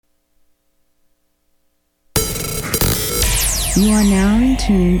You are now in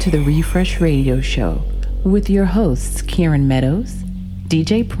tune to the Refresh Radio Show with your hosts, Kieran Meadows,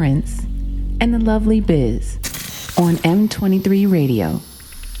 DJ Prince, and the lovely Biz on M23 Radio.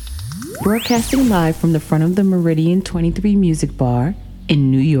 Broadcasting live from the front of the Meridian 23 Music Bar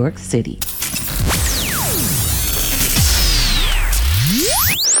in New York City.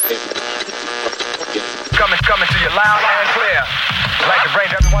 Coming to you loud and clear. I'd like to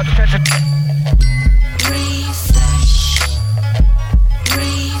bring everyone's attention.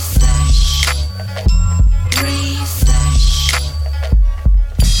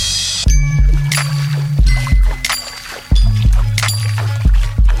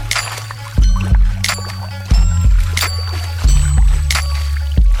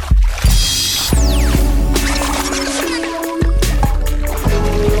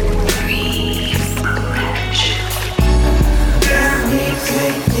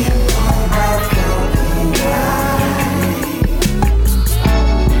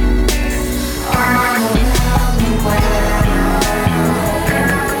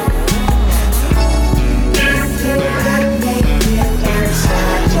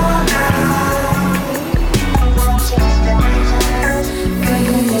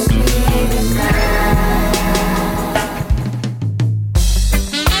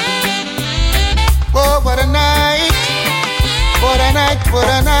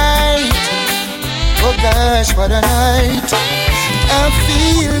 What a night, I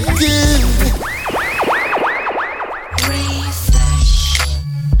feel good.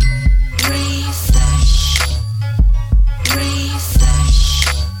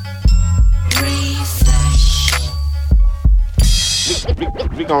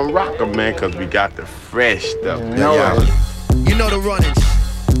 We gon' rock 'em, man, cause we got the fresh stuff. You know the runnings.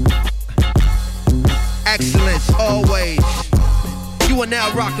 Excellence always. You are now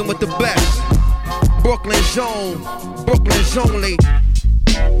rocking with the best. Brooklyn Zone, Brooklyn's only.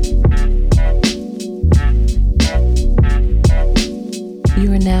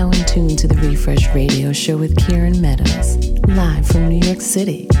 You are now in tune to the Refresh Radio Show with Kieran Meadows, live from New York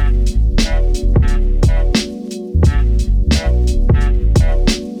City.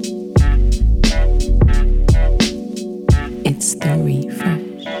 It's the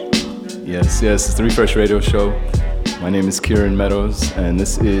Refresh. Yes, it's the Refresh Radio Show. My name is Kieran Meadows, and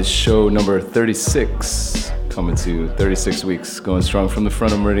this is show number 36, coming to 36 weeks, going strong from the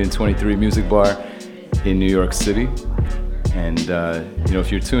front of Meridian 23 Music Bar in New York City. And,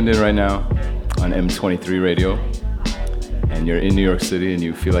 if you're tuned in right now on M23 Radio, and you're in New York City and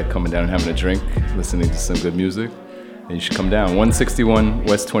you feel like coming down and having a drink, listening to some good music, then you should come down. 161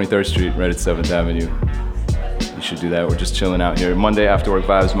 West 23rd Street, right at 7th Avenue. You should do that. We're just chilling out here. Monday After Work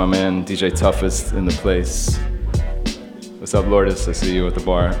Vibes, my man, DJ Tuffist in the place. What's up, Lourdes? I see you at the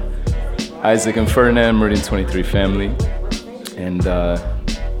bar. Isaac and Ferdinand, Meridian 23 family. And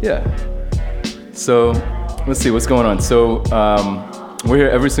so let's see what's going on. So we're here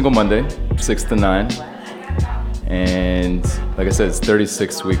every single Monday, 6 to 9. And like I said, it's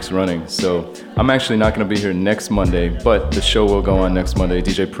 36 weeks running. So I'm actually not going to be here next Monday, but the show will go on next Monday.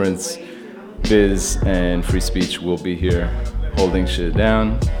 DJ Prince, Biz, and Free Speech will be here holding shit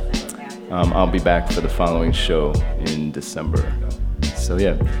down. I'll be back for the following show in December. So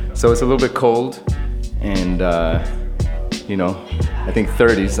it's a little bit cold, and I think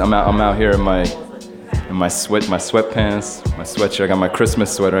 30s. I'm out here in my sweatpants, my sweatshirt. I got my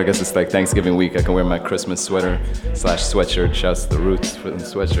Christmas sweater. I guess it's like Thanksgiving week. I can wear my Christmas sweater / sweatshirt. Shouts to the Roots for the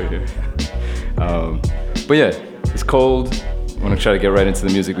sweatshirt here. But yeah, it's cold. I want to try to get right into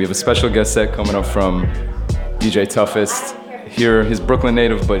the music. We have a special guest set coming up from DJ Tuffist. Here, he's Brooklyn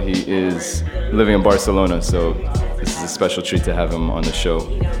native, but he is living in Barcelona, so this is a special treat to have him on the show.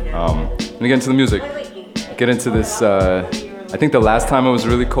 I'm gonna get into the music. Get into this, I think the last time it was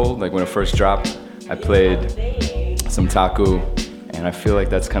really cold, like when it first dropped, I played some Taku, and I feel like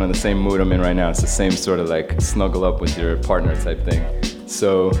that's kind of the same mood I'm in right now. It's the same sort of like snuggle up with your partner type thing.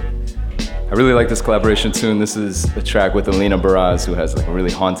 So I really like this collaboration tune. This is a track with Alina Baraz, who has like a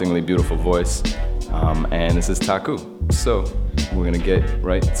really hauntingly beautiful voice. And this is Taku. So we're gonna get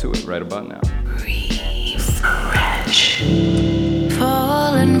right to it right about now. Refresh.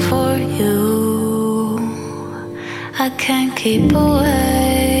 Falling for you, I can't keep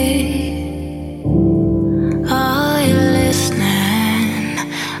away. Are you listening?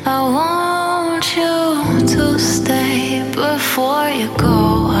 I want you to stay. Before you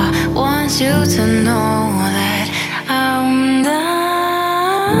go, I want you to know that I'm down.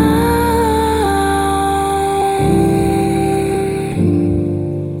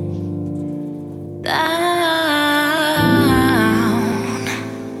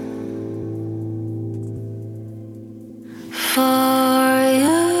 For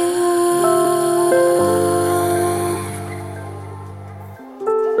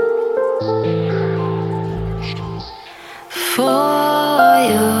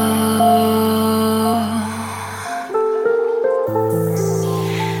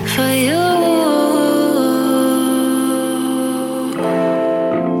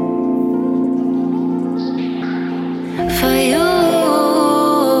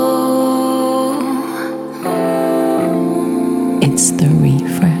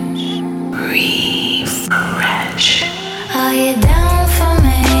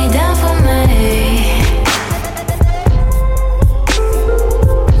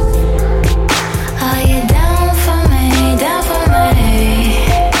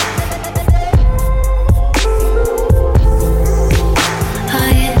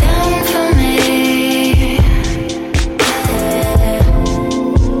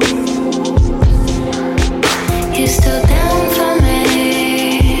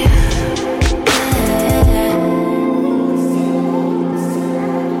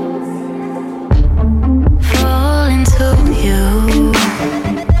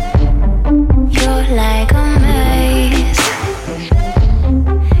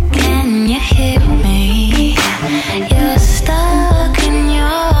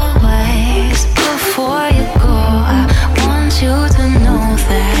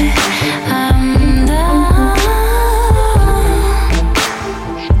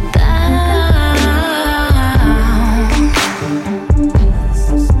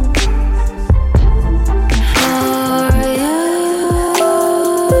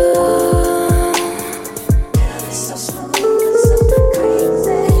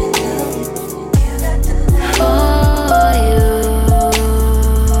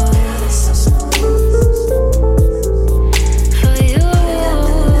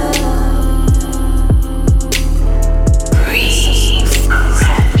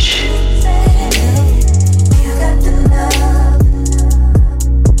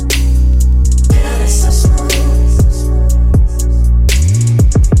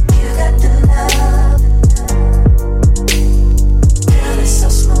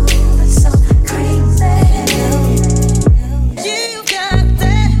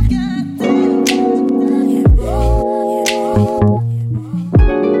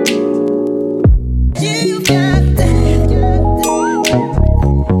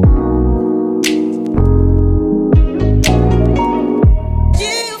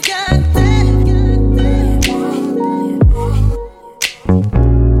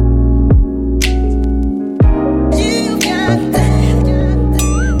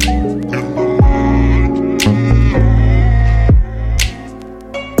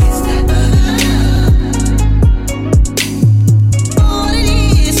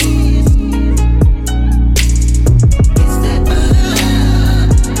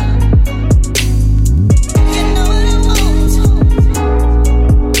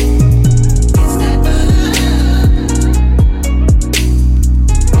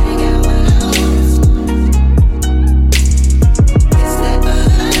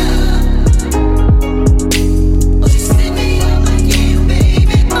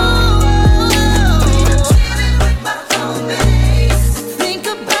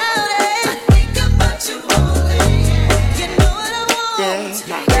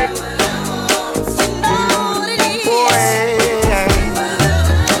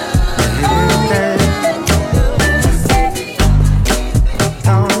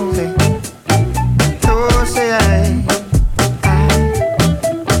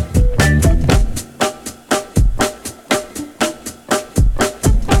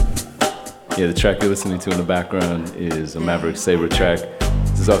Yeah, the track you're listening to in the background is a Maverick Sabre track.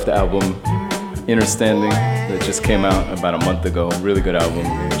 This is off the album Understanding that just came out about a month ago. Really good album.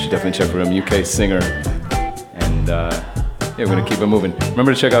 You should definitely check for him. UK singer. And yeah, we're gonna keep it moving.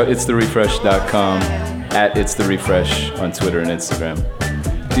 Remember to check out itstherefresh.com, at itstherefresh on Twitter and Instagram.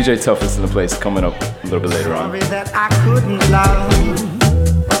 DJ Tuffist in the place coming up a little bit later on. That I couldn't love.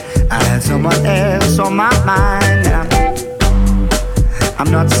 I had someone else on my mind.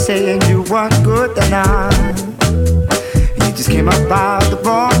 I'm not saying you weren't good enough. You just came about the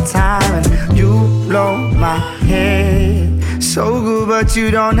wrong time and you blow my head. So good, but you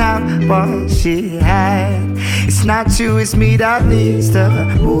don't have what she had. It's not you, it's me that needs to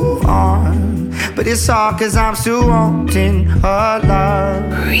move on. But it's all cause I'm still wanting her love.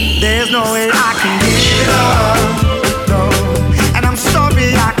 There's no way I can give it up, no. And I'm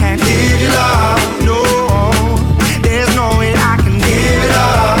sorry I can't give you love, no. There's no way I can give it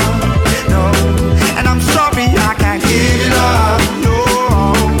up, no. And I'm sorry I can't give it up, no.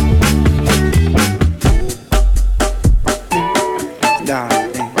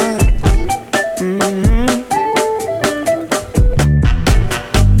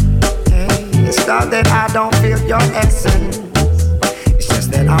 It's not that I don't feel your essence.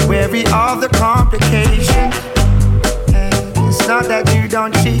 every other complication. And it's not that you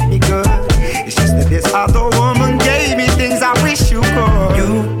don't treat me good, it's just that this other woman gave me things I wish you could.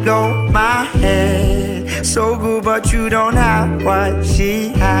 You blow my head so good, but you don't have what she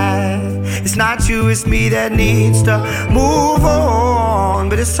had. It's not you, it's me that needs to move on.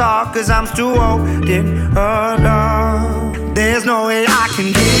 But it's hard cause I'm still holding her love. There's no way I can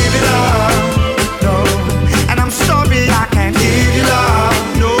give it up, no. And I'm sorry I can't give you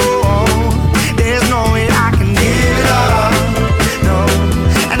love, no. There's no way I can give it up, no.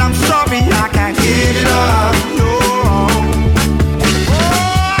 And I'm sorry I can't give it up, no.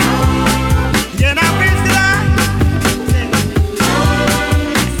 Yeah, I wish that I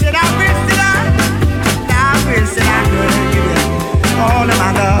could give you all of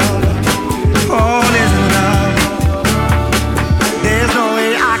my love, all isn't enough. There's no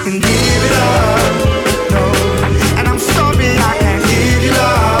way I can give it up, no. And I'm sorry I can't give you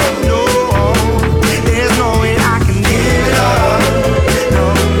love, no. There's no way I can give it up, no.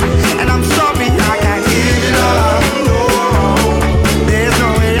 And I'm sorry I can't give it up, no. There's no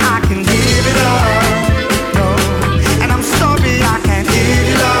way I can give it up, no. And I'm sorry I can't give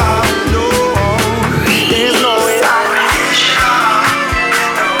it up, no. There's no way I can give it up, no.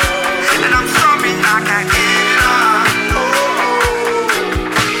 And I'm sorry I can't give it up, no.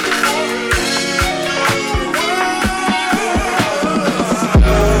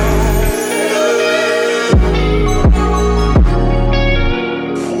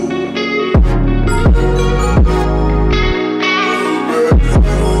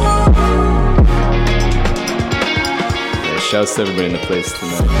 Yeah, shouts to everybody in the place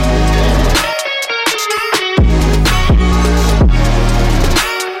tonight.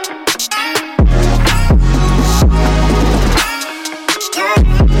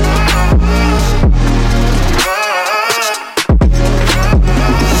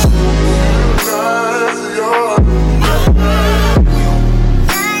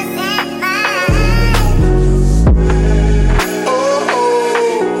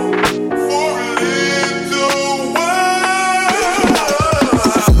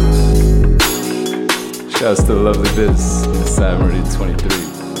 Shouts to the lovely Biz, Miss Saturday 23.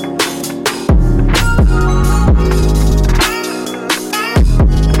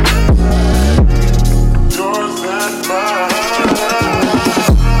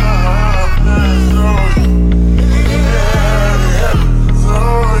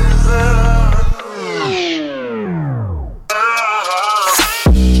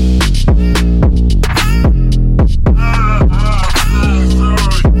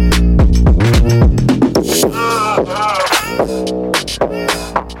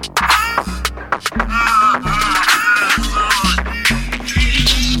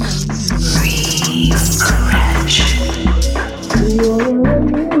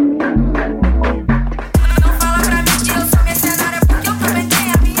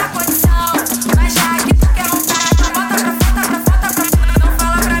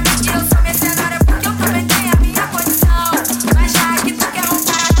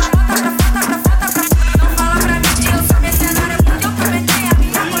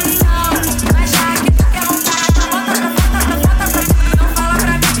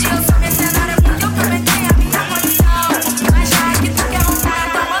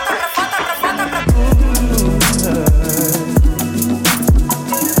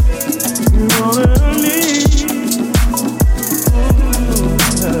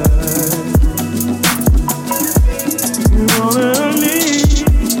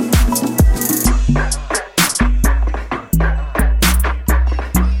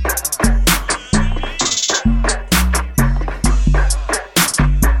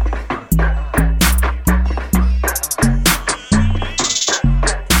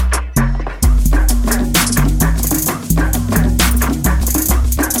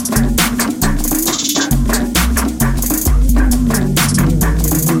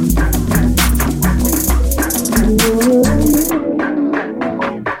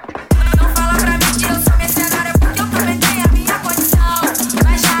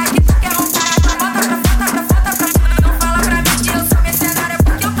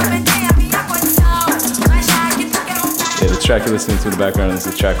 The track you're listening to in the background is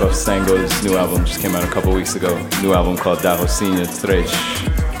a track off Sango's new album, just came out a couple weeks ago. New album called Da Rocinha 3.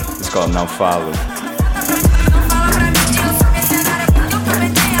 It's called Não Falo.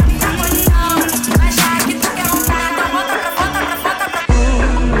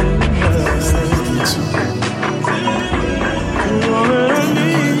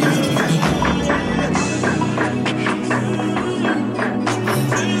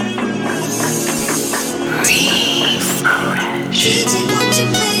 DJ, won't you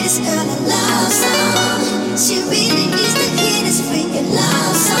play this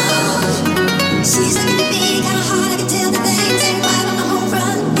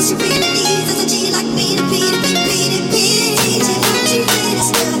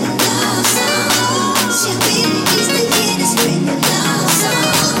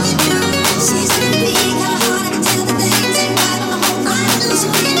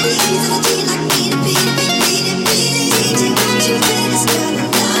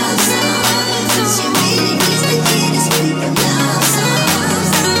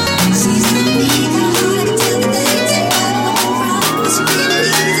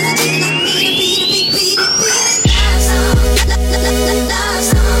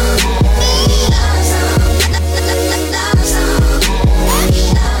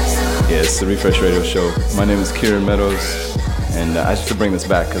Refresh Radio Show. My name is Kieran Meadows, and I just to bring this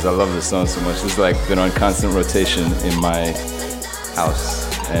back because I love this song so much. This is like been on constant rotation in my house.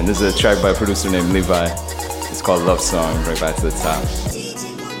 And this is a track by a producer named Levi. It's called Love Song, right back to the top.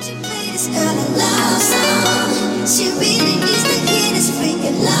 She really needs to hear this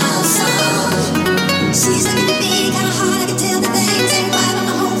freaking love song. She's looking at me, kinda hard, I can tell the things ain't right on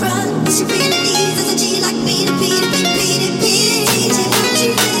the home run. She really needs a G like me to beat it, beat it, beat it. DJ, won't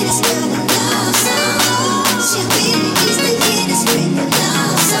you play this girl a love song? She really needs to hear this freaking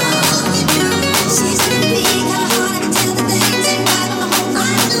love song. She's looking at me, kinda hard, I can tell the things ain't right on the home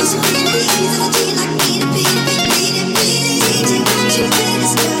run. She really needs a G like me to beat it, beat it, beat it. DJ, won't you play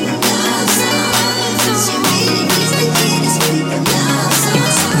this girl a love song? She really needs to hear this freaking love song.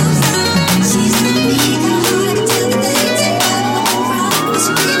 She's looking at me, kinda hard, I can tell the things ain't right on the home run. She really needs a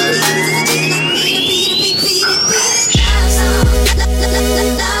G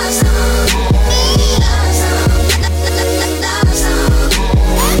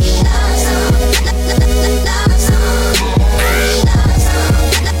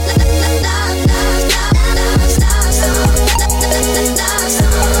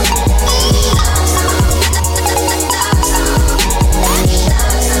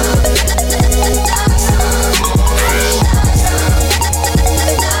me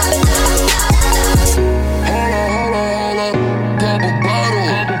to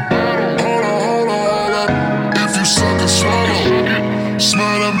beat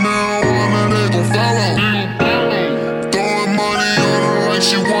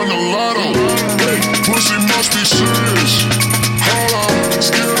it,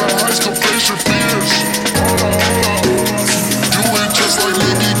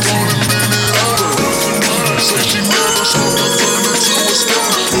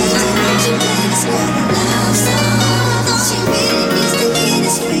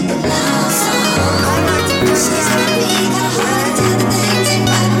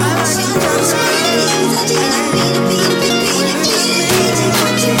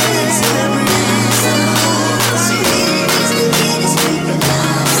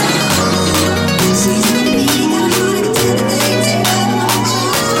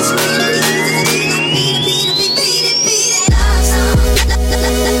 it, beat it. Love song, love song,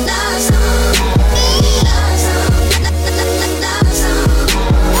 love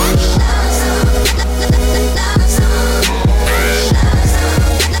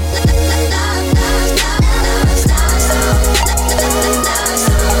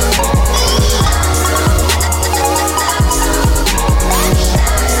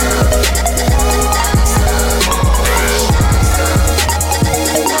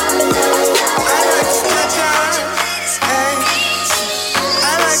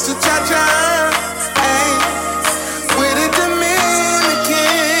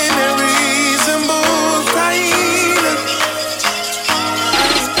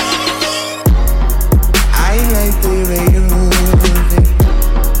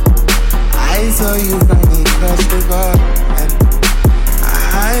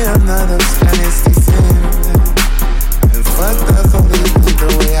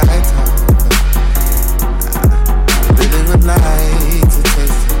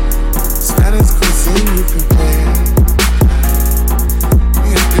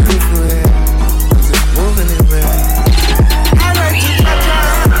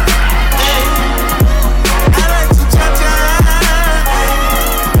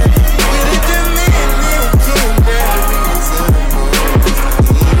love song, love song, love song.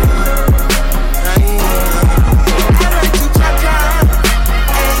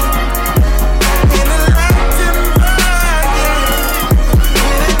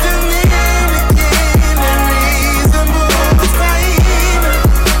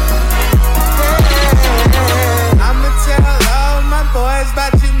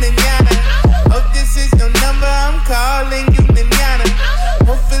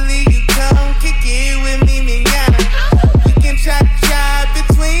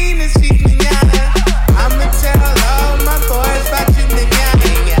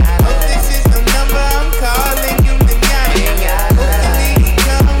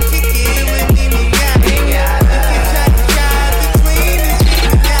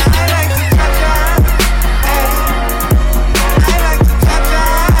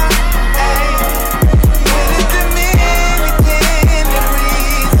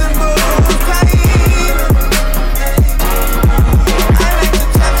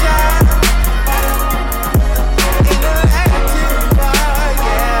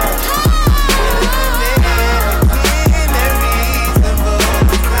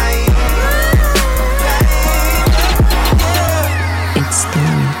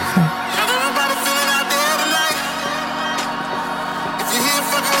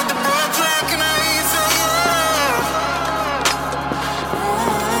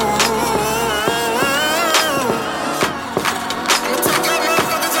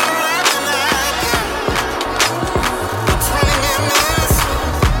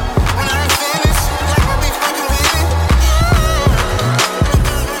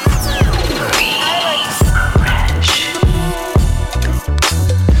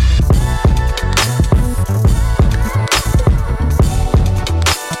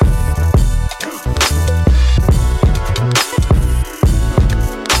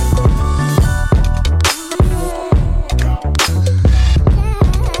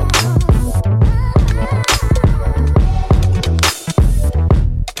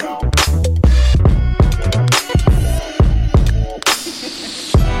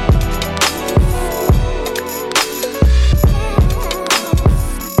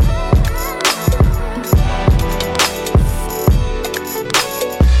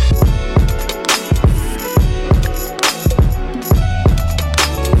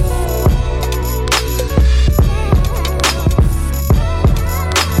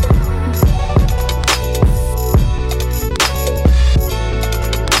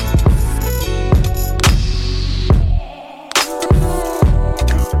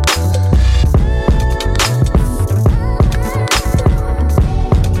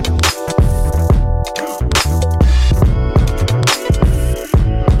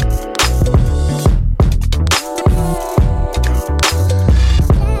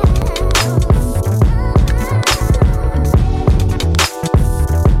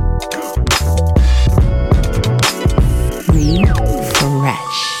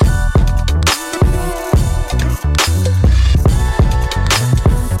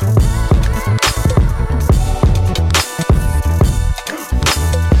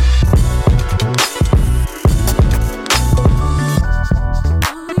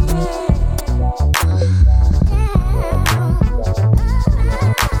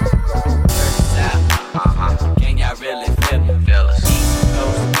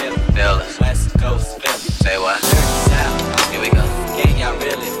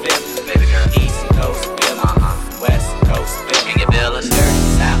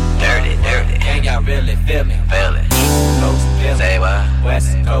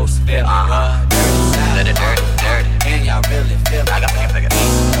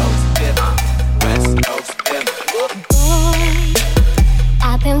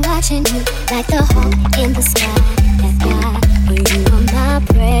 watching you like the hawk in the sky. That I, for you are my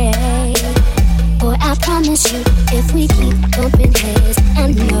prey. Boy, I promise you, if we keep bumping heads,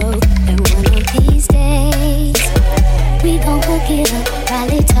 I know that one of these days we gon' hook it up,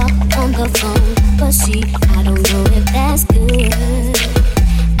 probably talk on the phone. But see, I don't know if that's good.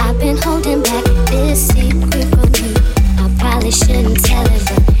 I've been holding back this secret from you. I probably shouldn't tell it,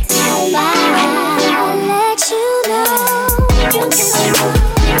 but if I let you know, you can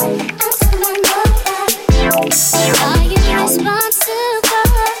are you responsible?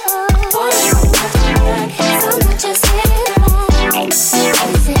 So much as it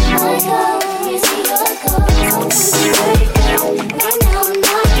is it my goal? Is it your goal? Right now I'm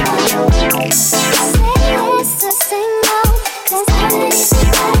not say yes or say no, 'cause I need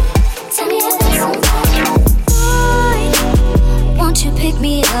tell me how that's boy, won't you pick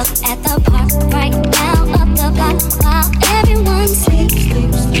me up at the park right now, up the block while everyone sleeps?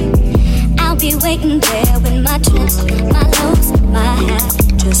 I'll be waiting there with my tricks, my lows, my high,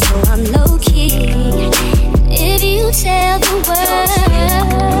 just so I'm low key. If you tell the world,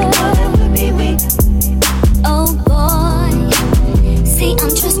 oh boy, see I'm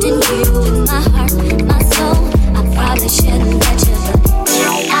trusting you with my heart, my soul. I probably shouldn't let you go.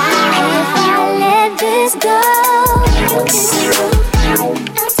 If I let this go, you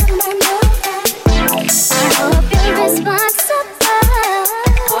can see my love. I hope you're responsible.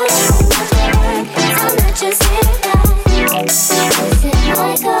 Just hit that. Is it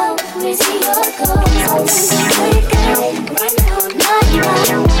my goal? Is it your goal? Right now I'm not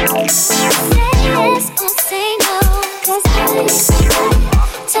young. Say yes or say no, 'cause I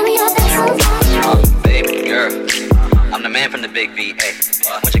tell me how that sounds. Baby girl, I'm the man from the big VA.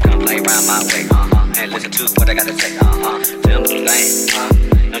 Won't you come play around my way? And listen to what I gotta say. Tell me lane.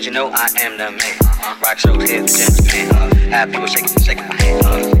 Don't you know I am the man? Rock shows here in Japan. Have people shaking my hand.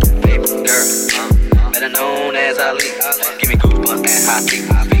 Baby girl, better known as Ali. Give me goosebumps and hot tea.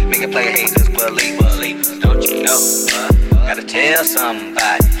 Make it play haters believe. Don't you know? Gotta tell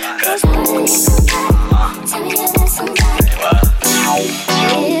somebody. 'Cause tell me how that sounds.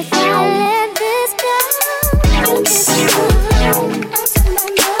 If I let this go, you can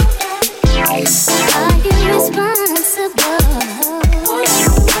see are you responsible?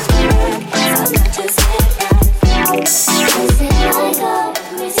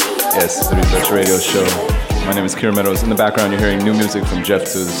 Yes, it's the Refresh Radio Show. My name is Kieran Meadows. In the background, you're hearing new music from Jeff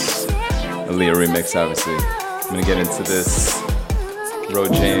Too's Aaliyah remix, obviously. I'm gonna get into this Ro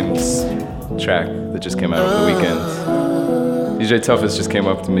James track that just came out over the weekend. DJ Tuffist just came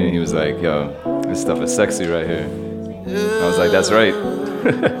up to me. He was like, yo, this stuff is sexy right here. I was like, that's right.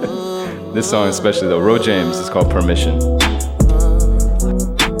 This song especially though, Ro James, is called Permission.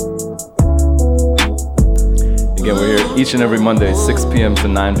 Again, we're here each and every Monday, 6 p.m. to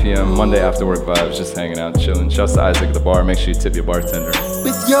 9 p.m. Monday after work vibes, just hanging out, chilling. Shouts to Isaac at the bar. Make sure you tip your bartender.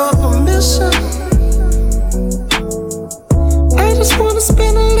 With your permission, I just wanna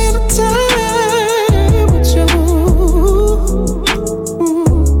spend a little time with you.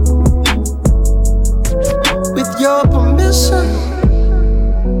 With your permission,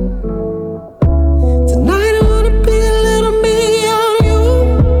 tonight I wanna be a little me on you.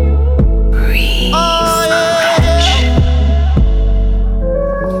 Oh yeah.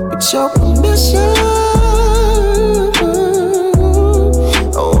 With your permission,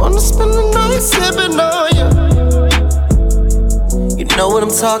 I wanna spend the night sipping on you. You know what I'm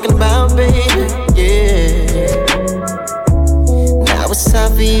talking about, baby, yeah. Now it's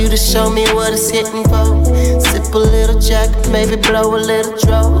time for you to show me what it's hitting for. Sip a little jack, maybe blow a little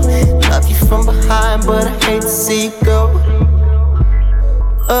draw. Love you from behind, but I hate to see you go.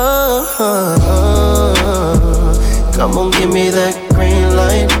 Come on, give me that green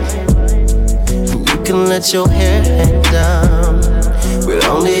light. You can let your hair hang down, but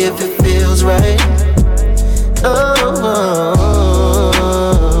only if it feels right.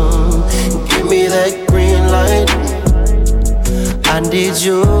 Give me that green light. I need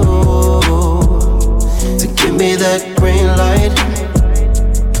you to give me that green light.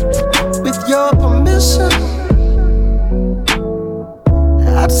 With your permission,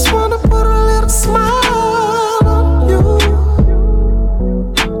 I just wanna put a little smile on you.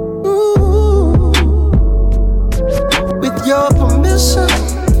 Ooh. With your permission,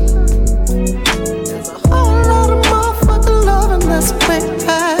 there's a whole lot of motherfucking loving that's way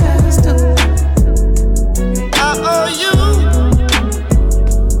past due. I owe you.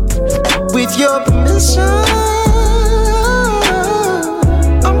 With your permission,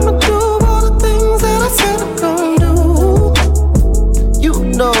 I'ma do all the things that I said I'm gonna do. You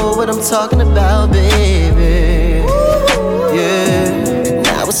know what I'm talking about, baby. Yeah.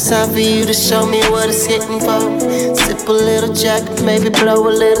 Now it's time for you to show me what it's hitting for. Sip a little Jack, maybe blow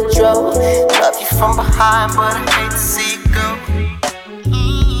a little dro. Love you from behind, but I hate to see you go.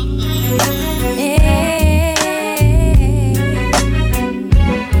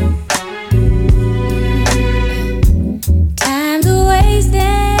 Time's a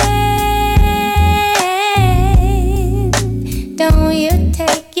wasting. Don't you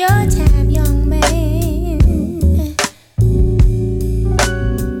take your time, young man.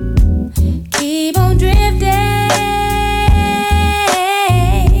 Keep on drifting.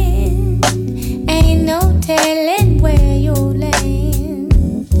 Ain't no telling where you'll land.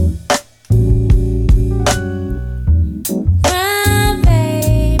 Run,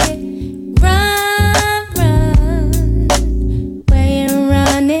 baby, run, run. Where you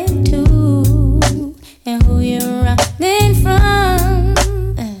running to and who you running from?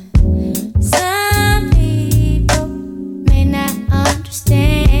 Some people may not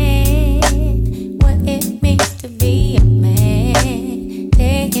understand what it means to be a man,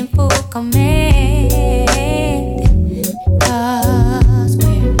 taking full command. 'Cause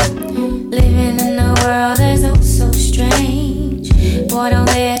we're living in a world that's oh so strange. Boy, don't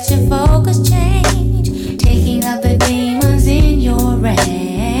let your focus change, taking out the demons in your rage.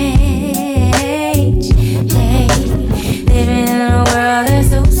 Hey, living in a world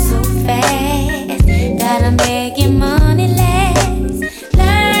that's oh so fast, gotta make your money last.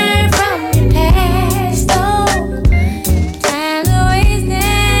 Learn from your past, oh, time's a wasting.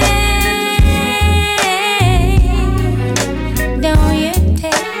 Don't you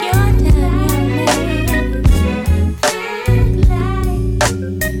take your time,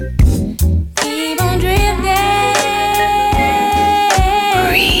 keep on drifting.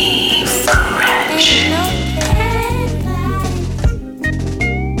 Refresh. Ain't no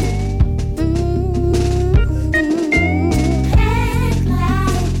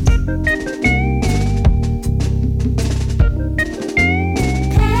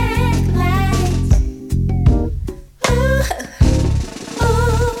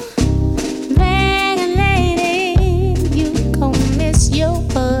man, lady, you gon' miss your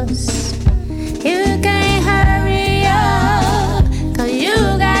bus. You can't hurry up, 'cause you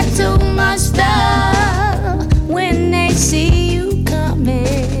got too much stuff. When they see you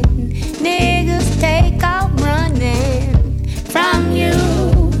coming, niggas take off running from you.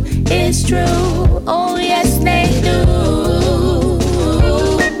 It's true, oh yes they do.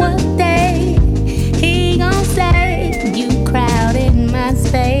 One day he gon' say you crowded my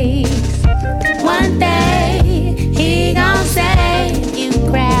space. One day he gon' say you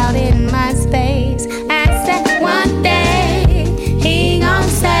crowded my space. I said one day he gon'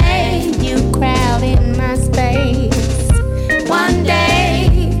 say you crowded my space. One day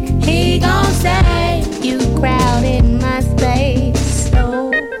he gon' say you crowded my space.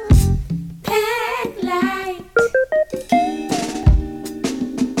 So pack light.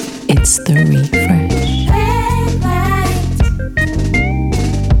 It's the refresh. Pack light.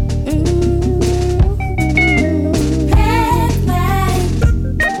 Pack light.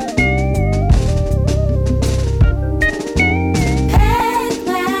 Pack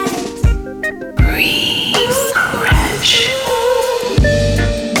light. Refresh.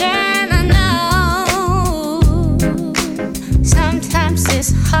 Girl, I know sometimes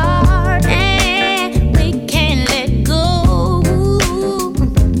it's hard and we can't let go.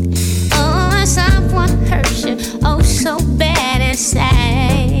 Oh, when someone hurts you, oh so bad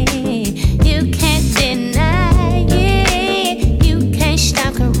inside, you can't deny it, you can't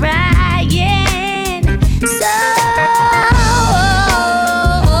stop crying. So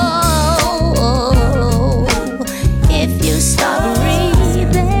if you stop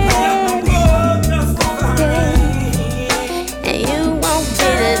breathing, and you won't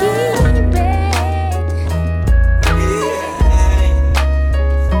believe it.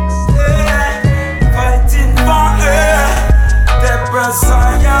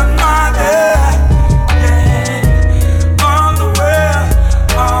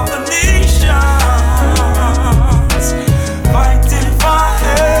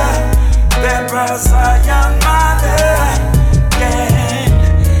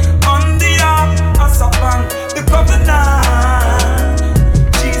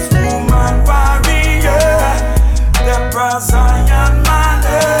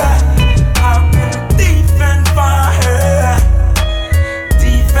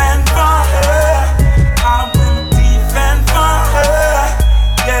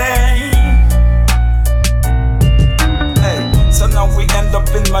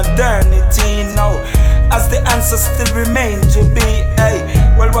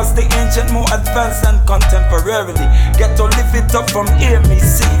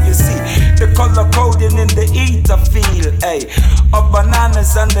 see, you see the color coding in the ether feel, ay, of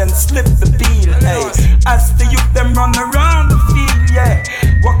bananas and then slip the peel, ay. As the youth them run around the field, yeah.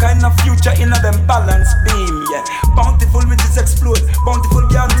 What kind of future in a them balance beam, yeah. Bountiful riches explode, bountiful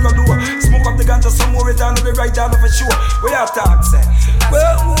guns go do. Smoke up the ganja some more down to the right down for sure. We are talk say,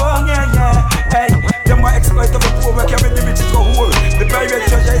 well, yeah, yeah, hey. Them were exploit of the poor, we carry the riches go whole. The private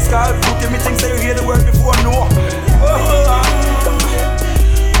treasure is called fruit. Me think say you hear the word before no. All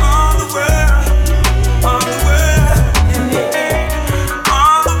the world, all the world,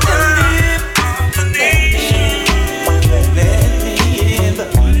 all the world, the nation.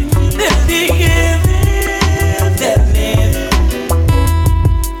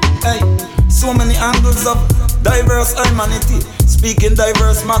 Hey, so many angles of diverse humanity. Speaking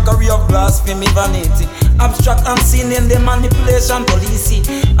diverse mockery of blasphemy, vanity. Abstract and seen in the manipulation policy.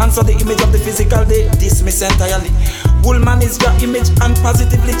 And so the image of the physical they dismiss entirely. Woolman is your image and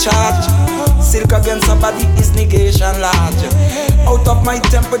positively charged. Silk against a body is negation large. Out of my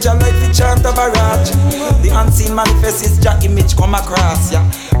temperature like the chant of a raj. The unseen manifest is your image come across, yeah.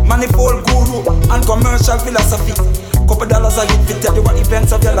 Manifold guru and commercial philosophy. Couple dollars a hit to tell you what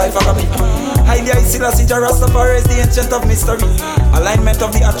events of your life are gonna be. Highly I still see Jah Rastafari is the ancient of mystery. Alignment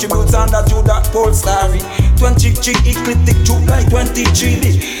of the attributes under Judah pole starry. 23 ecliptic truth like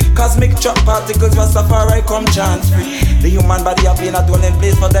 23D. Cosmic trap particles Rastafari come chance free. The human body have been a dwelling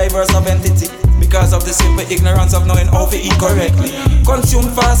place for diverse of entity. Because of the simple ignorance of knowing how to eat correctly.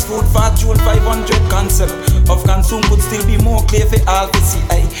 Consume fast food for June 500 concept of consume could still be more clear for all to see.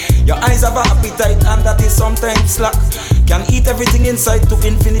 Aye. Your eyes have an appetite and that is sometimes slack. Can eat everything inside to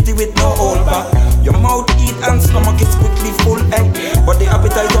infinity with no hold back. Your mouth eat and stomach is quickly full, eh? But the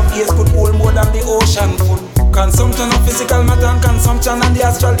appetite of ears could hold more than the ocean full. Consumption of physical matter and consumption and the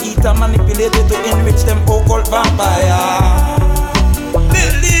astral ether manipulated to enrich them occult vampire.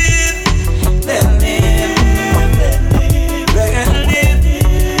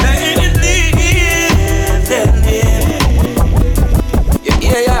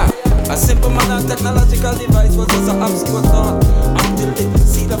 A simple man and technological device was just an obscure thought. Until the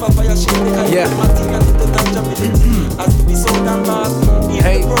seed of a fire shake the material into tangibility. As to be so damn bad,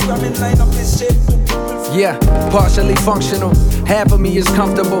 even the programming line of this shape. Yeah, partially functional. Half of me is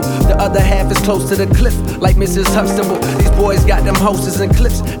comfortable, the other half is close to the cliff, like Mrs. Huxtable. These boys got them hostess and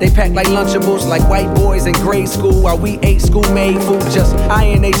clips. They pack like Lunchables, like white boys in grade school, while we ate school-made food. Just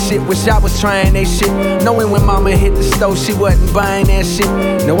eyeing they shit, wish I was trying they shit. Knowing when mama hit the stove, she wasn't buying that shit.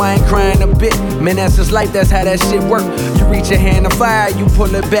 No, I ain't crying a bit. Man, that's just life, that's how that shit work. You reach your hand to fire, you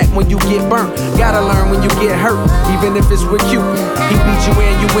pull it back when you get burnt. Gotta learn when you get hurt, even if it's with Cupid. He beat you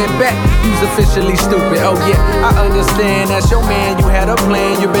and you went back, you's officially stupid. Oh yeah, I understand, that's your man, you had a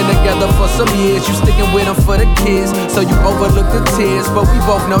plan. You've been together for some years, you sticking with him for the kids. So you overlook the tears, but we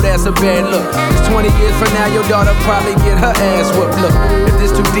both know that's a bad look. It's 20 years from now, your daughter probably get her ass whooped. Look, if this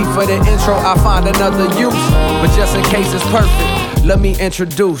too deep for the intro, I'll find another use. But just in case it's perfect, let me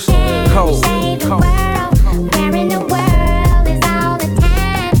introduce Cole. Where in the world is all the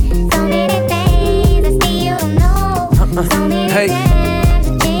time? So many things I still don't know. So many times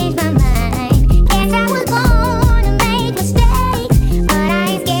to change my mind. Guess I was born to make mistakes, but I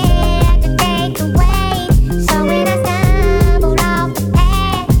ain't scared to take the weight. So when I stumbled off the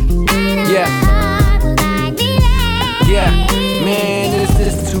path, I know what I did. Yeah, man, is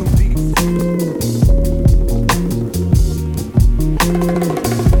this too deep?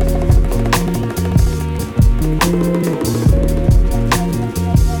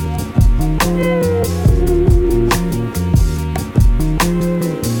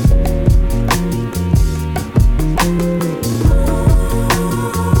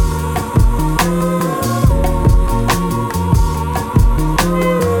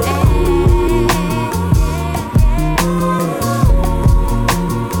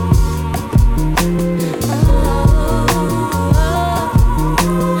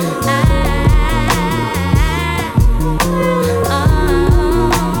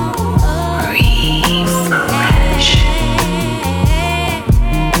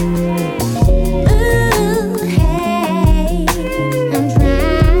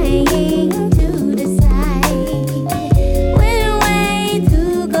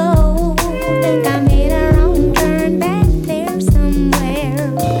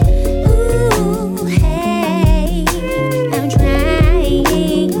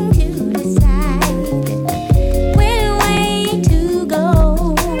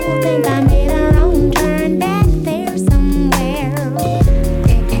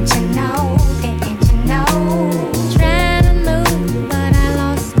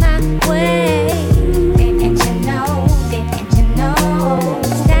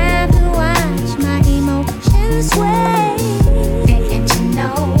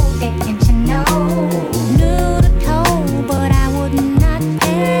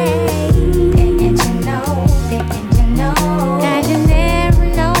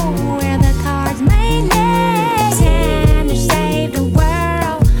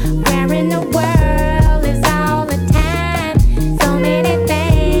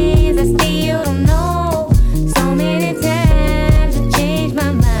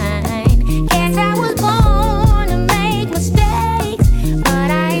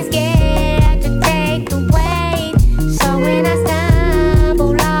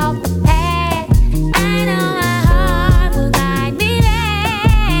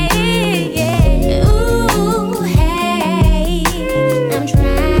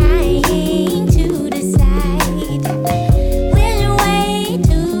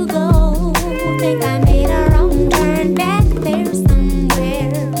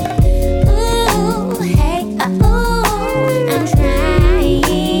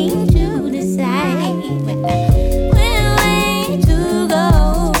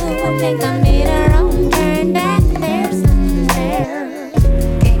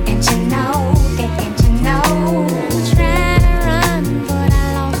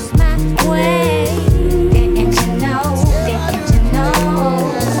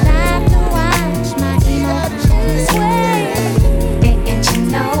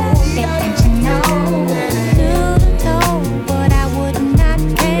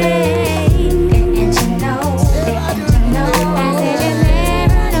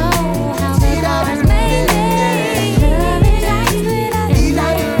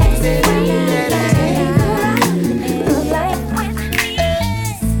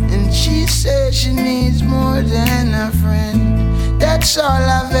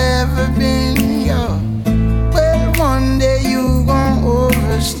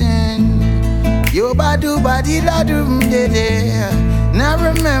 Now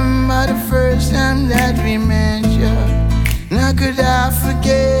remember the first time that we met you. Now could I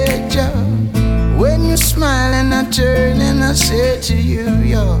forget you? When you smile and I turn and I say to you,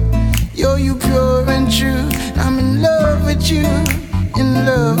 yo, you pure and true. I'm in love with you, in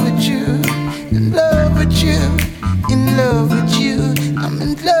love with you, in love with you, in love with you. I'm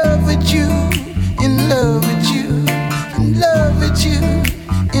in love with you, in love with you, in love with you,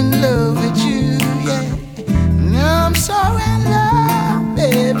 in love with you, yeah. Now I'm so in love,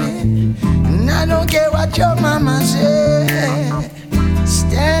 baby, and I don't care what your mama say.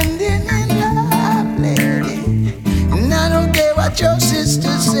 Standing in love, lady, and I don't care what your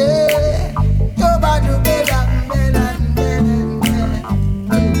sister say. Go back to bed,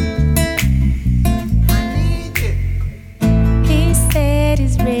 He said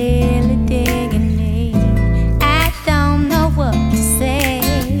he's really digging me. I don't know what to say.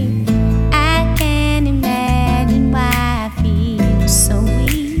 I can't imagine why I feel so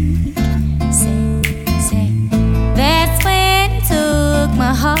weak. Say, that's when he took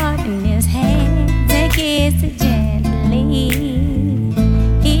my heart in his hands and kissed it gently.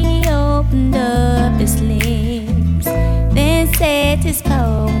 He opened up his lips, then said his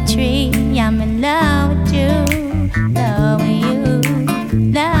poetry. I'm in love with you, love with you,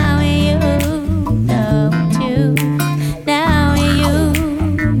 love with you, love with you, love with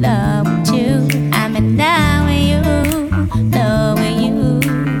you, love with you. I'm in love with you, love with you.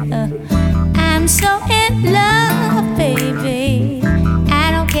 I'm so in love, baby.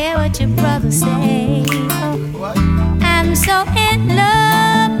 I don't care what your brothers say. Oh, I'm so in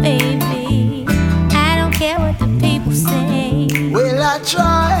love, baby. I don't care what the people say. Well, I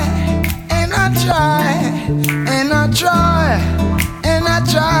try, and I try, and I try, and I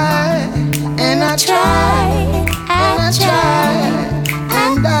try, and I try, and I try,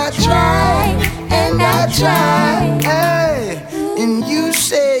 and I try, and I try. Hey, and you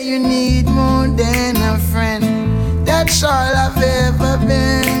say you need more than a friend. That's all I've ever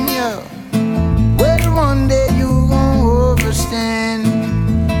been, yo. Well, one day you gon' overstand.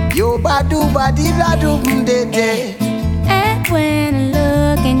 Yo, badu badi badu de. And when I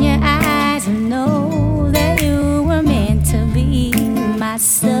look in your eyes, I know that you were meant to be my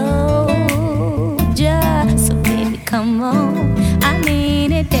soldier. So baby, come on, I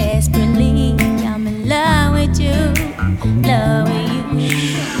mean it desperately. I'm in love with you, love with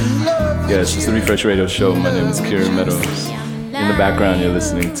you. Yeah, it's just the Refresh Radio Show. My name is Kieran Meadows. In the background, you're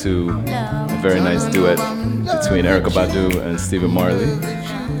listening to a very nice duet between Erykah Badu and Stephen Marley.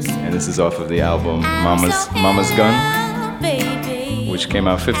 And this is off of the album Mama's Gun, which came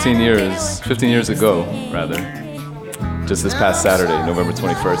out 15 years ago, rather. Just this past Saturday, November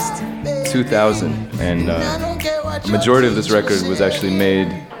 21st, 2000. And the majority of this record was actually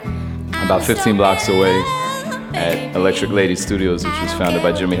made about 15 blocks away at Electric Lady Studios, which was founded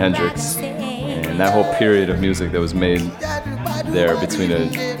by Jimi Hendrix. And that whole period of music that was made there between a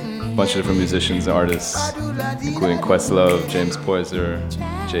bunch of different musicians and artists, including Questlove, James Poyser,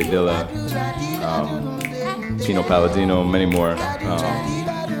 Jay Dilla, Pino Palladino, many more.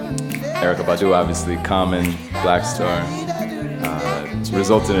 Erykah Badu, obviously, Common, Black Star.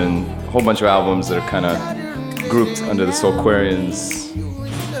 Resulted in a whole bunch of albums that are kind of grouped under the Soulquarians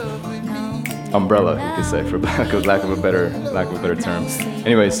umbrella, you could say, for lack of a better term.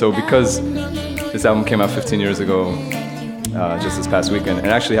 Anyway, so because this album came out 15 years ago, just this past weekend, it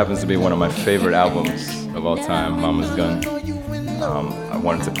actually happens to be one of my favorite albums of all time, Mama's Gun. I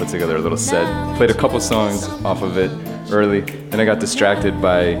wanted to put together a little set. Played a couple songs off of it early, then I got distracted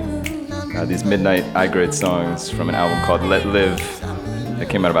by these midnight I-grade songs from an album called Let Live that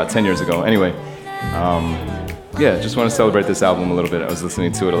came out about 10 years ago. Anyway, just want to celebrate this album a little bit. I was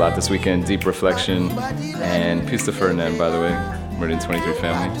listening to it a lot this weekend. Deep Reflection and Peace to Ferdinand, by the way, Meridian 23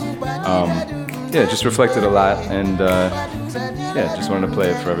 family. Just reflected a lot, and just wanted to play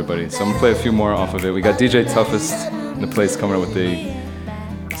it for everybody. So I'm gonna play a few more off of it. We got DJ Tuffist in the place coming up with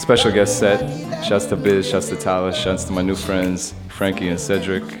a special guest set. Shouts to Biz, shouts to Talis, shouts to my new friends, Frankie and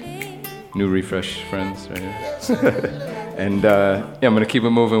Cedric. New Refresh friends right here. And I'm gonna keep it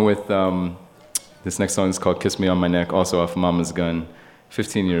moving with this next song is called Kiss Me on My Neck, also off Mama's Gun.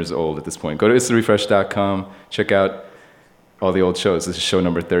 15 years old at this point. Go to itsTheRefresh.com, check out all the old shows. This is show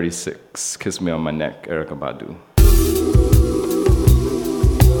number 36, Kiss Me on My Neck, Erykah Badu.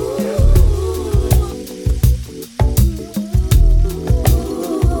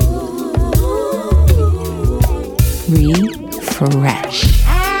 Refresh.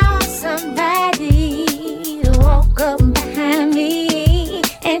 Somebody walk up behind me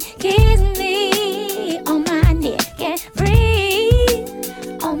and kiss me on my neck and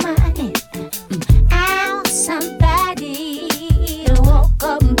breathe on my neck.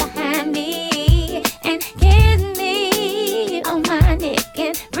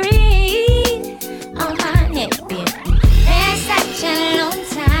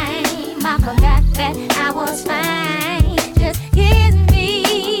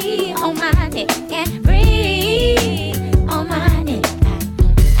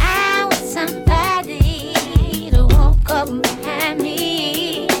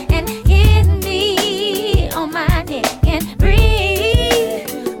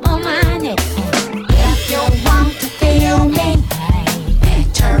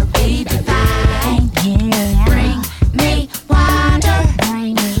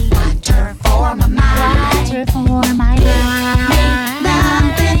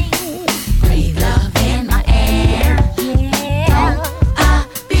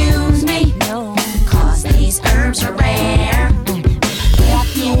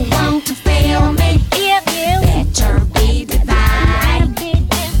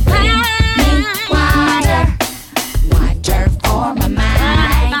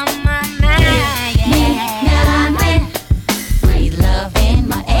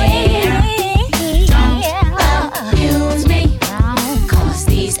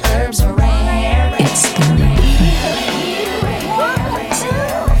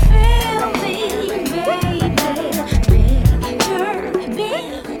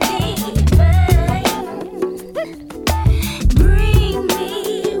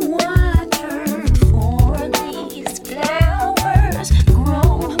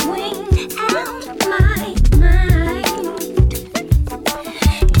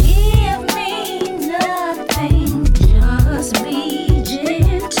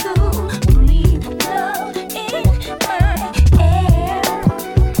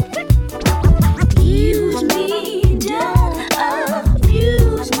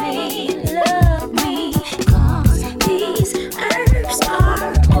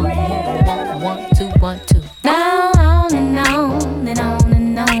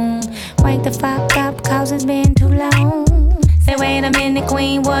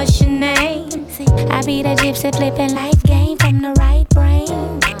 what's your name? See, I be the gypsy flipping life game from the right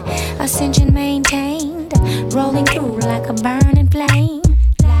brain. Ascension maintained, rolling through like a burning flame.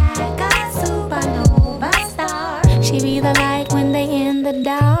 Like a supernova star. She be the light when they in the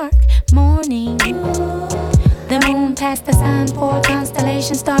dark morning. The moon past the sun, 4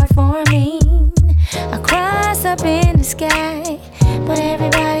 constellations start forming. I cross up in the sky, but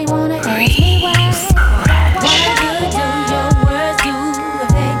everybody wanna ask me why. What good do your words do if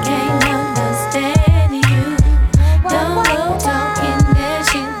they can't understand you? Don't go talking that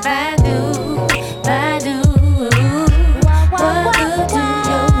shit, Badu, Badu. What good do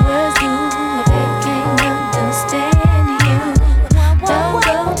your words do if they can't understand you? Don't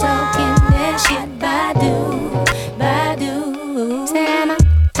go talking that shit, Badu, Badu. Sama,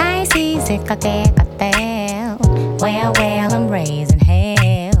 I see sick of that. Well, I'm raising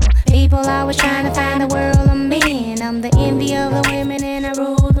hell. People always trying to find the world I'm in. I'm the envy of the women and I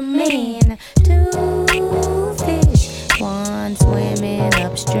rule the men. 2 fish, one swimming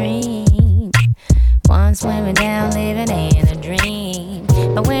upstream, one swimming down, living in a dream.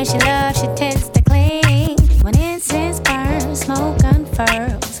 But when she loves, she tends to cling. When incense burns, smoke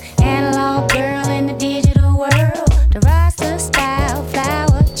unfurls. Analog girl in the digital world. The roster style,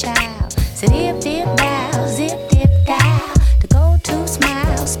 flower child. So dip, bow, zip, dial. The go-to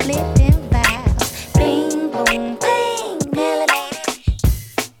smile, split them vows. Bling, boom, bling, melody.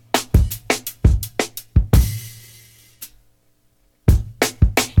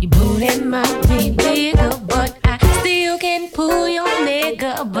 You booty might be bigger, but I still can pull your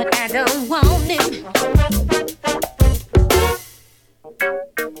nigga, but I don't want it.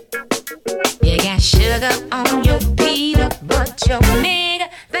 You got sugar on your pita, but your nigga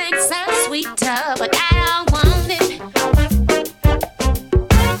thinks I'm sweeter, but I don't want it.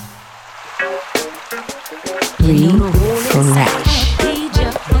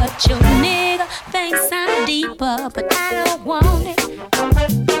 But your nigga thinks I'm deeper, but I don't want it.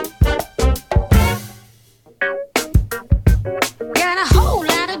 Got a whole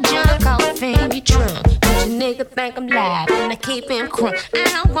lot of junk off in your trunk, but your nigga think I'm live and I keep him crunk. I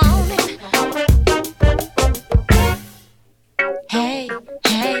don't want it. Hey,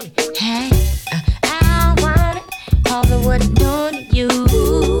 hey, hey, I don't want it. All of what I'm doing to you,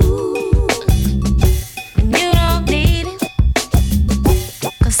 and you don't need it,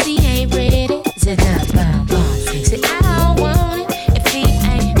 'cause he ain't ready. See, I don't want it if he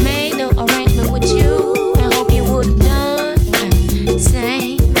ain't made no arrangement with you. I hope you would've done the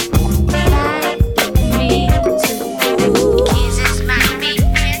same like me too. Kisses might be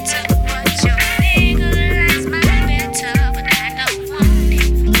better, but your nigga likes my better, but I don't want it.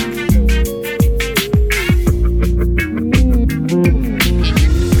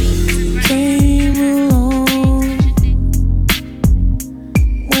 Came along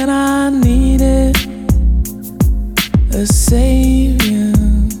when I needed a savior,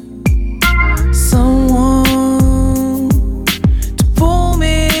 someone to pull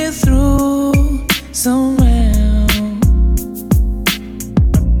me through somehow.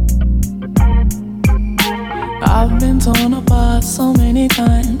 I've been torn apart so many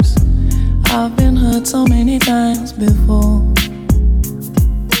times, I've been hurt so many times before.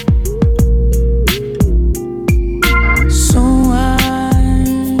 So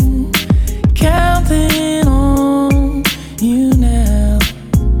I'm counting on you now.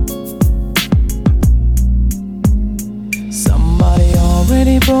 Somebody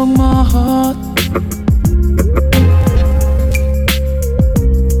already broke my heart.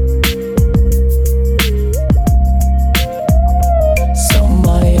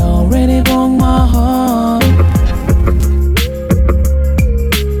 Somebody already broke my heart.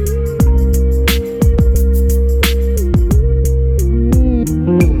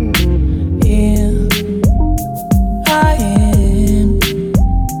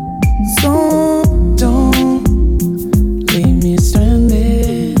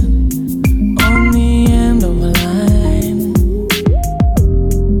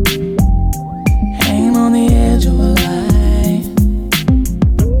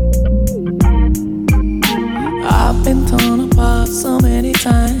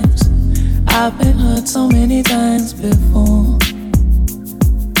 I've been hurt so many times before.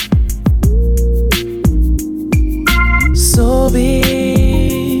 So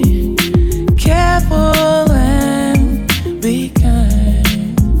be careful and be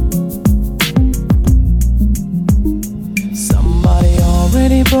kind. Somebody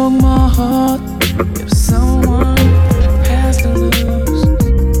already broke my heart. If someone has to lose,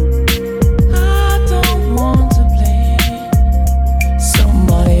 I don't want to blame.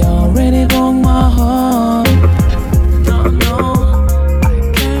 Somebody already broke my heart. No, I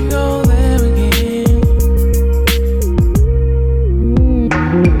can't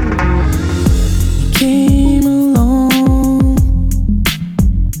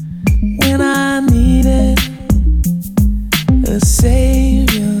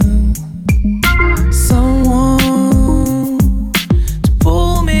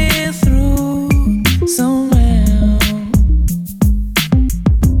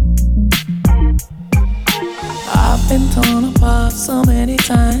many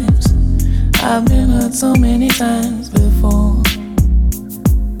times. I've been hurt so many times before.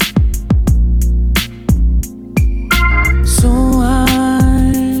 So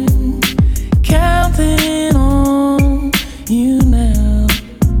I'm counting on you now.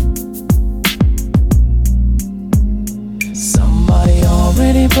 Somebody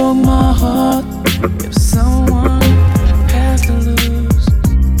already broke my heart. If someone has to lose,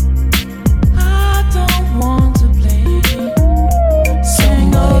 I don't want to play.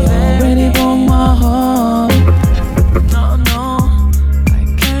 Somebody already broke my heart. No, no, I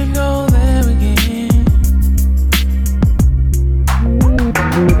can't go there again.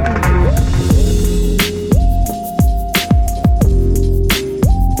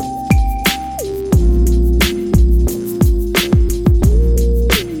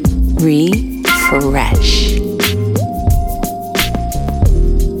 Refresh.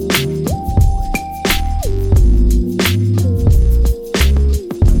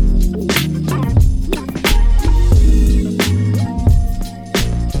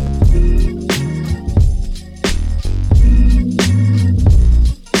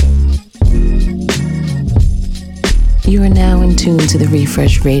 You are now in tune to the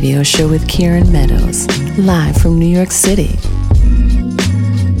Refresh Radio Show with Kieran Meadows, live from New York City.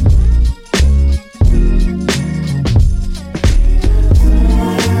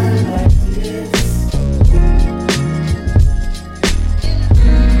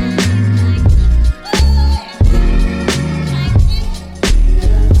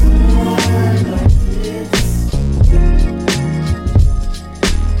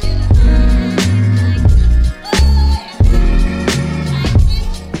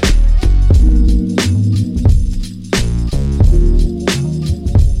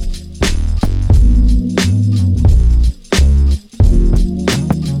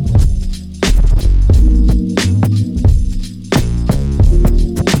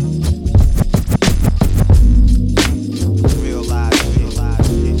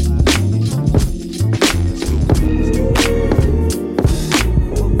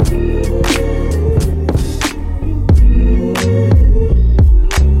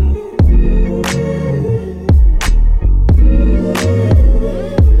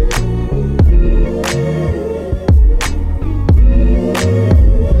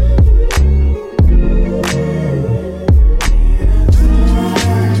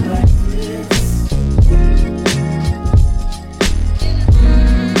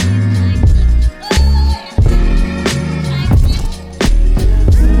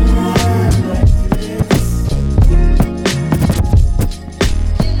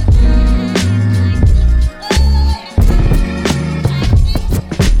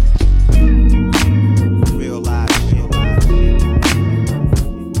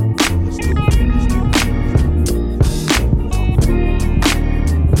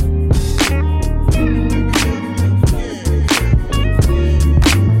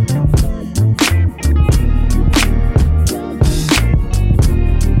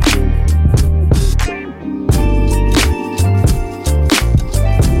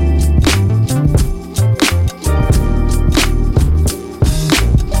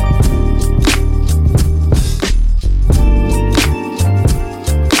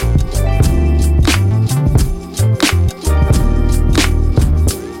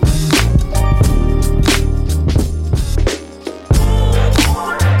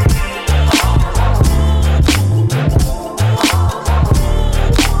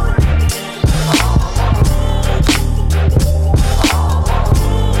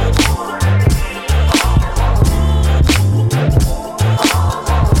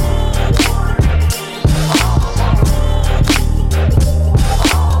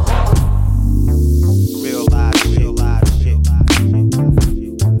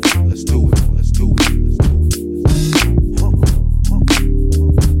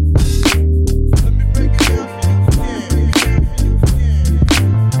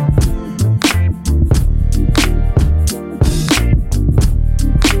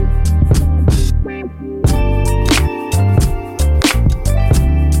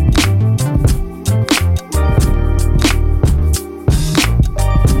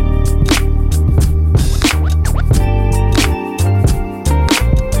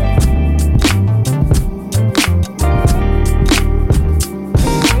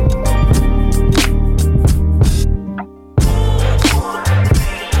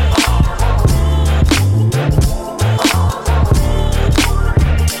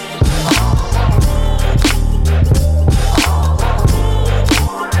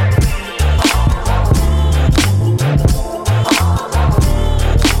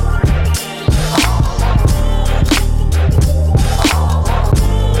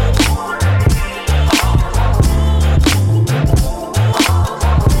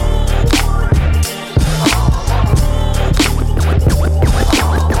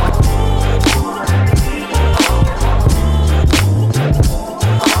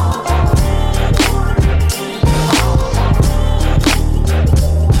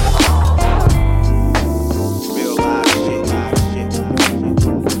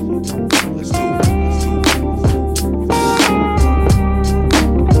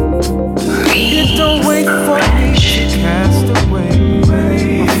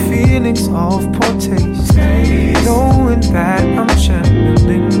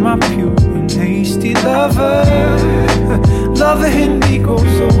 day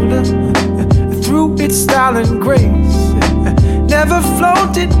grows older, through its style and grace, never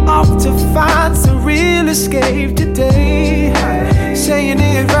floated off to find some real escape today. Saying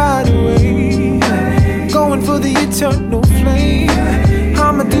it right away, going for the eternal flame.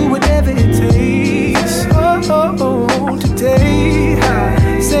 I'ma do whatever it takes. Oh, today,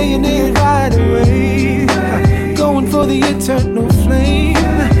 saying it right away, going for the eternal flame.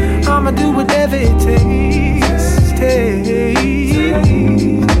 I'ma do whatever it takes.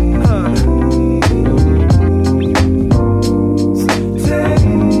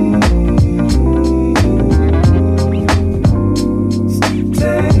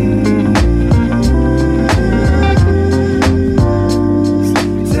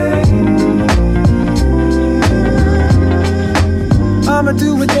 I'ma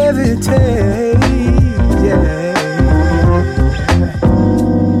do whatever it takes, yeah.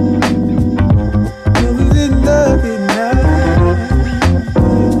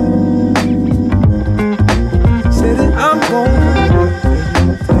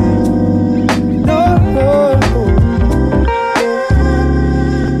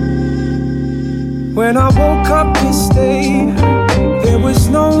 When I woke up this day, there was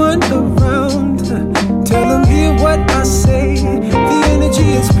no one around. Tell them hear what I say, the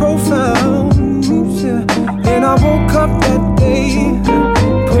energy is profound. And I woke up that day,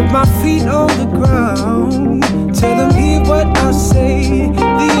 put my feet on the ground. Tell them hear what I say,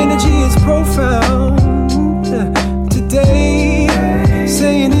 the energy is profound. Today,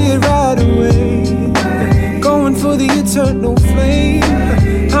 saying it right away, going for the eternal flame.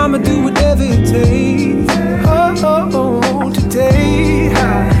 I'ma do whatever it takes. Oh, today,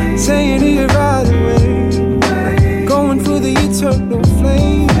 saying it right away, going for the eternal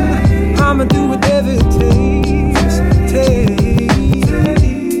flame. I'ma do whatever it takes.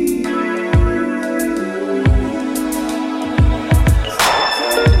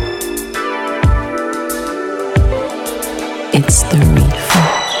 It's the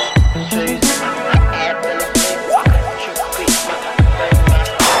refresh.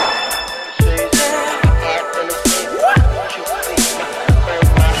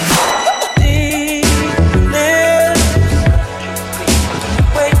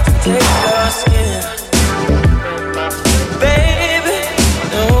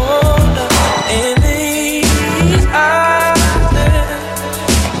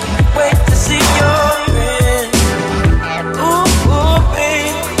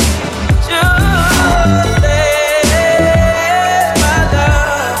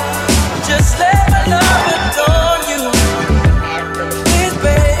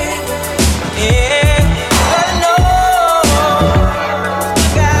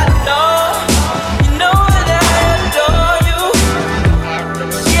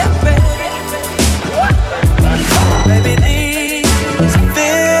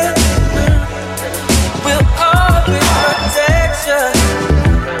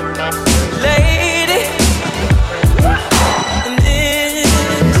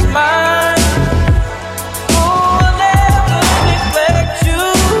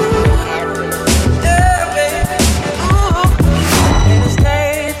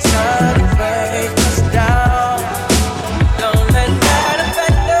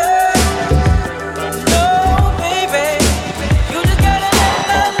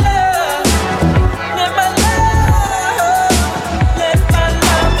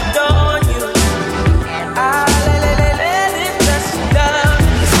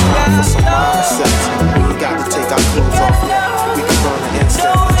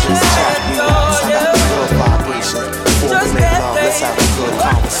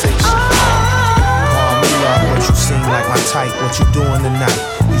 What you doing tonight?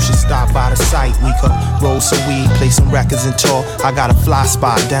 You should stop by the site. We could roll some weed, play some records and talk. I got a fly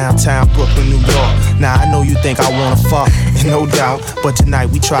spot downtown Brooklyn, New York. Now I know you think I wanna fuck, and no doubt, but tonight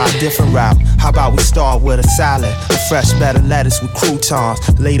we try a different route. How about we start with a salad, a fresh bed of lettuce with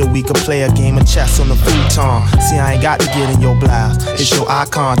croutons. Later we could play a game of chess on the futon. See, I ain't got to get in your blouse. It's your eye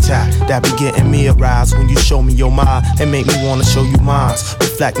contact that be getting me aroused. When you show me your mind and make me wanna show you mine.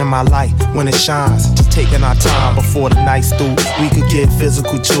 Reflecting my light when it shines. Just taking our time before the night's through. We could get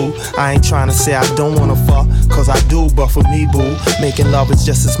physical too. I ain't trying to say I don't wanna fuck, cause I do, but for me, boo, making love is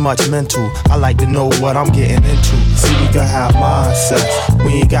just as much mental. I like to know what I'm getting into. See, we could have mindsets.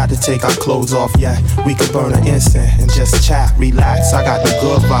 We ain't got to take our clothes off yet. We could burn an incense and just chat, relax. I got the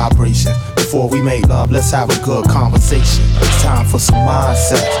good vibration. Before we make love, let's have a good conversation. It's time for some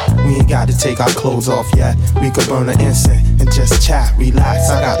mindsets. We ain't got to take our clothes off yet. We could burn an incense and just chat, relax.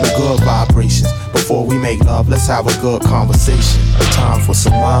 I got the good vibrations. Before we make love, let's have a good conversation. Time for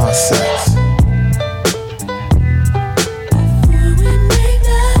some mindsets.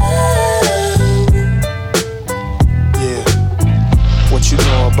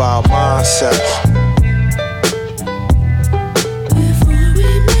 Princess.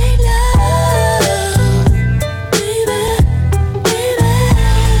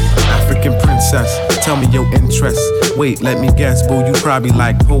 African princess, tell me your interests. Wait, let me guess, boo, you probably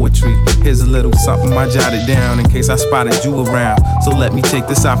like poetry. Here's a little something I jotted down in case I spotted you around. So let me take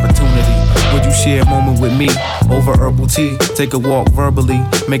this opportunity. Would you share a moment with me over herbal tea? Take a walk verbally,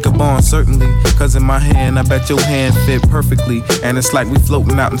 make a bond certainly. Cause in my hand, I bet your hand fit perfectly. And it's like we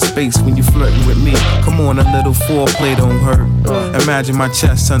floating out in space when you flirting with me. Come on, a little foreplay don't hurt. Imagine my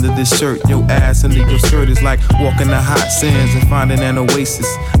chest under this shirt. Your ass under your skirt is like walking the hot sands and finding an oasis.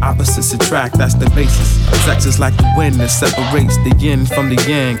 Opposites attract, that's the basis. Sex is like the wind that separates the yin from the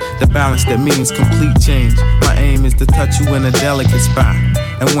yang. The balance that means complete change. My aim is to touch you in a delicate spot.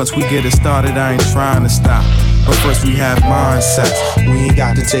 And once we get it started, I ain't trying to stop. But first we have mindsets. We ain't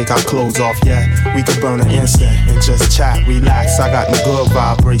got to take our clothes off yet. We could burn an incense and just chat, relax. I got the good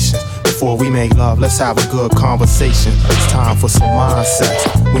vibrations. Before we make love, let's have a good conversation. It's time for some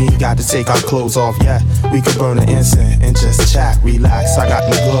mindsets. We ain't got to take our clothes off yet. We could burn an incense and just chat, relax. I got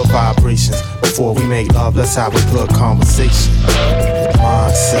the good vibrations. Before we make love, let's have a good conversation.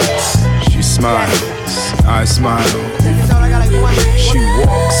 Mindsets. She smiles, I smile. She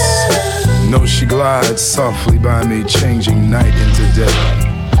walks, no, she glides softly by me, changing night into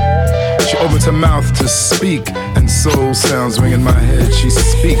day. She opens her mouth to speak, and soul sounds ring in my head. She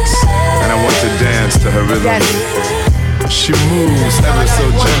speaks, and I want to dance to her rhythm. She moves ever so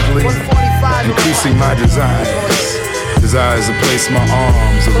gently, increasing my desires. Desires to place my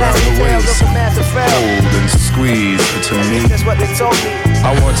arms around her waist, hold and squeeze her to me.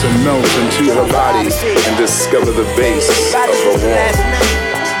 I want to melt into her body and discover the base of her warmth.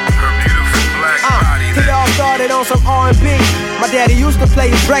 It all started on some R&B. My daddy used to play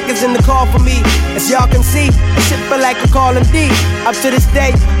his records in the car for me. As y'all can see, that shit feel like I'm calling D. Up to this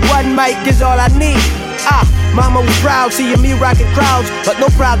day, one mic is all I need. Mama was proud seeing me rocking crowds, but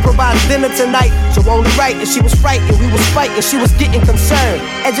no pride provides dinner tonight. So only right, and she was frightened, we was fighting, she was getting concerned.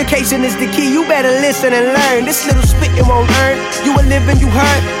 Education is the key, you better listen and learn. This little spitting won't earn, you a living, you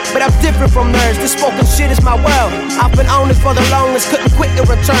heard. But I'm different from nerds, this spoken shit is my world. I've been on it for the longest, couldn't quit in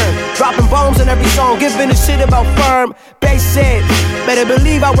return. Dropping bombs in every song, giving a shit about firm. Bass said, better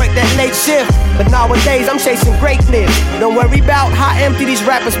believe I work that late shift. But nowadays I'm chasing greatness. Don't worry about how empty these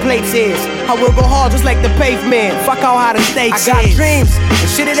rappers' plates is. I will go hard just like the pavement. Fuck all how the stakes I got is. Dreams, and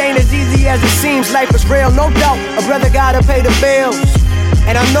shit it ain't as easy as it seems. Life is real, no doubt. A brother gotta pay the bills.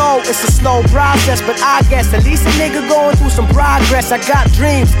 And I know it's a slow process, but I guess at least a nigga going through some progress. I got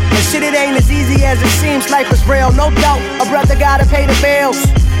dreams, and shit it ain't as easy as it seems. Life is real, no doubt. A brother gotta pay the bills.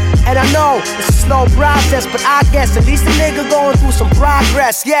 And I know it's a slow process, but I guess at least a nigga going through some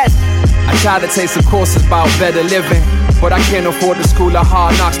progress, yes. I tried to take some courses about better living, but I can't afford the school of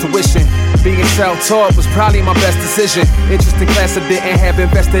hard knocks tuition. Being self-taught was probably my best decision. Interesting class I didn't have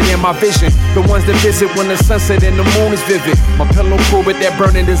invested in my vision. The ones that visit when the sunset and the moon is vivid. My pillow cool, but that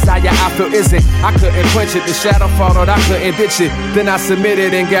burning desire I feel isn't. I couldn't quench it, the shadow followed, I couldn't ditch it. Then I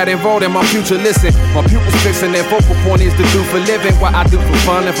submitted and got involved in my future. Listen, my pupils fixing their focal point is to do for living what I do for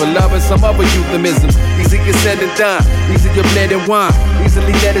fun and for love and some other euphemisms. Easier said than done, easier bled than wine.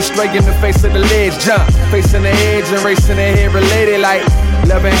 Easily led astray in the face of the ledge, jump. Facing the edge and racing ahead related like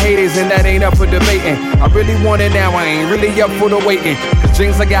loving haters, and that ain't up for debating. I really want it now, I ain't really up for the waiting. Cause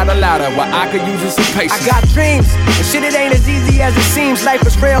dreams I got a lot of, what I could use is some patience. I got dreams, and shit it ain't as easy as it seems. Life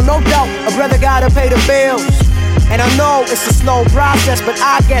is real, no doubt. A brother gotta pay the bills. And I know it's a slow process, but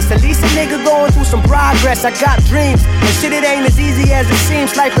I guess at least a nigga going through some progress. I got dreams, and shit it ain't as easy as it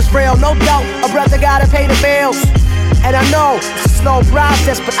seems. Life is real, no doubt. A brother gotta pay the bills. And I know it's a slow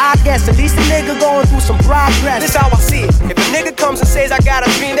process, but I guess at least a nigga going through some progress. This how I see it. If a nigga comes and says I got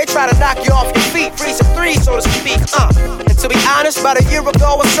a dream, they try to knock you off your feet, freeze a three, so to speak. And to be honest, about a year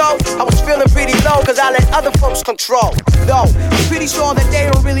ago or so, I was feeling pretty low, cause I let other folks control. Though, I'm pretty sure that they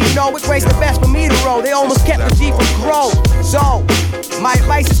don't really know which way's the best for me to roll. They almost kept the G from growth. So, my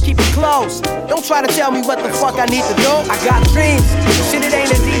advice is keep it close. Don't try to tell me what the fuck I need to do. I got dreams, shit it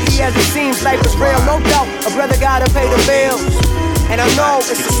ain't as easy as it seems. Life is real, no doubt. A brother gotta pay the bills. And I know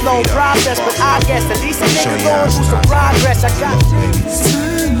it's a slow process, but I guess at least a nigga going through some progress. I got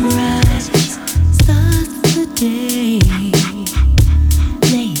sunrise starts the day,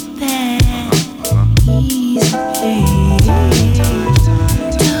 lay back, easy,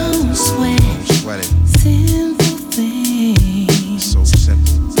 don't sweat, simple things, so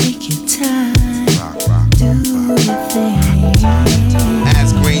simple. Take your time, do your thing.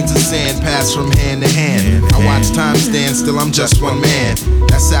 As grains of sand pass from hand to hand, I watch time stand still, I'm just one man. man.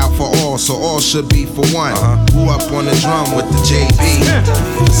 That's out for all, so all should be for one. Grew up on the drum with the JB.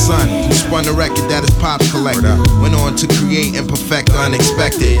 The son, who spun the record that his pops collected. Went on to create and perfect the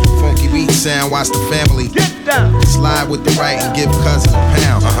unexpected. Funky beat sound, watch the family slide with the right and give cousin a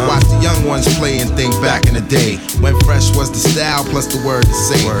pound. Watch the young ones play and think back in the day when fresh was the style plus the word to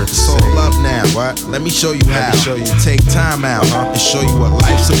say. It's all love now. What? Let me show you how. Take time out and show you what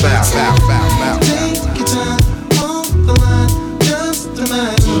life's about. Take your time on the line, just a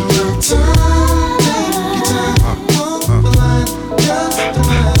matter of time. Take your time on the line, just a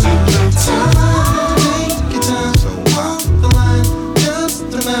matter of time. Take your time on the line, just a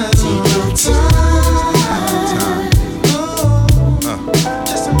matter of time.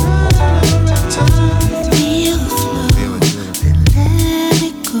 Just a matter of time. Feel the flow, let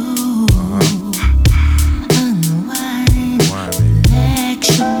it go. Unwind, relax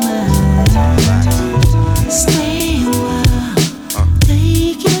your mind. Stay a while,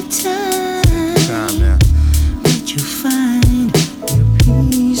 take your time. Let you find your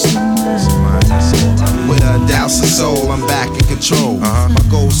peace of mind. With a douse of soul, I'm back in control. My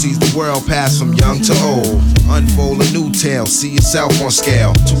goal sees the world pass from young to old. Unfold a new tale, see yourself on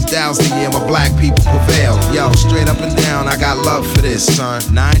scale. 2000 a year, my black people prevail. Yo, straight up and down, I got love for this, son.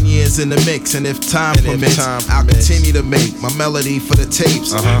 9 years in the mix, and if time permits, I'll continue to make my melody for the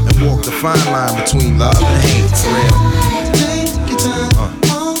tapes and walk the fine line between love and hate. For real. Take your time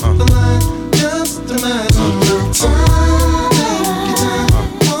on the line, just a matter of time. Take your time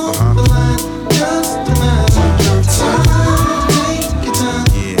on the line, just a matter of time. Take your time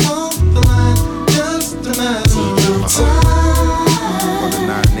on the line, just a matter of time. For the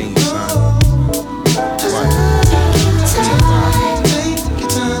 9 names, son. Take your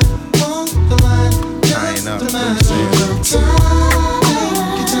time on the line, just a matter of time.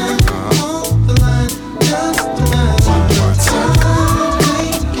 Take your time on the line, just a matter of time.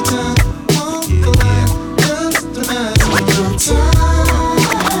 Take your time on the line, just a matter of time.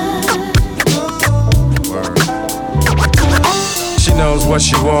 She knows what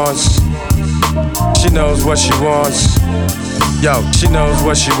she wants. She knows what she wants. Yo, she knows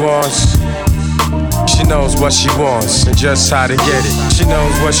what she wants. She knows what she wants and just how to get it. She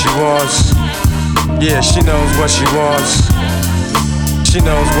knows what she wants. Yeah, she knows what she wants. She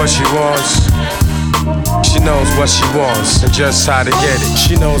knows what she wants. She knows what she wants and just how to get it.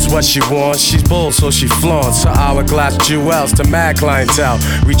 She knows what she wants. She's bold, so she flaunts her hourglass jewels to mad clientele.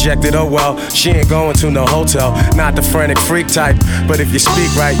 Rejected, oh well, she ain't going to no hotel. Not the frantic freak type, but if you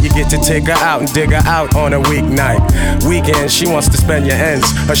speak right, you get to take her out and dig her out on a weeknight. Weekend, she wants to spend your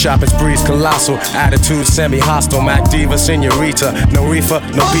ends. Her shopping spree's colossal, attitude semi-hostile. Mac diva, senorita, no reefer,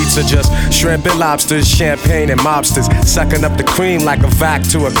 no pizza, just shrimp and lobsters, champagne and mobsters. Sucking up the cream like a vac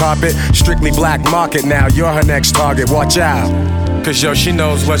to a carpet. Strictly black market now, you're her next target, watch out. Cause yo, she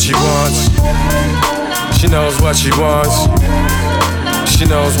knows what she wants. She knows what she wants. She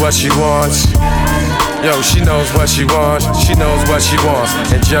knows what she wants. Yo, she knows what she wants. She knows what she wants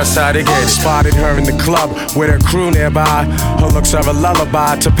and just how to get it. Spotted her in the club with her crew nearby. Her looks are a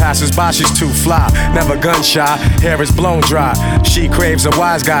lullaby to passers-by. She's too fly, never gun shy. Hair is blown dry. She craves a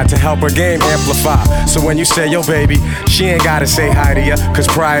wise guy to help her game amplify. So when you say yo baby, she ain't gotta say hi to ya. Cause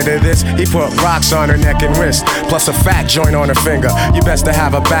prior to this, he put rocks on her neck and wrist, plus a fat joint on her finger. You best to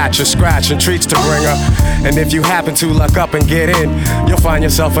have a batch of scratch and treats to bring her. And if you happen to luck up and get in, you'll find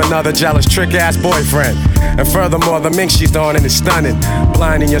yourself another jealous trick-ass boyfriend. And furthermore, the mink she's on is stunning.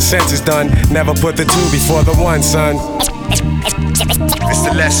 Blinding your senses done. Never put the two before the one, son. It's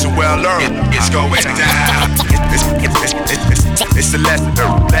the lesson well learned. It's going down. It's the lesson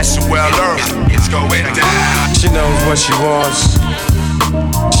well learned. It's going down. She knows what she wants.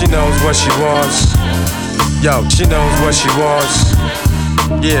 She knows what she wants. Yo, she knows what she wants.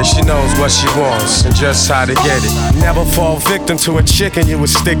 Yeah, she knows what she wants and just how to get it. Never fall victim to a chicken you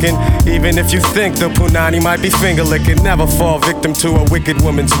was sticking. Even if you think the punani might be finger licking. Never fall victim to a wicked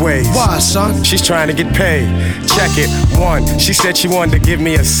woman's ways. Why, son? She's trying to get paid. Check it. 1, she said she wanted to give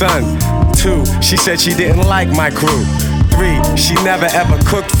me a son. 2, she said she didn't like my crew. 3, she never ever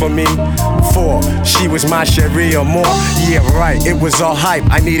cooked for me. 4, she was my cherie or more. Yeah, right, it was all hype.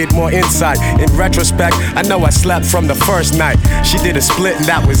 I needed more insight. In retrospect, I know I slept from the first night. She did a split and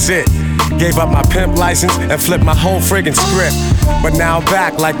that was it. Gave up my pimp license and flipped my whole friggin' script. But now I'm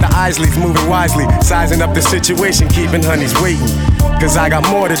back like the Isleys, moving wisely, sizing up the situation, keeping honeys waiting. Cause I got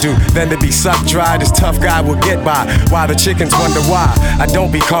more to do than to be sucked dry. This tough guy will get by, while the chickens wonder why I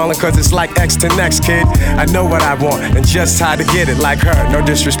don't be calling, cause it's like X to next, kid. I know what I want and just how to get it like her, no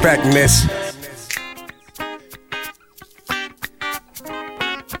disrespect in this.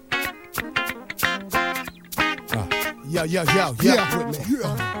 Yo,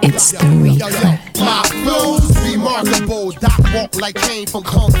 It's the refresh. My flows remarkable. Doc walk like Kane from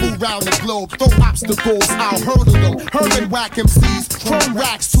Kung Fu round the globe. Throw obstacles, I'll hurdle them. Herman whack MCs, chrome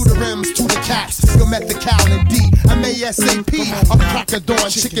racks to the rims, to the caps. You'll met the Cal and D. I'm ASAP. I'm crack of dawn,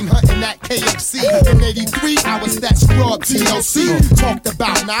 chicken hunting at KFC. In 83, I was that scrub TLC. Talked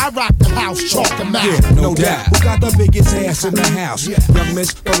about, now I rock the house, chalk the mouth. Yeah, no doubt. Who got the biggest ass in the house? Young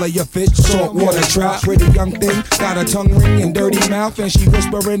miss, fillet of fish, salt water trout. Pretty young thing, got a tongue ring and dirty mouth, and she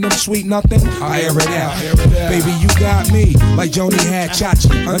whispering them sweet nothing. I air it out. Baby, you got me like Joni had Chachi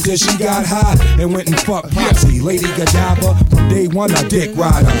until she got hot and went and fucked Popsy. Lady Godiva, from day one a dick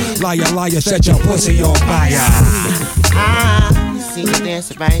rider. Liar, liar, set your pussy on fire. I see you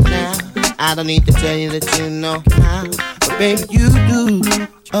dancing right now. I don't need to tell you that you know how, but baby you do.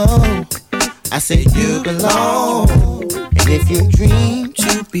 Oh, I said you belong. And if you dream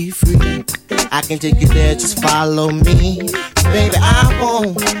to be free, I can take you there, just follow me. Baby,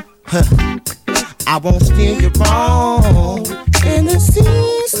 I won't steer you wrong. And it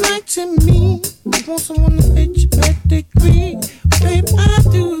seems like to me, you want someone to fit your pedigree. Baby, I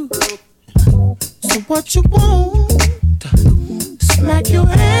do. So what you want? Smack your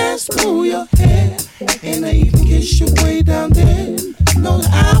ass, pull your hair, and I even kiss you way down there. Know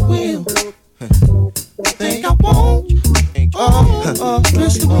that I will. Think I won't.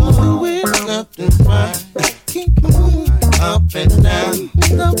 Just wanna do it left and right. Keep moving up and down.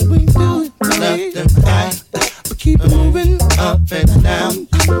 Love we do it left and right. But keep moving up and down.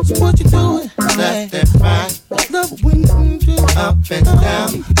 So what you doing left and right? Love when you do up and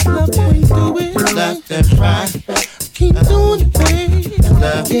down. Love when you do it left and right. Keep doing it, baby.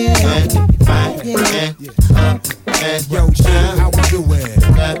 Left and right and up and yo, down. How we do it?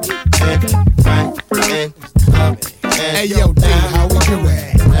 Left and right and up and hey, yo, D, how we do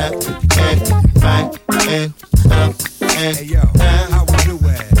it? Left and right and up and hey, yo, down. How we do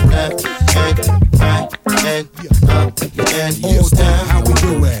it? Left and right and up and down. How we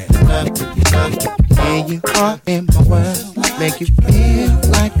do it? And you are in my world, make you feel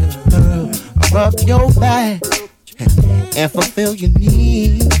like a girl. I rub your back and fulfill your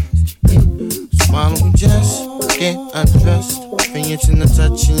needs. So why don't we just get undressed? Fingers in the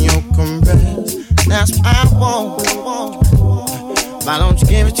touch and your caress. That's what I want. Why don't you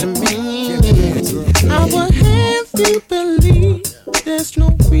give it to me? I will have you believe there's no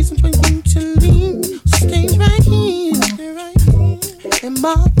reason for you to leave. Stay right here, in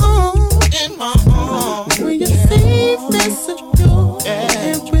my arms, where you're safe and secure.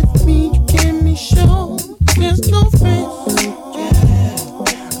 And with me, you give me sure there's no risk.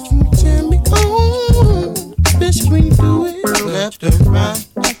 You tell me, bitch, when you do it left and right.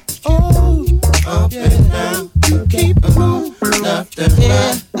 Oh, up and down, you keep moving left and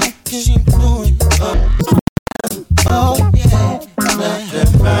right. Keep doing up. Oh yeah, left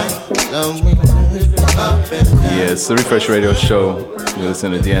and right. Love me up and down. Yeah, it's the Refresh Radio Show. You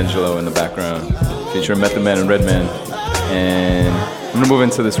listen to D'Angelo in the background, featuring Method Man and Redman. And I'm gonna move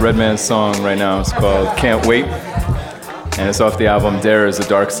into this Redman song right now. It's called Can't Wait. And it's off the album Dare is the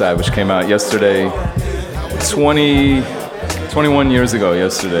Dark Side, which came out yesterday, 21 years ago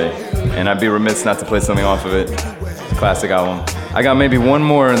yesterday. And I'd be remiss not to play something off of it. It's a classic album. I got maybe one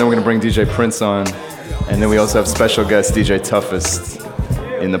more, and then we're gonna bring DJ Prince on. And then we also have special guest DJ Tuffist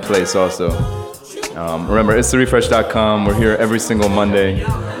in the place also. Remember, it's therefresh.com. We're here every single Monday.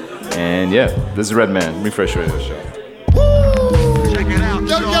 And yeah, this is Redman, Refresh Radio Show.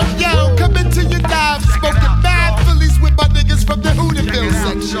 Yo, coming to your live, smoking bad Phillies with my niggas from the Hooterville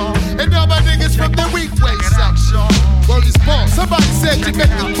section. And all my niggas from the Weekway section. Word is born. Somebody said you make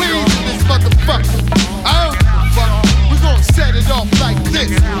the queens in this motherfucker. I don't give a fuck. We gon' set it off like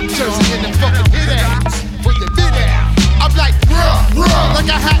this. Jersey in the fucking hit ass. When you been out. I'm like, bruh, like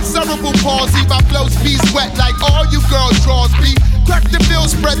I had cerebral palsy. My flow's bees wet like all you girls draws be. Crack the bill,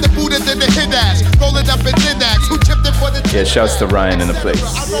 spread the Buddha, then the hit ass. Rolling up in thin ass. Who chipped it for the Yeah, shouts to Ryan in the place.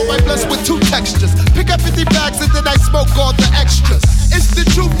 I roll my blunts with two textures. Pick up 50 bags and then I smoke all the extras. It's the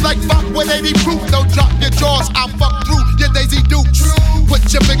truth, like fuck 180 proof. Don't drop your jaws, I'll fuck through your Daisy Dukes. Put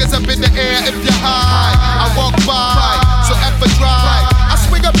your fingers up in the air if you're high. I walk by, so ever dry. I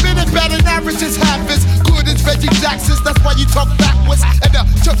swing up in it, batting averages half as good as Reggie Jackson's. That's why you talk backwards. And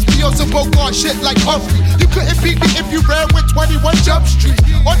Chuck's P.O.'s on shit like Humphrey. You couldn't beat me if you ran with 21 Jump Street.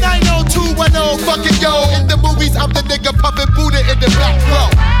 Or 90210, fucking yo. In the movies, I'm the nigga pumping Buddha in the back row.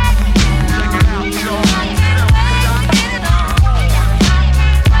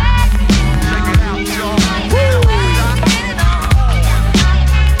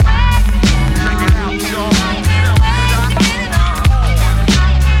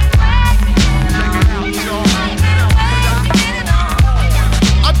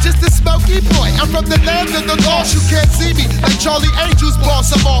 under the loss, you can't see me. Like Charlie Angel's boss,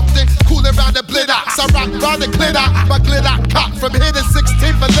 I'm often cool around the blittox. I rock round the glitter, my glitter cock from here to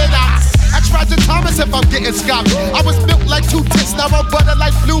 16 for litox. Ask Roger Thomas if I'm getting scopped. I was built like two tits, now I'm butter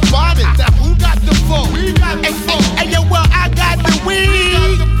like Blue Bonnet. Now who got the full? We got the full. Hey, yo, well, I got the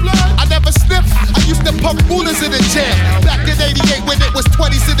weed. I never sniffed. I used to pump rulers in the jam. Back in 88 when it was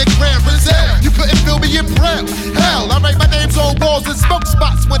 20s in the Grand Brazil. You couldn't feel me in Braille. Hell, I write my names on walls and smoke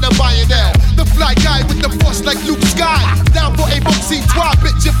spots when I'm buying L. The fly guy with the force like Luke Sky. Down for a boxy twat,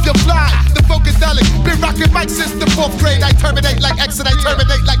 bitch, if you fly. The Funkadelic, been rocking mic since the 4th grade. I terminate like X and I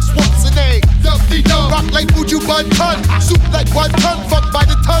terminate like Schwarzenegger. Dumpty dum, rock like Fuji Bun Ton. Soup like 1 ton, fuck by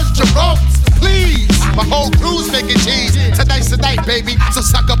the tons, Jerome's. Please, my whole crew's making cheese. Tonight's the night, baby, so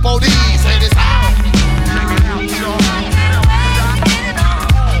suck up on these. And it's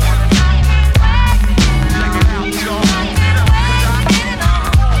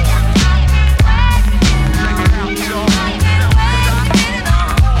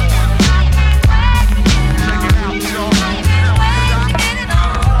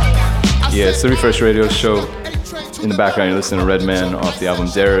Yeah, it's the Refresh Radio Show. In the background, you're listening to Redman off the album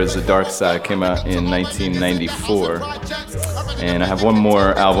There Is a Dark Side. Came out in 1994. And I have one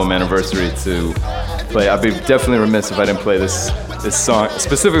more album anniversary to play. I'd be definitely remiss if I didn't play this song,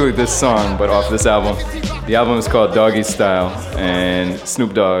 specifically this song, but off this album. The album is called Doggy Style, and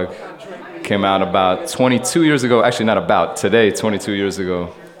Snoop Dogg came out about 22 years ago. Actually, not about, today, 22 years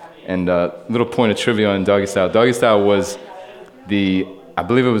ago. And a little point of trivia on Doggy Style. Doggy Style was I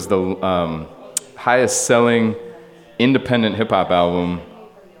believe it was the highest selling independent hip hop album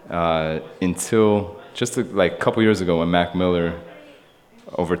until just like a couple years ago when Mac Miller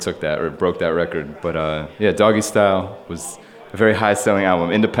overtook that or broke that record. But yeah, Doggy Style was a very high selling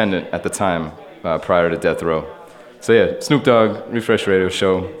album, independent at the time, prior to Death Row. So yeah, Snoop Dogg, Refresh Radio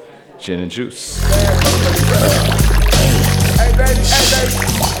Show, Gin and Juice.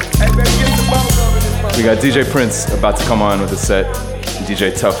 We got DJ Prince about to come on with a set.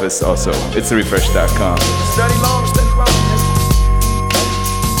 DJ Tuffist also. It's therefresh.com. Steady long, steady long.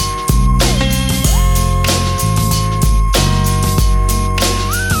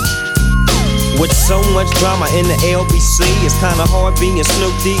 With so much drama in the LBC, it's kinda hard being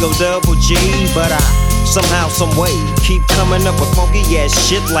Snoop D-O double G. But I somehow, someway, keep coming up with funky ass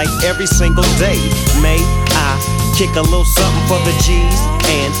shit like every single day. May I kick a little something for the G's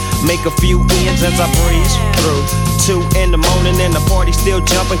and make a few ends as I breeze through 2 in the morning and the party still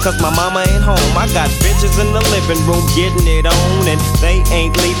jumping cause my mama ain't home. I got bitches in the living room getting it on and they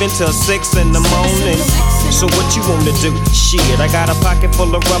ain't leaving till 6 in the morning. So what you wanna do? Shit, I got a pocket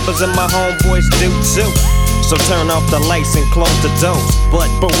full of rubbers and my homeboys do too. So turn off the lights and close the doors.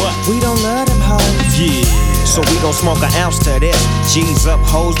 But what? We don't love them hoes. Yeah. So we gon' smoke an ounce to this. G's up,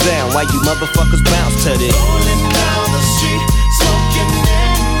 hoes down, while you motherfuckers bounce to this. Rolling down the street, smoking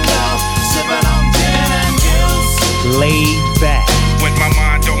in now, sipping on gin and juice. Laid back. With my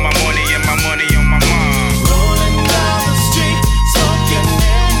mind on my money and my money on my mind. Rolling down the street, smoking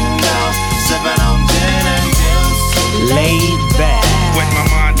in now, sipping on gin and juice. Laid back. With my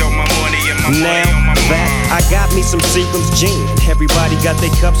mind on my money and my money on my mind. I got me some Seagram's gin. Everybody got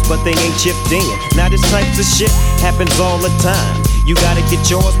their cups, but they ain't chipped in. Now this types of shit happens all the time. You gotta get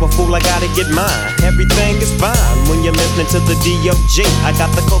yours, but fool, I gotta get mine. Everything is fine when you're listening to the D.O.G. I got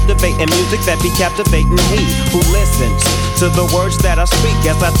the cultivating music that be captivating he who listens to the words that I speak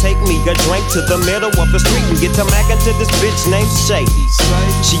as I take me a drink to the middle of the street and get to mackin' to this bitch named Shady.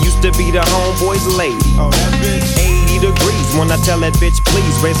 She used to be the homeboy's lady. 80 degrees when I tell that bitch,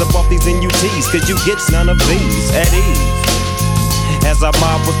 please raise up off these NUTs, cause you get none of these at ease. As I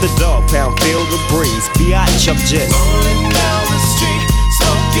mob with the dog pound, feel the breeze. Biatch, I'm just rolling down the street,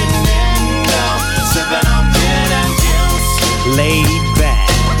 smoking in now, sipping on gin and juice. Laid back.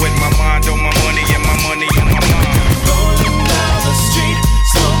 With my mind on my money and my money on my mind. Rolling down the street,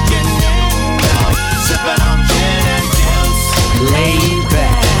 smoking in now, sipping on gin and juice. Laid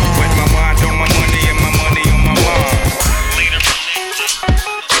back. With my mind on my money and my money on my mind.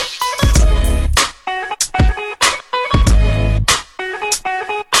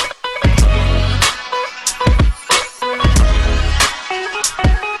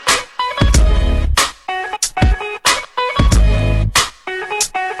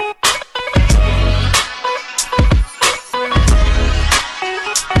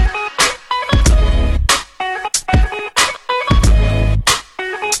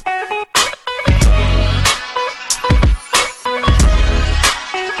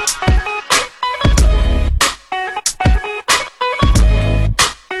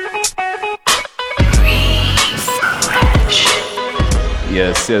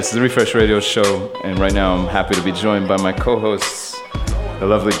 Yes, it's the Refresh Radio Show, and right now I'm happy to be joined by my co-hosts, the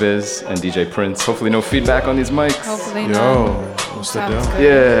lovely Biz and DJ Prince. Hopefully no feedback on these mics. Hopefully no. What's the deal?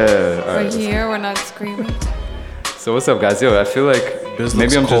 Yeah. We're here, we're not screaming. So what's up, guys? Yo, I feel like Biz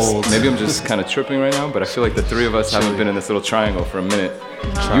maybe I'm cold. just kind of tripping right now, but I feel like the three of us haven't been in this little triangle for a minute.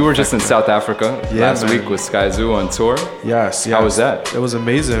 You were just in South Africa last week with Sky Zoo on tour. Yes. How was that? It was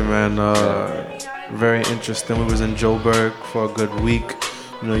amazing, man. Very interesting. We was in Joburg for a good week.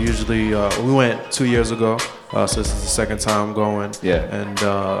 You know, usually we went 2 years ago, so this is the second time going. Yeah. And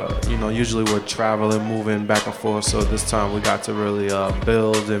you know, usually we're traveling, moving back and forth. So this time we got to really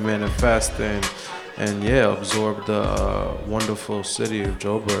build and manifest and yeah, absorb the wonderful city of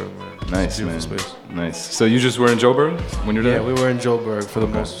Joburg, man. Nice, Beautiful man. Space. Nice. So you just were in Joburg when you're there? Yeah, we were in Joburg for the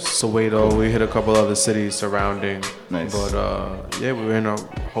most. Soweto. We hit a couple other cities surrounding. Nice. But yeah, we were in a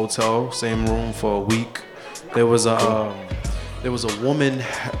hotel, same room for a week. There was a woman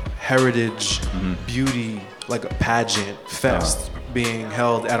heritage beauty, like a pageant fest being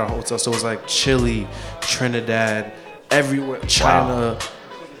held at a hotel. So it was like Chile, Trinidad, everywhere, China,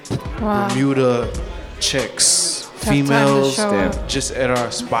 Bermuda, chicks, females, just at our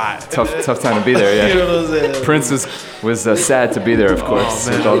spot. Tough time to be there, yeah. You know what I'm saying? Prince was sad to be there, of course,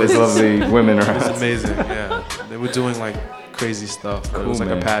 with all these lovely women around. It was amazing, yeah. They were doing like crazy stuff, but it was like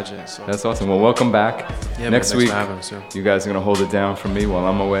a pageant. So. That's awesome. Well, welcome back. Yeah, Next man, week, for having us, yeah. you guys are gonna hold it down for me while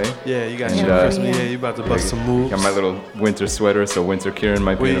I'm away. Yeah, you guys should me. Yeah, you about to bust some moves. Got my little winter sweater, so winter Kieran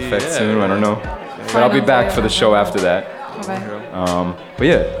might be in effect soon. I don't know, but Final I'll be back day for the of show after that. Okay. But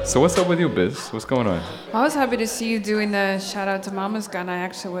yeah, so what's up with you, Biz? What's going on? I was happy to see you doing the shout out to Mama's Gun. I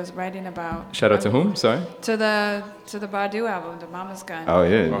actually was writing about. Shout out to whom? Sorry. To the Badu album, the Mama's Gun. Oh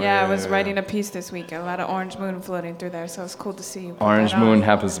yeah. Yeah, I was writing a piece this week. A lot of Orange Moon floating through there, so it's cool to see you. Orange Moon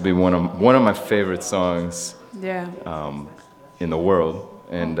happens to be one of my favorite songs. Yeah. In the world,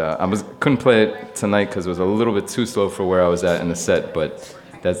 and couldn't play it tonight because it was a little bit too slow for where I was at in the set, but.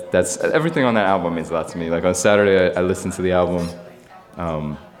 That's everything on that album means a lot to me. Like on Saturday, I listened to the album,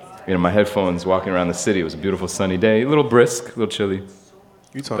 my headphones, walking around the city. It was a beautiful sunny day, a little brisk, a little chilly.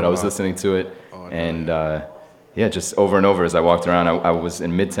 But I was listening to it, and just over and over as I walked around. I was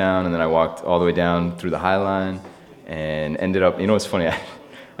in Midtown, and then I walked all the way down through the High Line, and ended up. You know what's funny? I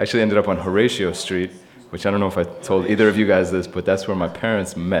actually ended up on Horatio Street, which I don't know if I told either of you guys this, but that's where my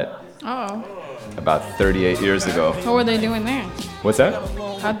parents met. Oh. About 38 years ago. What were they doing there? What's that?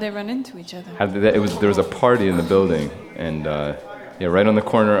 How'd they run into each other? There was a party in the building, and right on the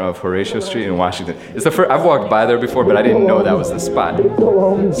corner of Horatio Street in Washington. It's the first I've walked by there before, but I didn't know that was the spot.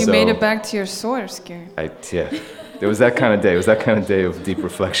 You made it back to your source, Gary. It was that kind of day. It was that kind of day of deep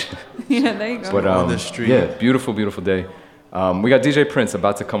reflection. Yeah, there you go. But on the street. Yeah, beautiful, beautiful day. We got DJ Prince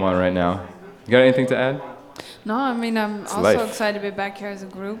about to come on right now. You got anything to add? No, I mean I'm It's also life. excited to be back here as a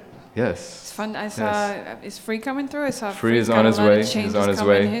group. Yes. It's fun. I saw. Is Free coming through? I saw Free is got on a his lot of way. He's changes on his coming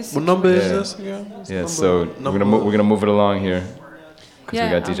way. in his What number is situation. this again? Yeah, so we're gonna move it along here because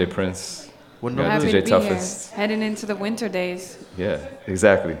Yeah, we got DJ Prince. What We number? got Happy DJ to be Tuffist. here, heading into the winter days. Yeah,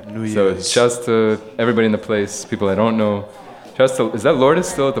 exactly. New So Year's. shouts to everybody in the place, people I don't know. Shouts to, is that Lourdes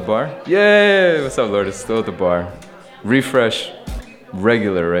still at the bar? Yay! What's up, Lourdes? Still at the bar. Refresh,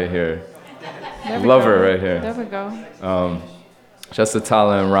 regular right here. There we Lover go. right here. There we go. Shouts to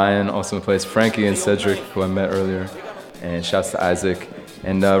Tala and Ryan, also in the place. Frankie and Cedric, who I met earlier. And shouts to Isaac.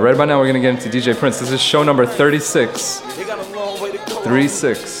 And right about now, we're going to get into DJ Prince. This is show number 36.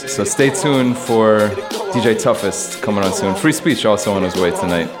 36. So stay tuned for DJ Tuffist coming on soon. Free Speech also on his way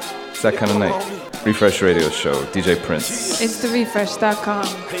tonight. It's that kind of night. Refresh Radio Show, DJ Prince. It's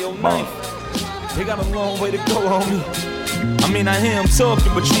therefresh.com. Bomb. They got a long way to go, homie. I mean, I hear them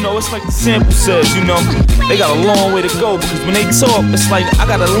talking, but you know, it's like the sample says, you know. They got a long way to go, because when they talk, it's like I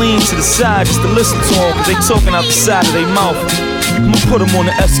gotta lean to the side just to listen to them, because they talking out the side of their mouth. I'ma put them on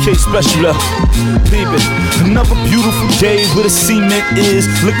the SK special, baby. Another beautiful day where the cement is.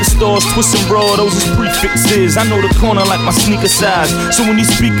 Liquor stores, twist and roll, those is prefixes. I know the corner like my sneaker size. So when you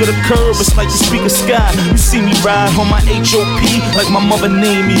speak of the curb, it's like you speak of sky. You see me ride on my HOP like my mother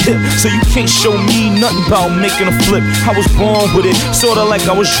named me hip. So you can't show me nothing about making a flip. I was born with it, sorta like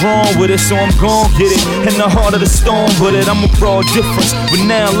I was drawn with it. So I'm gon' get it, in the heart of the storm with it. I'm a broad difference, but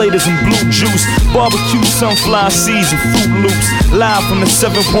now ladies in blue juice. Barbecue, sunflower seeds, and Fruit Loops. Live from the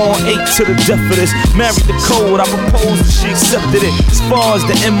 718 to the death of this. Married the code, I proposed and she accepted it. As far as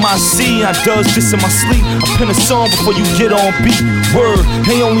the MIC, I does this in my sleep. I pen a song before you get on beat. Word,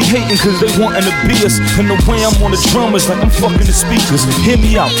 they only hating cause they wanting to be us. And the way I'm on the drum is like I'm fucking the speakers. Hear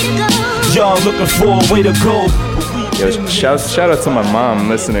me out. Y'all looking for a way to go. Yo, shout out to my mom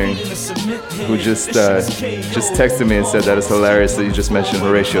listening. who just texted me and said that it's hilarious that you just mentioned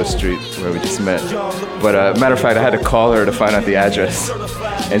Horatio Street where we just met. But matter of fact, I had to call her to find out the address,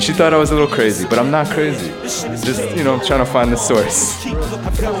 and she thought I was a little crazy, but I'm not crazy. Just trying to find the source.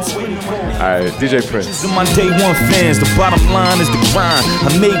 Alright, DJ Prince. My day one fans, the bottom line is the grind. I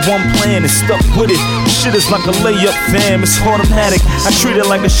made one plan and stuck with it. Shit is like a layup, fam. It's automatic. I treat it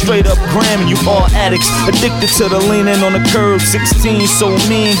like a straight up gram, and you all addicts. Addicted to the leaning on the curb. 16 so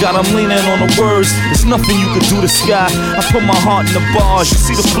mean, got them leaning on the words. There's nothing you could do to sky. I put my heart in the bars. You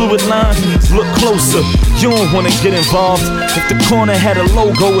see the fluid line? Look closer. You don't wanna get involved. If the corner had a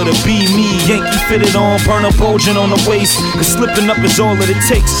logo, it'd be me. Yankee fitted on, burner bulging on the waist. Cause slipping up is all that it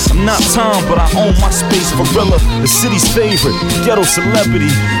takes. I'm not Tom, but I own my space. Gorilla, the city's favorite, ghetto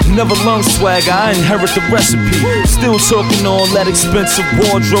celebrity. Never learned swag, I inherit the recipe. Still talking all that expensive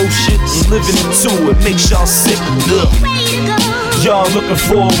wardrobe shit and living into it makes y'all sick. Ugh. Y'all looking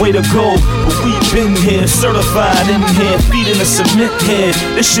for a way to go, but we been here, certified in here, feet in the cement here.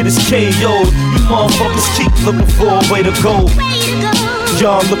 This shit is KO. You motherfuckers keep looking for a way to go.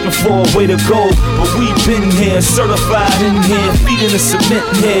 Y'all looking for a way to go, but we been here, certified in here, feet in the cement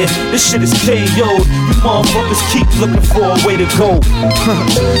here. This shit is KO. You motherfuckers keep looking for a way to go.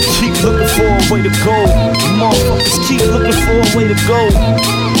 Keep looking for a way to go. You motherfuckers keep looking for a way to go.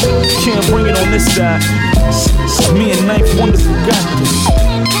 Can't bring it on this side. Me and Ninth Wonder got this.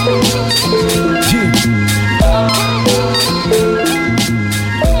 Yeah.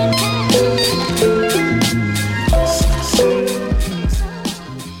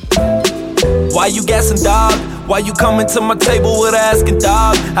 Why you gassing, dog? Why you coming to my table with asking,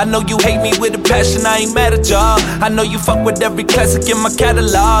 dog? I know you hate me with a passion, I ain't mad at y'all. I know you fuck with every classic in my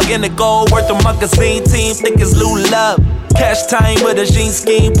catalog. And the gold worth a magazine team, think it's Lou Love. Cash time with a jean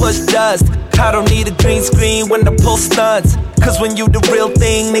scheme, push dust. I don't need a green screen when I pull stunts. Cause when you the real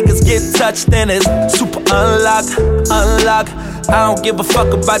thing, niggas get touched, then it's super unlock. I don't give a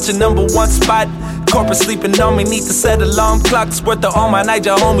fuck about your number one spot. Corporate sleeping on me, need to set alarm clocks. Worth of all my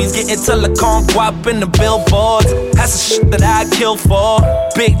Niger homies, getting telecom guap in the billboards. That's the shit that I kill for.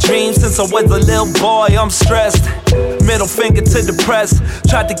 Big dreams since I was a little boy, I'm stressed. Middle finger to the press.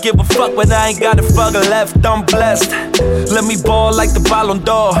 Tried to give a fuck, but I ain't got a fuck left, I'm blessed. Let me ball like the Ballon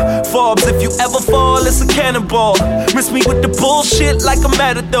d'Or. Forbes, if you ever fall, it's a cannonball. Miss me with the bullshit like a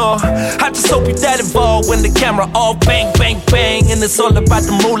matador. I just hope you that involved when the camera all bang, bang, bang. And it's all about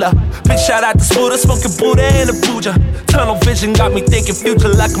the moolah. Big shout out to Scooter, smoking Buddha and a Puja. Tunnel vision got me thinking future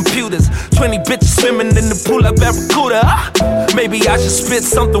like computers. 20 bitches swimming in the pool like Barracuda. Maybe I should spit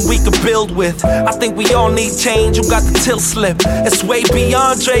something we could build with. I think we all need change, you got the till slip. It's way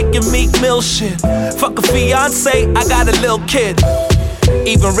beyond Drake and Meek Mill shit. Fuck a fiance, I got a little kid.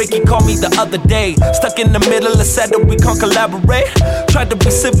 Even Ricky called me the other day. Stuck in the middle and said that we can't collaborate. Tried to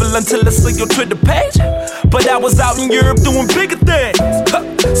be civil until I saw your Twitter page. But I was out in Europe doing bigger things.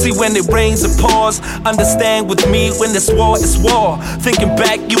 See when it rains it pours. Understand with me when it's war, it's war. Thinking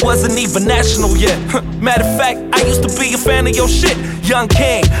back, you wasn't even national yet. Matter of fact, I used to be a fan of your shit. Young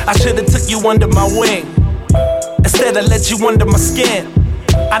King, I should've took you under my wing. Instead I let you under my skin.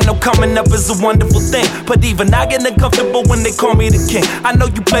 I know coming up is a wonderful thing, but even I get uncomfortable when they call me the king. I know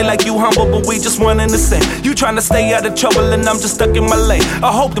you play like you humble, but we just one in the same. You tryna stay out of trouble and I'm just stuck in my lane.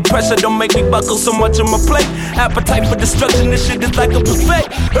 I hope the pressure don't make me buckle so much on my plate. Appetite for destruction, this shit is like a buffet.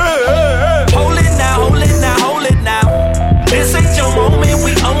 Hold it now, hold it now, hold it now. This ain't your moment,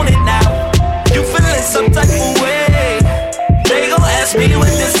 we own it now. You feeling some type of way. They gon' ask me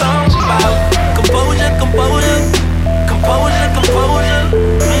what this song's about. Composure, composure, composure, composure.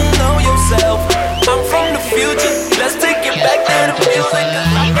 Know yourself, I'm from the future. Let's take it back to the music.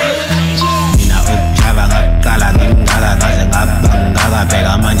 Mina ukjava ngaqala ngingaka ngaze ngabangaka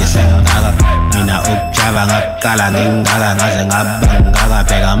bheka manje sengaka. Mina ukjava ngaqala ngingaka ngaze ngabangaka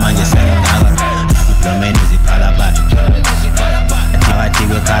bheka manje sengaka. Diplomeni ziphalabala phakathi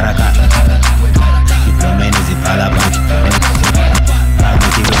kwekaraka. Diplomeni ziphalabala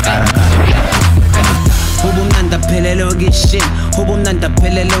phakathi kwekaraka. Ubumnandi aphelele kishini, ubumnandi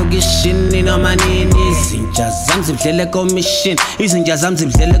aphelele kishini noma nini. Izinja zami zidlele commission, izinja zami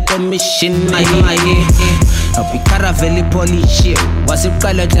zidlele commission. Maye Apikaraveli polishi,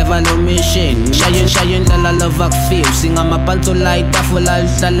 wasiqala clever lo mission. Shayin la love feel, singa mapanto light afula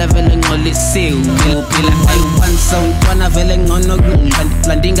ihlala vele ngolisiwe. Uphila ayi-one sound kwana vele ngono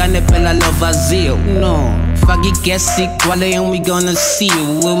landingane phela love azio. No, fuck it, get sick, wale and we gonna see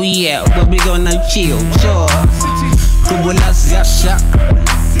you. Where we at, where we gonna chill. Sure. Kubula ziyasha,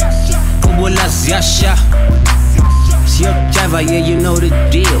 kubula ziyasha. Siyo driver, yeah, you know the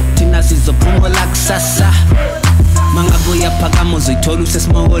deal. Tina sizophuma like sasa. mangabuya phakama uzithola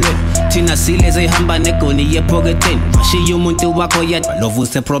usesimokole thina sileze ihamba negoni yephoketheni mashiya umuntu wakho yedwa love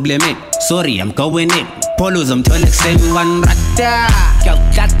useproblemeni sorry I'm going in polo zomthola ekuseni one rata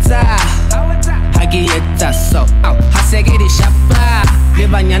kyawukhatha hakiyetha so hasekeli shapa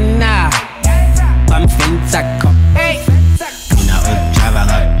lebanyana bamfensakho mina ukujava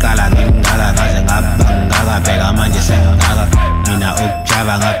ngaqala ngingaka ngaze ngabangaka bheka manje sengaka mina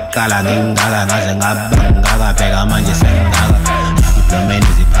ukujava ngaqala ngingaka ngaze ngabangaka bheka manje sengaka diplomeni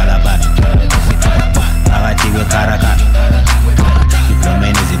ziphala bathi phakathi kwekaraka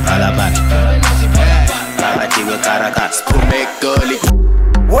diplomeni ziphala bathi phakathi kwekaraka spumegoli.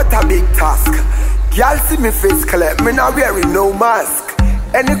 What a big task. Y'all see me face clear, me not wearing no mask.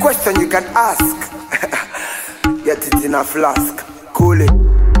 Any question you can ask. Get it in a flask, cool it.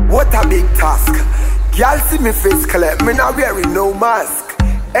 What a big task. Y'all see me face clear, me not wearing no mask.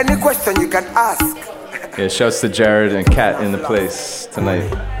 Any question you can ask. Yeah, shouts to Jared and Kat in the place tonight.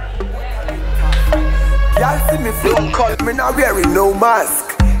 Y'all see me face clear, me not wearing no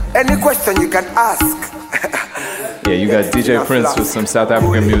mask. Any question you can ask. Yeah, you got DJ Prince with some South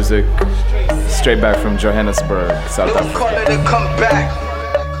African music, straight back from Johannesburg, South Africa. Come back.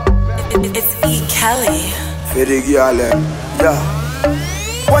 It's E. Kelly. Yeah.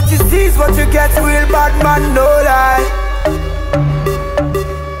 What you see is what you get, real bad man, no lie.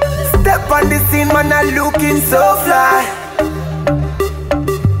 Step on the scene, man, I looking so fly.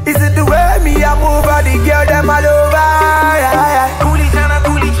 Is it the way me I move, or the girl them all over? Coolie chana.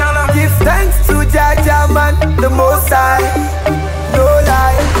 Give thanks to Jaja, man, the most high. No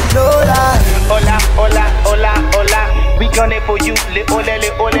lie. Hola. We gonna for you, ole.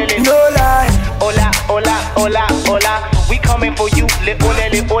 No lie. Hola. We coming for you, ole.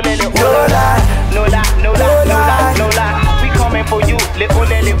 No lie. No lie. We coming for you, ole.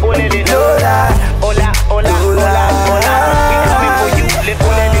 No lie. Hola. We coming for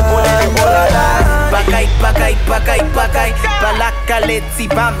you, ole. Bakay. Balaka let's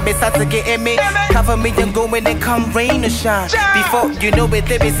bam, besatsa get me. Cover me and go when it come rain or shine. Before you know it,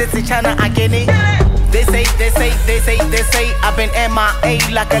 they be sitting China again. They say, I've been MIA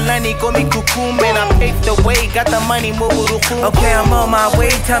like a lunny, go me cuckoo, man, I paved the way, got the money, move with okay, I'm on my way,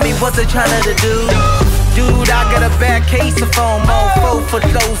 tell me what's it trying to do? Dude, I got a bad case of FOMO, 4 for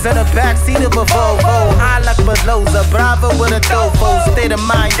lows in the backseat of a Volvo. I like Beloza, Bravo with a Dofo, state of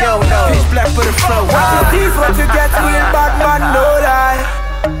mind, yo, no. Pitch black for the flow. This what you get, real bad man, no lie.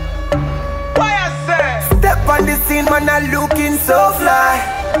 Why I say? Step on the scene, man, I looking so fly.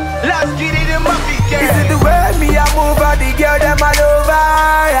 Let's get it in my feet, yeah. Is it the way me I move, or the girl them all over?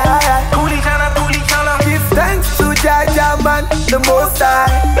 Coolie chana. Give thanks to Jaja, man, the most high.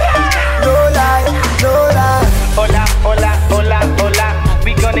 No lie. Hola.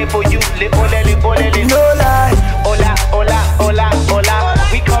 We gonna for you, ole. No lie. Hola.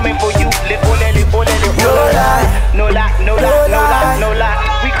 We coming for you, ole. No lie.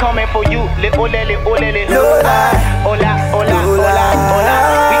 We coming for you, ole. No lie. Hola.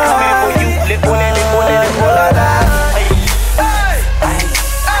 We coming for you, ole.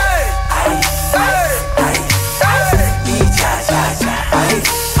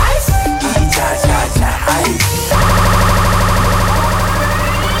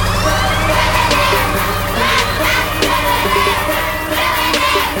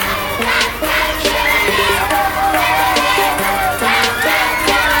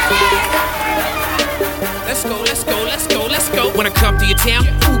 When I come to your town,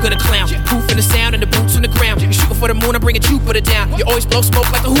 who gonna clown? Who finna sound and the boots on the ground? You shooting for the moon, I'm bringing Jupiter down. You always blow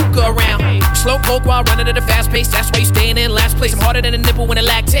smoke like a hookah around. Slow poke while running at a fast pace. That's why you staying in last place. I'm harder than a nipple when I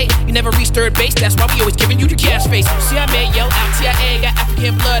lactate. You never reach third base. That's why we always giving you the gas face. See, I made yo out TIA. Got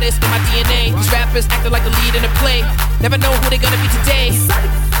African blood, it's in my DNA. These rappers acting like the lead in a play. Never know who they gonna be today.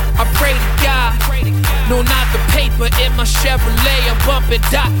 I pray to God, no, not the paper in my Chevrolet. I'm bumping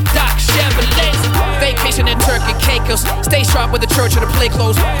Doc Chevrolet. Vacation in Turkey, Caicos. Stay sharp with the church or the play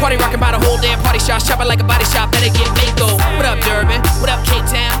clothes. Party rocking by the whole damn party shop. Shopping like a body shop, better get Mako. What up, Durban? What up, Cape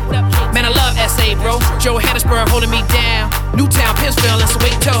Town? Man, I love SA, bro. Johannesburg holding me down. Newtown, Pittsfield, and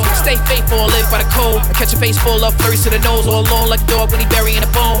Soweto. Stay faithful, live by the code. I catch a face full of flurries to the nose, all alone like a dog when he burying a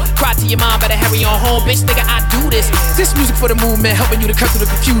bone. Cry to your mom, better hurry on home. Bitch, nigga, I do this. This music for the movement, helping you to cut through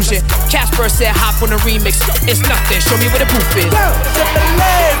the confusion. Casper said hop on the remix. It's nothing, show me where the proof is.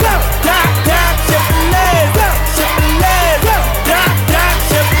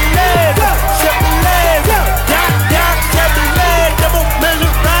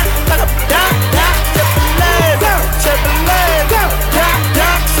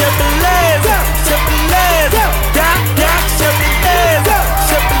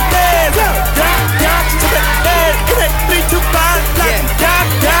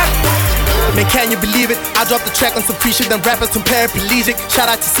 Can you believe it? I dropped the track on some free shit, then rappers some paraplegic.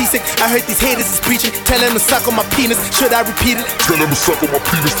 Shout out to Seasick, I heard these haters is preaching. Tell them to suck on my penis, should I repeat it? Tell them to suck on my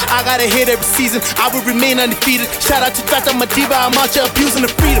penis. I got a hit every season, I will remain undefeated. Shout out to Dr. Madiba, I'm out here abusing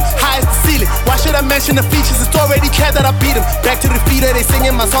the freedom. Highest the ceiling, why should I mention the features? It's already cat that I beat them. Back to the feeder, they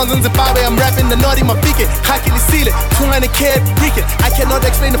singing my songs in Zimbabwe. I'm rapping the naughty, my beacon. How can you seal it? 200K freaking, I cannot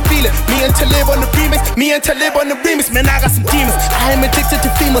explain the feeling. Me and Talib on the remix, man, I got some demons. I am addicted to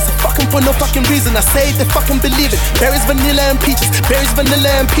females, fucking for no fucking reason. I say they fucking believe it. Berries, vanilla, and peaches. Berries, vanilla,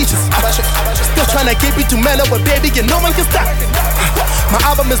 and peaches. Still trying to get me to mellow, but baby, no one can stop. My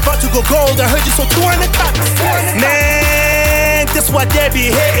album is about to go gold. I heard you sold 200 copies. Man, this what they be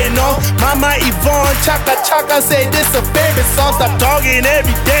hating on. Mama Yvonne, Chaka say this a favorite song. Stop dogging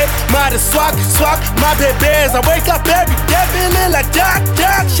every day. Might as swag, my babies. I wake up every day feeling like Jack,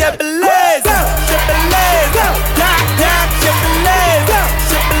 Chevrolet, Chevrolet, Jack, Chevrolet,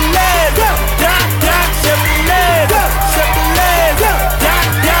 Chevrolet, Jack, Chevrolet, Chevrolet,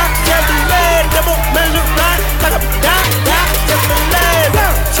 Jack, Chevrolet, double measure right, like a Jack, Chevrolet,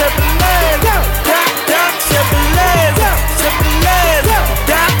 Chevrolet, Jack, Chevrolet, Chevrolet,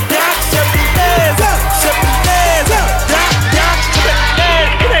 Jack, Chevrolet, Chevrolet, Jack, Chevrolet.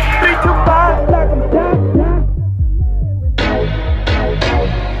 It ain't 325 like I'm Jack.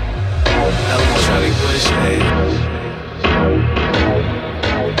 Electronic Bush,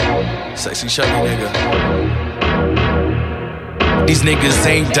 sexy chubby nigga. These niggas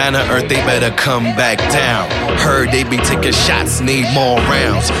ain't down to earth, they better come back down. Heard they be taking shots, need more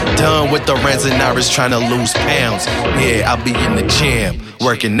rounds. Done with the Rans and Iris trying to lose pounds. Yeah, I'll be in the gym,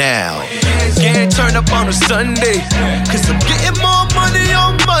 working now. Yeah, turn up on a Sunday, cause I'm getting more money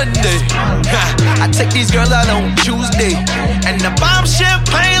on Monday. I take these girls out on Tuesday, and I buy them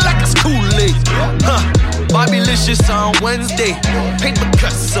champagne like it's Kool-Aid. Bobby-licious on Wednesday, paper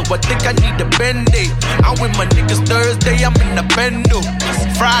cuts, so I think I need a Band-Aid. I'm with my niggas Thursday, I'm in the Bendo.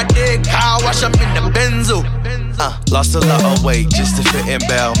 Friday, car wash, I'm in the Benzo. Lost a lot of weight just to fit in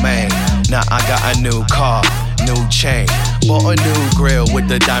Balmain. Now I got a new car, new chain. Bought a new grill with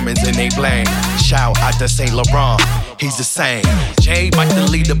the diamonds in they bling. Shout out to Saint Laurent, he's the same. Jay bout to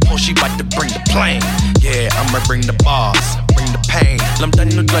lead the pole, she bout to bring the plane. Yeah, I'ma bring the bars, bring the pain. Lam done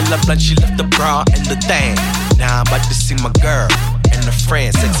no girl up like she left the bra and the thing. Now I'm about to see my girl and her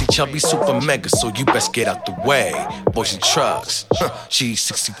friends, sexy, chubby, super mega, so you best get out the way. Boys and trucks, she's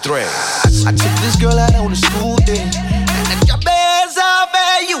 63. I took this girl out on a school day, and your bears off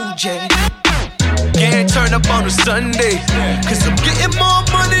at UJ. Can't turn up on a Sunday, cause I'm getting more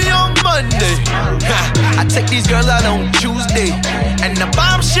money on Monday. I take these girls out on Tuesday, and I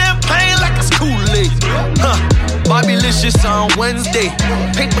buy them champagne like it's Kool-Aid. Bobby-licious on Wednesday,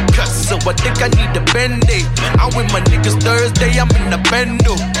 paper cuts, so I think I need a Band-Aid. I'm with my niggas Thursday, I'm in the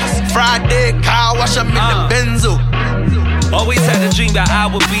Bendo. Friday, car wash, I'm in the Benzo. Always had a dream that I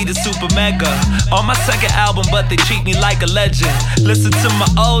would be the super mega. On my second album, but they treat me like a legend. Listen to my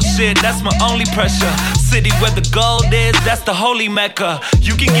old shit, that's my only pressure. City where the gold is, that's the holy mecca.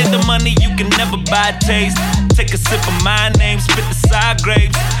 You can get the money, you can never buy taste. Take a sip of my name, spit the side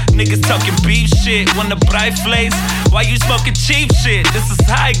grapes. Niggas talking beef shit, want a bright place. Why you smoking cheap shit? This is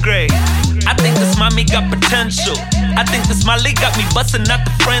high grade. I think this mommy got potential. I think this Molly got me busting out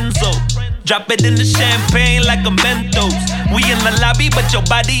the friend zone. Drop it in the champagne like a Mentos. We in the lobby, but your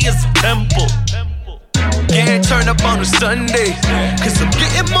body is a temple. Can't turn up on a Sunday, cause I'm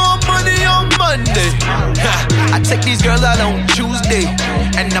getting more money on Monday. I take these girls out on Tuesday,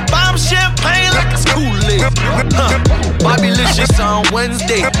 and I buy them champagne like it's Kool-Aid. Bobby-licious on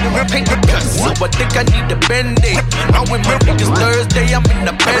Wednesday, paper cuts, so I think I need a Band-Aid. I'm with my niggas Thursday, I'm in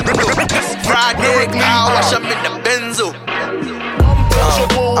the Bendo. Friday, car wash, I'm in the Benzo.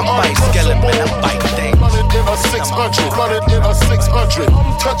 I'm bite skeleton, I'm bite things. Run it in a 600, run it in a 600.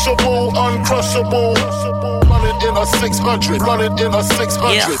 Untouchable, uncrushable. Run it in a 600, run it in a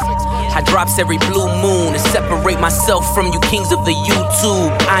 600. Yeah. I drops every blue moon and separate myself from you kings of the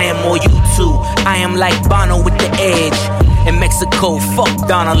YouTube. I am more YouTube. I am like Bono with the edge. In Mexico, fuck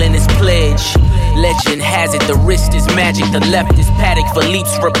Donald and his pledge. Legend has it, the wrist is magic, the left is paddock for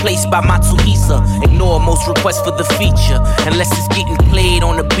leaps replaced by Matsuhisa. Ignore most requests for the feature, unless it's getting played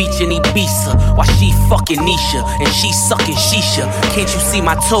on the beach in Ibiza. While she fucking Nisha, and she sucking Shisha. Can't you see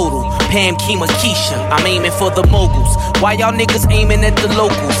my total? Pam, Kima, Keisha. I'm aiming for the moguls. Why y'all niggas aiming at the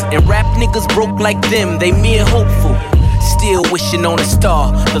locals? And rap niggas broke like them, they mere hopeful. Still wishing on a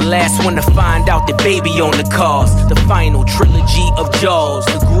star. The last one to find out the baby on the cars. The final trilogy of Jaws.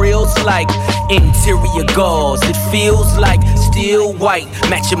 The grill's like interior gauze. It feels like steel white.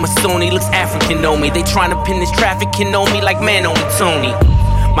 Matching my Sony, looks African on me. They trying to pin this trafficking on me like man on Tony.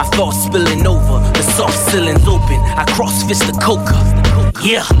 My thoughts spilling over, the soft ceilings open. I cross-fist the coca.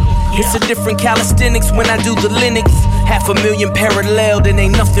 Yeah, it's a different calisthenics when I do the Linux. 500,000 parallel, then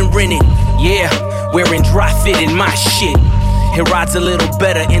ain't nothing rented. Yeah, wearing dry fit in my shit. It rides a little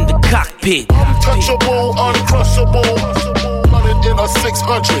better in the cockpit. Untouchable, uncrushable. Run it in a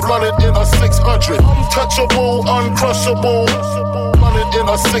 600. Run it in a 600. Untouchable, uncrushable. Run it in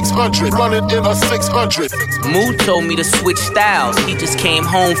a 600. Run it in a 600. Mood told me to switch styles. He just came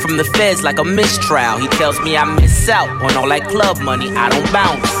home from the feds like a mistrial. He tells me I miss out on all that club money. I don't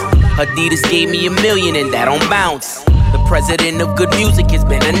bounce. Adidas gave me $1 million and that don't bounce. The president of good music has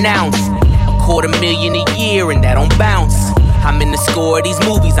been announced. $250,000 a year and that don't bounce. I'm in the score of these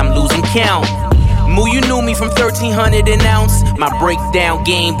movies, I'm losing count. Moo, you knew me from 1300 an ounce. My breakdown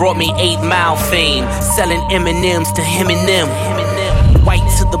game brought me 8 Mile fame. Selling M&Ms to him and them. White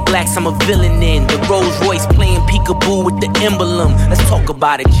to the blacks, I'm a villain in. The Rolls Royce playing peekaboo with the emblem. Let's talk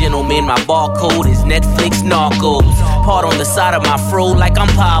about it, gentlemen. My barcode is Netflix Narcos. Part on the side of my fro like I'm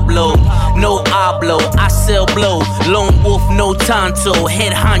Pablo. No hablo, I sell blow. Lone wolf, no tanto.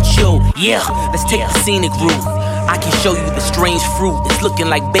 Head honcho, yeah, let's take the scenic route. I can show you the strange fruit that's looking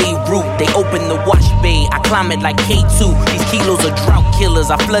like Beirut. They open the wash bay, I climb it like K2. These kilos are drought killers,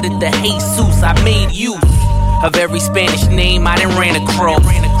 I flooded the Jesus. I made use of every Spanish name I done ran across.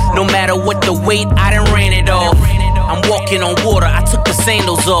 No matter what the weight, I done ran it off. I'm walking on water, I took the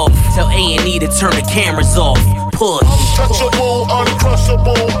sandals off. Tell A&E to turn the cameras off. Push. Untouchable,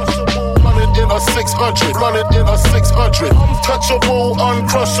 uncrushable. Run it in a 600. Run it in a 600. Untouchable,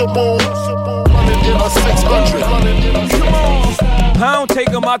 uncrushable. Run it in a 600. Run it in a 600. I don't take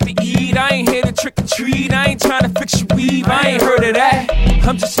them out to eat, I ain't here to trick or treat. I ain't trying to fix your weave, I ain't heard of that.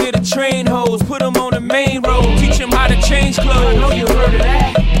 I'm just here to train hoes, put them on the main road. Teach them how to change clothes, I know you heard of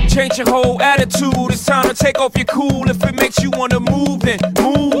that. Change your whole attitude, it's time to take off your cool. If it makes you wanna move, then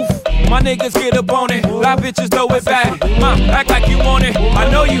move. My niggas get up on it, lie bitches throw it back. Act like you want it, I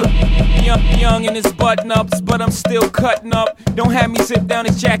know you young in his button ups, but I'm still cutting up. Don't have me sit down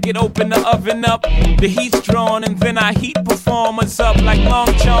his jacket, open the oven up. The heat's drawn and then I heat performers up like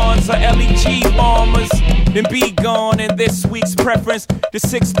Long Johns or LEG bombers. Then be gone in this week's preference. The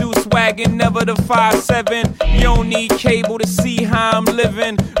 6 deuce wagon, never the 5-7. You don't need cable to see how I'm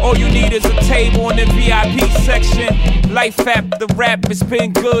living. All you need is a table in the VIP section. Life app, the rap has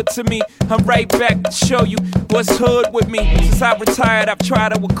been good to me. I'm right back to show you what's hood with me. Since I retired, I've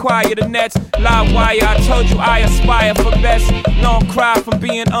tried to acquire the nets. Live wire, I told you I aspire for best. Long cry from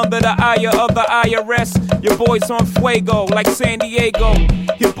being under the eye of the IRS. Your boy's on fuego like San Diego.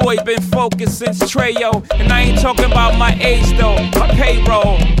 Your boy been focused since Treyo. And I ain't talking about my age though, my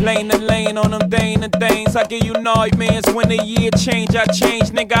payroll. Lane to lane on them Dane and Danes. I give you nightmares when the year change. I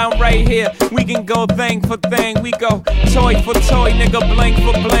change, nigga, I'm right here. We can go thing for thing. We go toy for toy, nigga, blank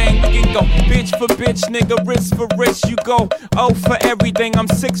for blank. We can go bitch for bitch, nigga, wrist for wrist. You go oh for everything, I'm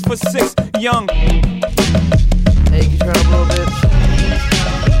 6 for 6, young. Hey, can you turn up a little bit?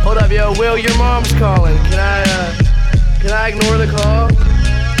 Hold up, yo, Will, your mom's calling. Can I ignore the call?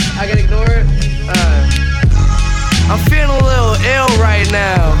 I can ignore it? I'm feeling a little ill right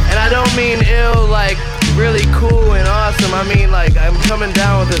now. And I don't mean ill like really cool and awesome. I mean like I'm coming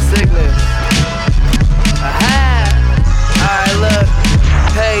down with a sickness. Aha! Alright, look.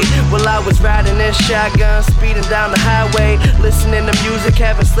 Hey, well I was riding this shotgun, speeding down the highway, listening to music,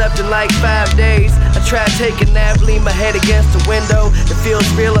 haven't slept in like 5 days. I tried taking a nap, lean my head against the window. It feels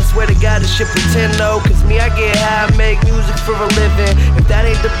real, I swear to God this shit pretend though. Cause me, I get high, make music for a living. If that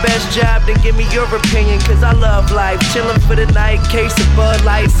ain't the best job, then give me your opinion. Cause I love life, chillin' for the night, case of Bud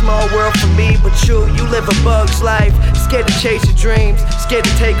Light. Small world for me, but you live a bug's life. Scared to chase your dreams, scared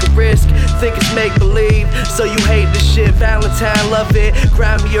to take a risk. Think it's make-believe, so you hate the shit. Valentine, love it.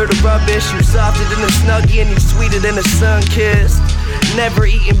 Grimier the rubbish, you softer than a Snuggie and you sweeter than a sun kiss. Never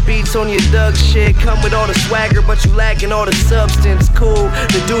eating beats on your Doug shit. Come with all the swagger, but you lacking all the substance. Cool,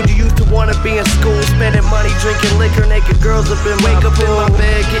 the dude you used to wanna be in school, spending money, drinking liquor, naked girls up in wake up in my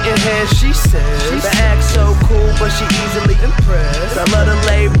bed, getting head. She says the act so cool, but she easily impressed. I let her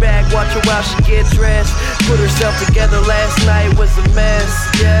lay back, watch her while she get dressed. Put herself together last night was a mess.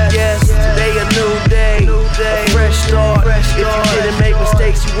 Yes, today a new day, a fresh start. If you didn't make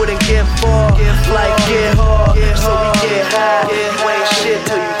mistakes, you wouldn't get far. Life get hard, so we get high. You ain't shit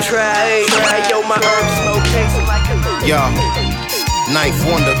till you try. Hey, yo, my herb smoke tasting like a yo, Knife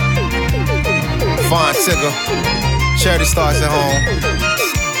Wonder, Fine Tigger, Charity Starts at Home.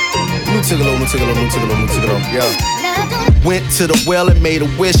 Move to the low, yo. Went to the well and made a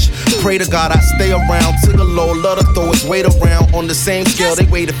wish. Pray to God I stay around. Till the Lord love to throw his weight around. On the same scale they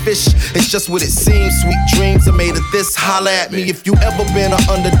weigh the fish. It's just what it seems. Sweet dreams are made of this. Holla at me if you ever been an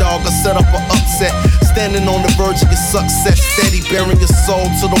underdog or set up an upset. Standing on the verge of your success. Steady bearing your soul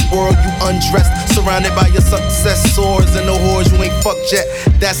to the world you undressed. Surrounded by your successors and the whores you ain't fucked yet.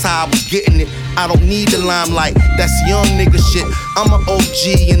 That's how I was getting it. I don't need the limelight. That's young nigga shit. I'm an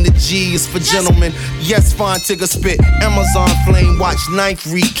OG and the G is for gentlemen. Yes, fine tigger spit. Amazon flame watch ninth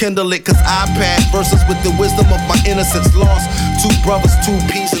rekindle it. Cause iPad verses with the wisdom of my innocence lost. Two brothers, 2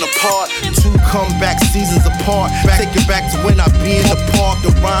 peas in a part. 2 comeback seasons apart. Take it back to when I be in the park.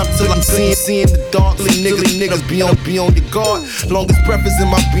 The rhyme till I'm seeing the dark. Niggas be on your guard. Longest breath is in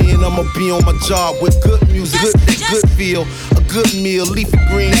my being. I'ma be on my job with good music, good feel, a good meal, leafy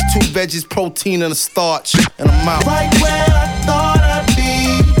greens, 2 veggies, protein and a starch, and I'm out. Right where I thought I'd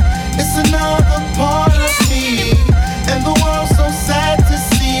be, it's another part of me, and the world's so sad to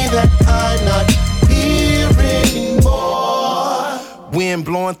see that I'm not here anymore. Wind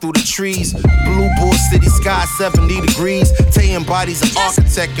blowing through the trees, blue bull city sky 70 degrees. Tay embodies an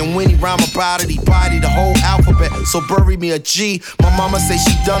architect, and when he rhyme about it, he bodied the whole alphabet. So bury me a G. My mama say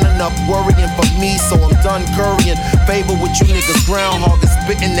she done enough worrying for me, so I'm done currying favor with you niggas groundhog and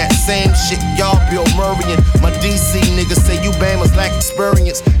spitting that same shit y'all Bill Murraying. My DC niggas say you Bama's lack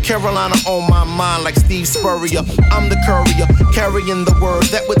experience. Carolina on my mind like Steve Spurrier. I'm the courier, carrying the word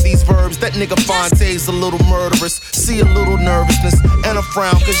that with these verbs that nigga Fonte's a little murderous. See a little nervousness and a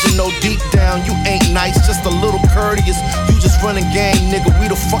frown, cause you know deep down you ain't nice, just a little courteous. You just running game, nigga, we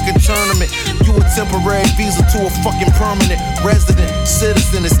the fucking tournament. You a temporary visa to a fucking permanent resident.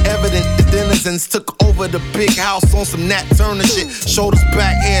 Citizen, it's evident the denizens took over the big house on some Nat Turner shit. Shoulders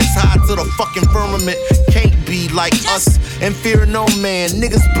back, heads high to the fucking firmament. Can't be like us and fear no man.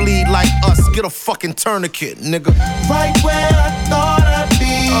 Niggas bleed like us, get a fucking tourniquet, nigga. Right where I thought I'd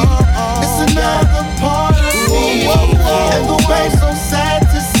be, it's another part of me, and the world's so sad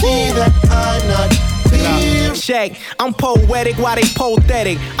to see that I'm not here. Check, I'm poetic while they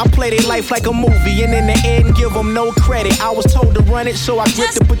pathetic. I play their life like a movie and in the end give them no credit. I was told to run it, so I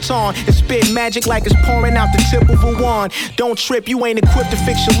gripped the baton and spit magic like it's pouring out the tip of a wand. Don't trip, you ain't equipped to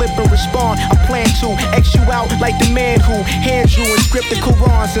fix your lip and respond. I plan to X you out like the man who hands you and script the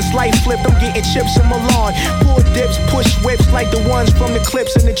Quran. Since life flipped, I'm getting chips in my lawn. Pull dips, push whips like the ones from the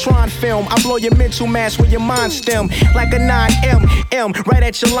clips in the Tron film. I blow your mental mass with your mind stem like a 9M, right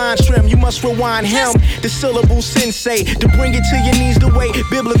at your line trim. You must rewind him, the syllable sensei, to bring it to your knees the way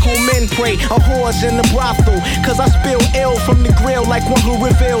biblical men pray. A horse in the brothel, cause I spill ill from the grill like one who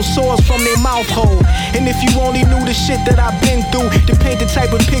reveals sores from their mouth hole. And if you only knew the shit that I've been through, to paint the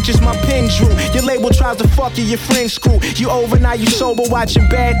type of pictures my pen drew. Your label tries to fuck you, your friends screw you over, now you sober, watching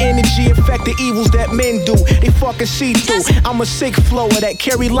bad energy affect the evils that men do. They fucking see through. I'm a sick flower that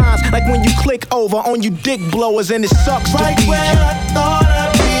carry lines like when you click over on you dick blowers, and it sucks right to be where I thought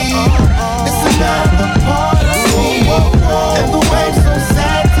I'd be, it's another part of me, and the wave's so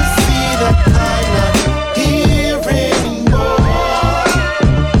sad to see that I'm not here anymore.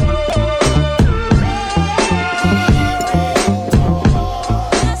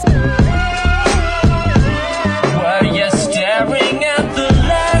 While you're staring at the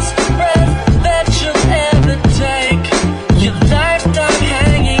last breath that you'll ever take, your lifetime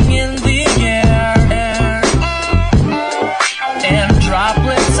hanging in the air, and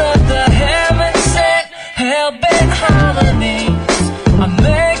droplets of the heaven sent hell-bent harmonies are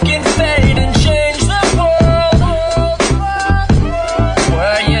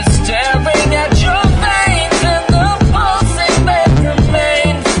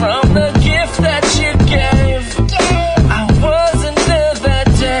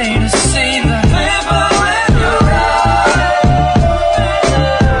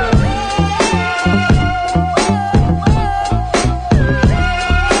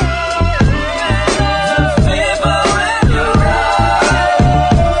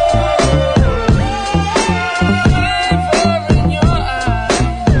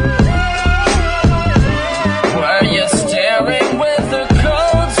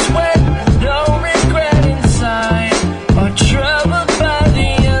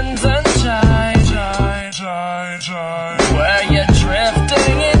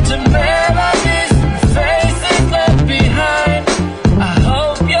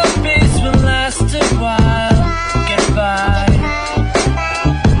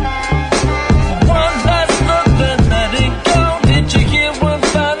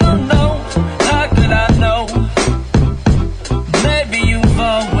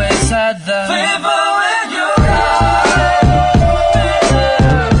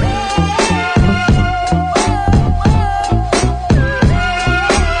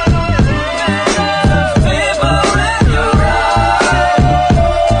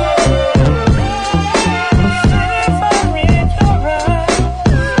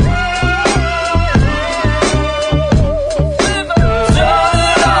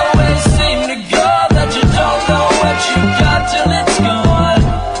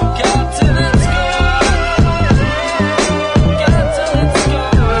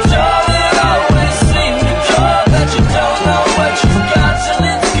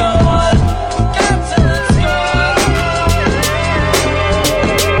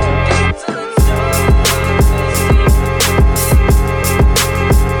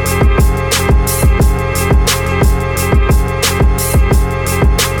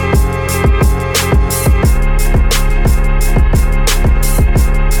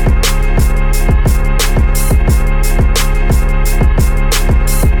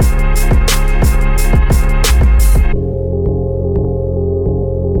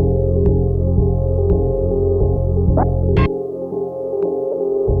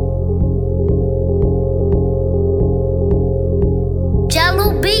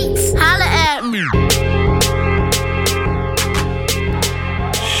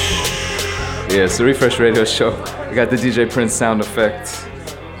Yeah, it's the Refresh Radio Show. We got the DJ Prince sound effect.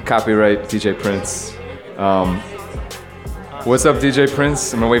 Copyright DJ Prince. What's up, DJ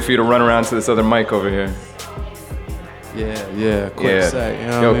Prince? I'm gonna wait for you to run around to this other mic over here. Yeah, quick set. You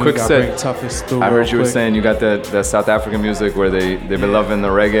know Yo, what I mean? quick We gotta set. bring Tuffist through I heard real you were quick. saying you got that South African music where they've been loving the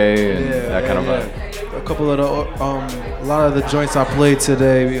reggae and that kind of vibe. A couple of the, a lot of the joints I played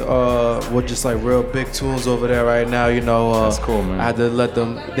today were just like real big tunes over there right now. You know, That's cool, man. I had to let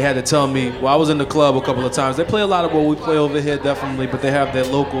them. They had to tell me. Well, I was in the club a couple of times. They play a lot of what we play over here, definitely. But they have their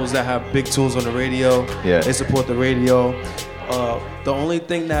locals that have big tunes on the radio. Yeah. They support the radio. The only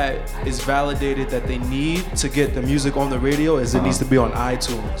thing that is validated that they need to get the music on the radio is it needs to be on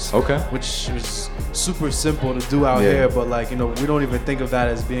iTunes. Okay. Which is super simple to do out Yeah. here, but like, you know, we don't even think of that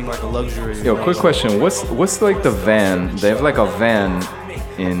as being like a luxury. you Yo, know? quick question. What's like the van? They have like a van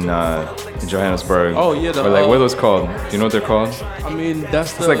in Johannesburg. Oh, yeah, the, Or like what are those called? Do you know what they're called? I mean,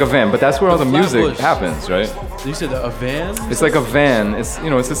 that's the. It's like a van, but that's where all the music Flatbush. happens, right? You said a van? It's like a van. It's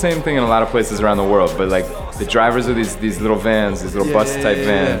it's the same thing in a lot of places around the world, but like the drivers of these little vans, these little bus type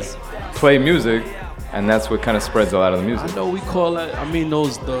vans, play music, and that's what kind of spreads a lot of the music. I know we call that. I mean,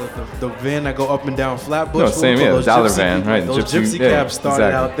 those the van that go up and down Flatbush. No, what we same, call yeah, those dollar gypsy- van, right, Those gypsy- gypsy yeah, cabs started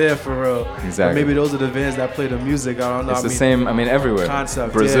exactly. out there for real. Exactly. But maybe those are the vans that play the music. I don't know. It's I the mean, same. I mean, everywhere.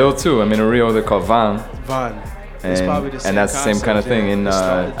 Concept. Brazil yeah. too. I mean, in Rio they're called van. Van. It's probably the same And that's the same kind of concept, thing. yeah. In It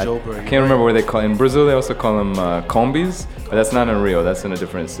started I Joburg, can't remember where they call. In Brazil they also call them combis, but that's not in Rio. That's in a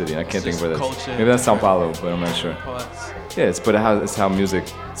different city. I can't think of where that's. culture, Maybe that's Sao Paulo, but I'm not sure. Parts. Yeah, it's how music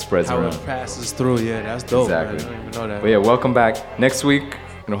spreads How around. it passes through. Yeah, that's dope. Exactly. Man. I didn't even know that. But yeah, welcome back. Next week,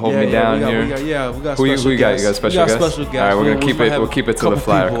 gonna hold me down here. We got Who special you got? guests. You got a special we got guest? special guests. All right, we're gonna We keep might it. have We'll keep it till the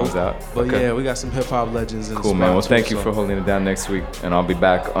couple flyer people, comes out. But Okay. yeah, we got some hip hop legends in the Cool, spot man. Well, too, thank you so. for holding it down next week, and I'll be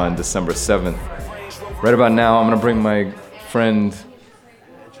back on December 7th. Right about now, I'm gonna bring my friend,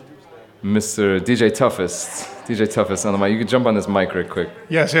 Mr. DJ Tuffist. DJ Tuffist on the mic. You can jump on this mic real quick.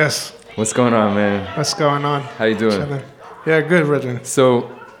 Yes. What's going on, man? What's going on? How you doing? Chilling. Yeah, good, Reggie. So,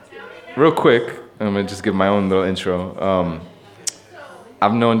 real quick, I'm gonna just give my own little intro.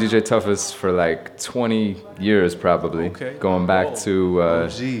 I've known DJ Tuffist for like 20 years probably. Okay. Going back to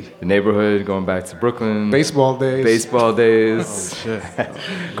the neighborhood, going back to Brooklyn. Baseball days. Baseball days. Oh,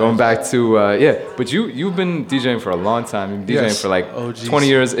 shit. Going back to, but you've been DJing for a long time. You've been DJing Yes. for like 20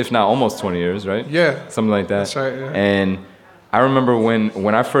 years, if not almost 20 years, right? Yeah. Something like that. That's right, yeah. And I remember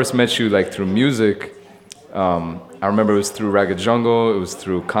when I first met you like through music, I remember it was through Ragged Jungle, it was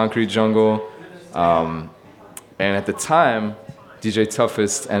through Concrete Jungle. And at the time, DJ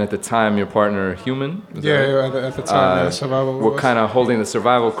Tuffist and at the time your partner Human, was Yeah, that right? yeah, at the time, yeah, Survival We're was. kind of holding the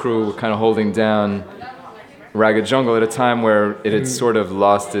Survival crew, we're kind of holding down Ragged Jungle at a time where it had sort of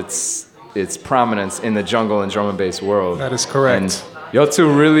lost its prominence in the jungle and drum and bass world. That is correct. And y'all two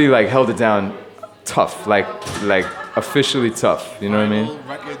really like held it down tough, like officially tough. You know what I mean?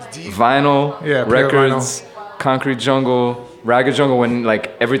 Vinyl, Yeah, pure records, Concrete Jungle, Ragged Jungle. When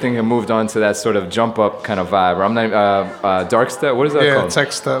like everything had moved on to that sort of jump up kind of vibe. Or I'm not Dark Step. What is that Yeah, called?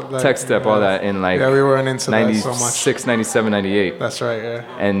 Tech Step, like, Tech Step, all that in like. Yeah, we weren't into that 96, so much. 97, 98. That's right,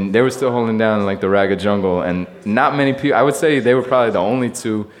 yeah. And they were still holding down like the Ragged Jungle, and not many people. I would say they were probably the only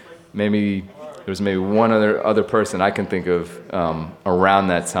two. Maybe there was maybe one other person I can think of around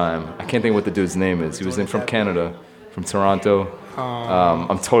that time. I can't think what the dude's name is. He was from Canada, from Toronto.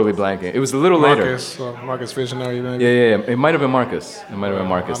 I'm totally blanking. It was a little later. Marcus Visionary, maybe. Yeah. It might have been Marcus. There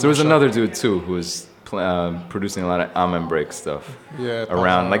was not sure. another dude too who was producing a lot of Amen Break stuff. Yeah,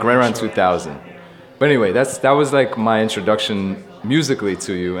 Right around 2000. But anyway, that was like my introduction musically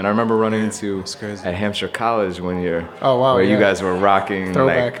to you, and I remember running into at Hampshire College one year. Oh, wow, where you yeah. guys were rocking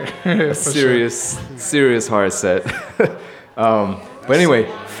Throwback. like a serious hard set. But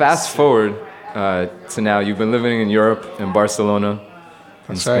anyway, fast forward to now. You've been living in Europe, in Barcelona, in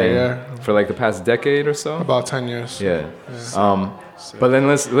That's right, Spain, yeah. for like the past decade or so. About 10 years. Yeah. But then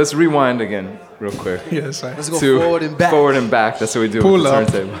let's rewind again real quick. Yes, Let's go forward and back. Forward and back. That's what we do Pull with the up.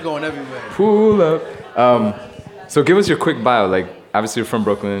 turntable. We're going everywhere. Pull up. So give us your quick bio. Like, obviously you're from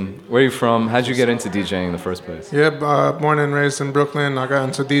Brooklyn. Where are you from? How'd you get into DJing in the first place? Yeah, born and raised in Brooklyn. I got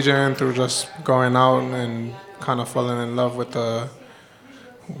into DJing through just going out and kind of falling in love with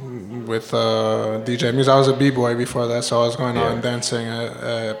DJ music. I was a b-boy before that, so I was going out and dancing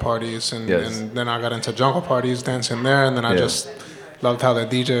at parties, and then I got into jungle parties, dancing there, and then I just loved how the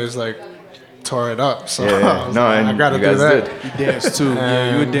DJs like tore it up. So I was like, I gotta do that. You danced too.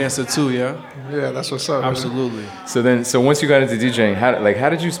 Yeah, you a dancer too, yeah? Yeah, that's what's up. Absolutely. So once you got into DJing, how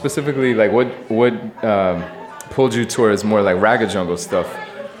did you specifically, like, what pulled you towards more like Ragged Jungle stuff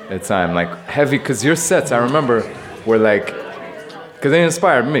at the time, like heavy? Because your sets, I remember, were like, because they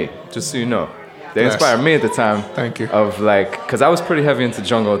inspired me, just so you know. They inspired me at the time. Thank you. Of like, because I was pretty heavy into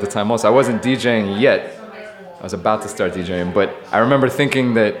jungle at the time also. I wasn't DJing yet. I was about to start DJing, but I remember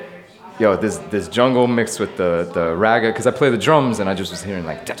thinking that, yo, this jungle mixed with the ragga, because I play the drums and I just was hearing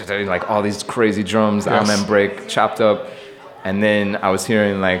like all these crazy drums, Yes. amen break, chopped up, and then I was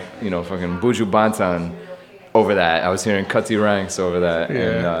hearing like, you know, fucking Buju Banton over that. I was hearing Cutty Ranks over that,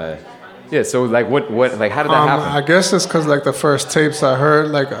 and yeah. So like, what like, how did that happen? I guess it's because like the first tapes I heard,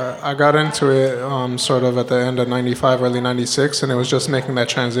 like I got into it sort of at the end of '95, early '96, and it was just making that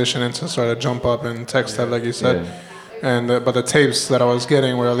transition into sort of jump up and tech step, like you said. Yeah. And but the tapes that I was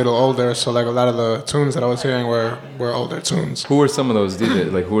getting were a little older, so like a lot of the tunes that I was hearing were older tunes. Who were some of those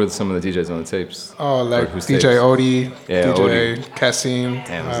DJs? Like, who were some of the DJs on the tapes? Oh, like whose DJ tapes? Odie, Yeah, DJ Odie. Cassim,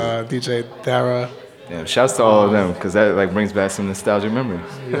 DJ Dara. Yeah, shouts to all of them, because that like brings back some nostalgic memories.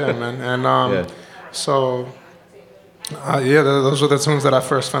 Yeah, man. And so those were the tunes that I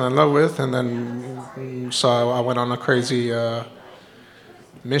first fell in love with, and then so I went on a crazy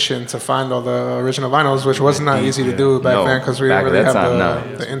mission to find all the original vinyls, which was not easy to do back then because we didn't really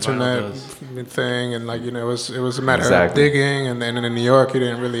have the internet thing, and like, you know, it was a matter of digging, and then in New York you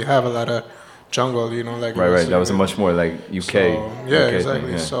didn't really have a lot of jungle, you know, like right. That was a much more like UK. So, exactly.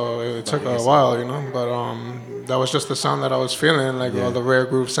 Thing, So it took a while, you know, but that was just the sound that I was feeling, like all the rare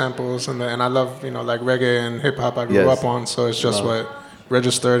groove samples, and I love, you know, like reggae and hip hop I grew up on, so it's just what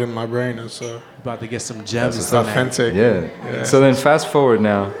registered in my brain. Is about to get some gems. It's authentic. Yeah. So then fast forward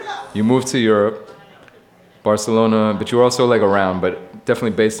now, you moved to Europe, Barcelona, but you were also like around, but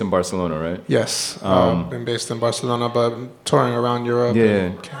definitely based in Barcelona, right? Yes, been based in Barcelona, but touring around Europe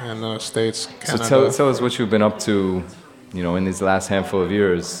and States, Canada. So tell us what you've been up to, you know, in these last handful of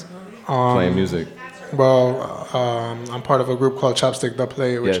years playing music. Well, I'm part of a group called Chopstick the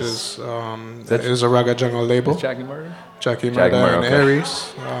Play, which is a Ragga Jungle label. Jackie Murder? Jackie Murder and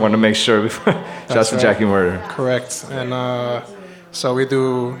Aries. Want to make sure before. Shouts to Jackie Murder. Correct. And so we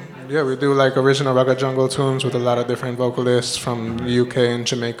do like original Ragga Jungle tunes with a lot of different vocalists from the UK and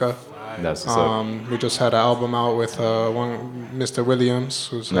Jamaica. That's what's up. We just had an album out with one Mr. Williams,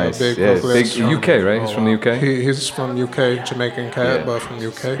 who's nice. a big vocalist. Big UK, right? He's from the UK? He's from UK, Jamaican cat, but from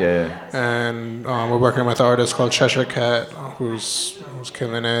UK. Yeah. And we're working with an artist called Cheshire Cat, who's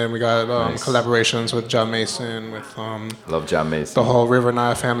killing it. And we got collaborations with John Mason, with love John Mason. The whole River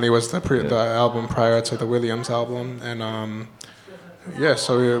Nile family was the album prior to the Williams album, and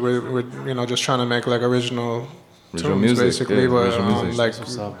so we're you know, just trying to make like original tunes, music, basically, but music. like,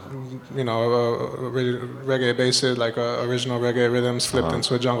 you know, reggae basis, like original reggae rhythms flipped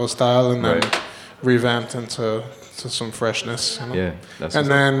into a jungle style, and then revamped into some freshness. You know? Yeah, that's and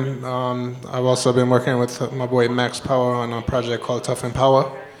then I've also been working with my boy Max Power on a project called Tough and Power,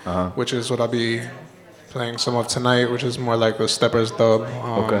 which is what I'll be playing some of tonight, which is more like the Steppers dub.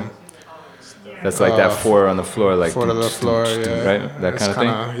 Okay. That's like that 4 on the floor, like 4 to the floor, right? That kind of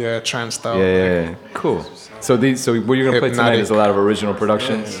thing. Yeah, trance style. Yeah. Cool. So what you're gonna play tonight is a lot of original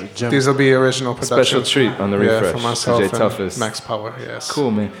productions. These will be original productions. Special treat on the refresh. For myself DJ Tuffist. Max Power. Yes.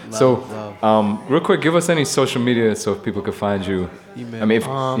 Cool, man. Real quick, give us any social media so if people can find you. I mean, if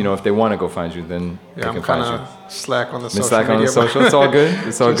you know, if they want to go find you, then they can find you. Slack on the social Slack media. on the social. It's all good.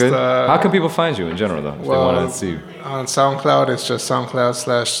 It's all good. How can people find you in general, though, if they want to see you? On SoundCloud, it's just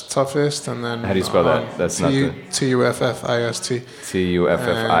SoundCloud/Tuffist, and then how do you spell that? That's not the Tuffist.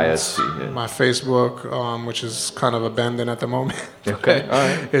 Tuffist. My Facebook, which is kind of abandoned at the moment. Okay, all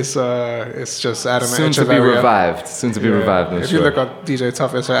right. It's just Adam Soon Echevarria. to be revived. Soon to be revived. If you look up DJ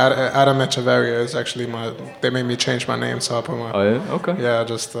Tuffist, Adam Echevarria is actually they made me change my name, so I put my. Oh yeah. Okay. Yeah,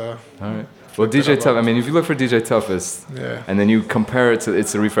 just. All right. Well, DJ Tuffist. I mean, if you look for DJ Tuffist, and then you compare it to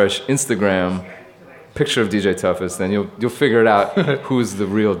It's a Refresh Instagram picture of DJ Tuffist, then you'll figure it out who's the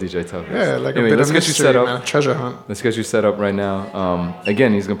real DJ Tuffist. Yeah, like anyway, a bit let's of get mystery, you set up. man. Treasure hunt. Let's get you set up right now.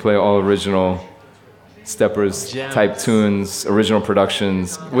 Again, he's gonna play all original Steppers type tunes, original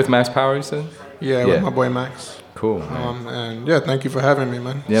productions with Max Power. You said? Yeah, with my boy Max. Cool. Man. And thank you for having me,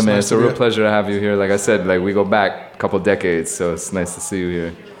 man. Yeah, man, it's a real pleasure to have you here. Like I said, like we go back a couple decades, so it's nice to see you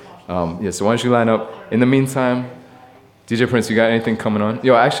here. So why don't you line up? In the meantime, DJ Prince, you got anything coming on?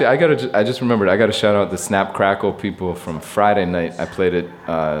 Yo, actually, I just remembered. I got to shout out the Snap Crackle people from Friday night. I played at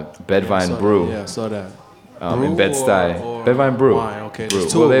Bedvine Brew. Yeah, I saw that. In Bed-Stuy. Bedvine Brew. Wine, okay. Brew.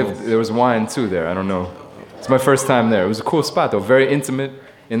 Well, there was wine too there. I don't know. It's my first time there. It was a cool spot though. Very intimate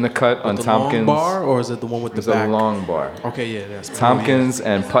in the cut on Tompkins. Long bar, or is it the one with the back? It's a long bar. Okay, yeah, that's Tompkins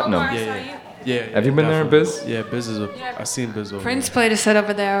and Putnam. Yeah. Have you been there, Biz? Yeah, Biz is. I've seen Biz over Prince played a set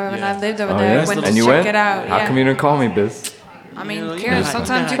over there when I lived over Oh, there. yeah? Went And to you check went? it out. How come you didn't call me, Biz? I mean, Karen,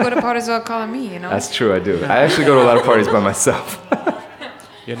 sometimes you go to parties without calling me, you know? That's true, I do. I actually go to a lot of parties by myself.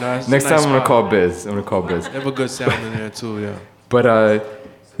 Yeah, no, Next time I'm gonna spot. call Biz. They have a good sound in there too, yeah. But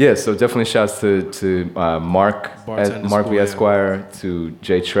yeah, so definitely shouts to Mark Bartender Mark School, V. yeah. Esquire, to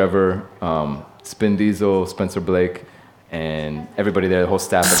Jay Trevor, Spin Diesel, Spencer Blake, and everybody there, the whole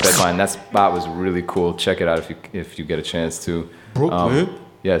staff at Bedline. That spot was really cool. Check it out if you get a chance to. Brooklyn?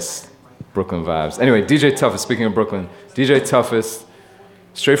 Yes, Brooklyn vibes. Anyway, DJ Tuffist, speaking of Brooklyn, DJ Tuffist,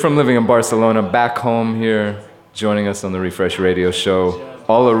 straight from living in Barcelona, back home here, joining us on the Refresh Radio Show.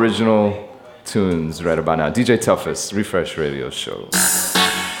 All original tunes right about now. DJ Tuffist, Refresh Radio Show.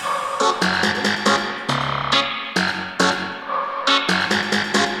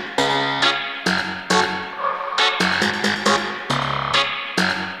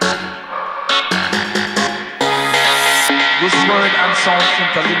 This word and sound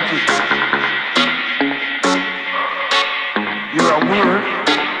interlinked. You're a word,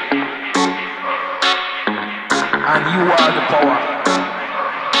 and you are the power.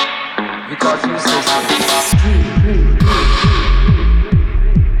 Because you say so.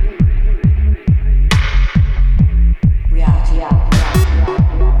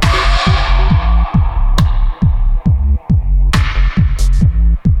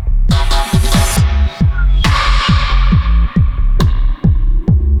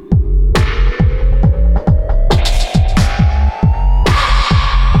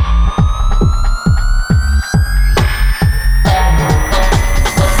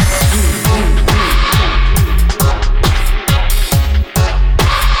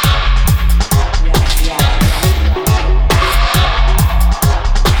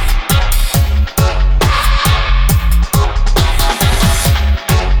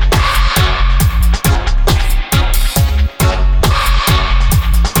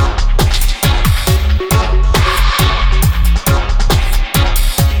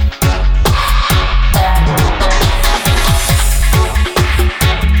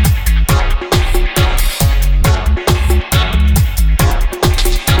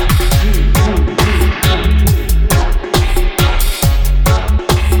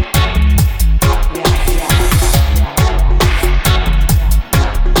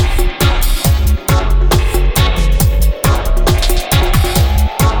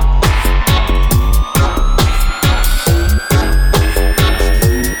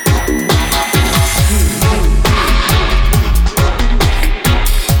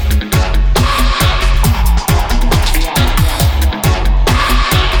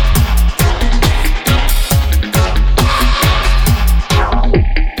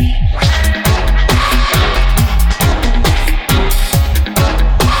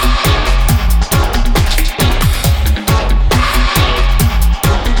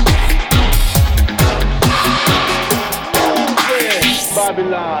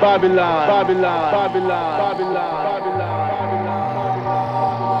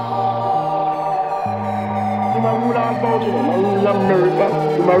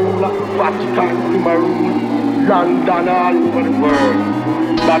 London, all over the world.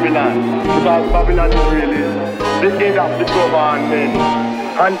 Babylon, because Babylon is really the head of the government.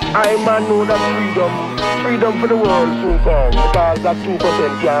 And I man know that freedom for the world soon come, because that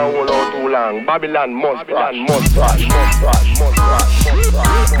 2% can't hold out too long. Babylon must crash, must crash, must crash, must crash, must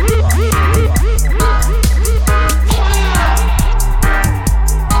crash, must crash.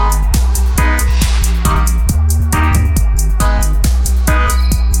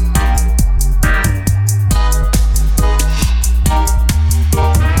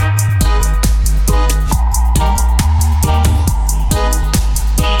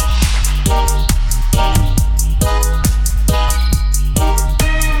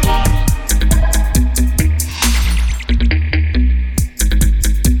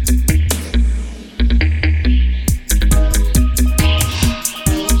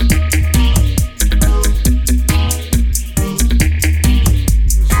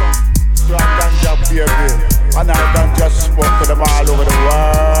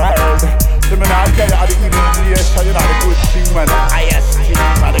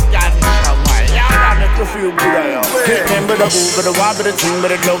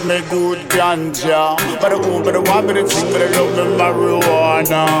 But it love me good ganja. But it want me to sing, but it love me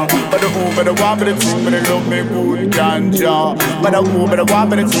marijuana. But it want me to sing, but it love me good ganja. But it want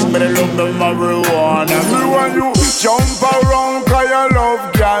me to sing, but it love me marijuana. Me want you jump around 'cause you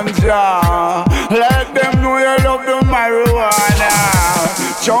love ganja. Let them know you love the marijuana.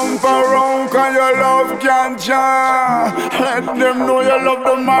 Jump around 'cause you love ganja. Let them know you love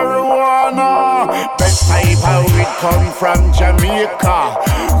the marijuana. Best type of weed come from Jamaica.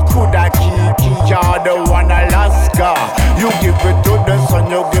 Coulda kiki you're the one Alaska. You give it to the son,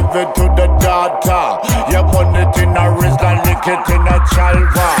 you give it to the daughter. You burn it in a wrist and lick it in a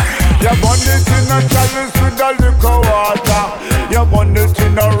chalva. You burn it in a chalice with a liquor water. You burn it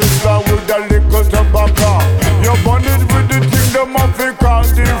in a wrist with a liquor tobacco. You burn it with the thing the muffin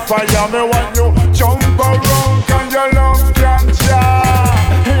called the fire. Me want you jump around 'cause you love ganja.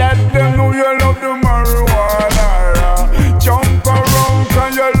 Let them know you love the marijuana. Jump around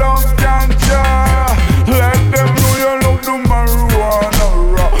 'cause you love ganja. Let them know you love the marijuana.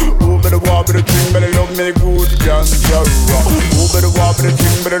 Over the wall, but the thing, but they love me good ganja. Over the wall, but the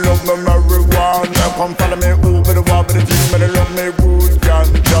thing, but they love me marijuana. Come follow me over the wall, but the thing, but they love me good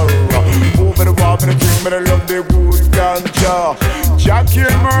ganja. Over the wall, but the thing, but they love me good ganja. Jackie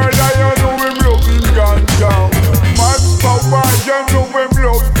murder, you know him loving ganja. Max Power, you know him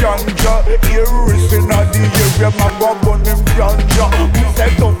love ganja. Here is in the area, my go burn him ganja.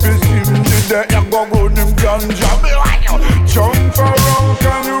 Set up his him today, you go burn him ganja. Jump around,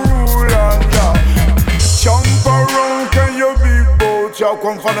 can you rule anja? Jump around, can you be boat? You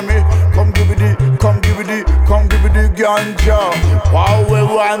come follow me, come give it the, come give it the, come give it the ganja. Wow, we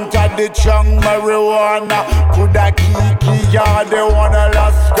want a the chunk marijuana. Coulda kiki, yeah, they want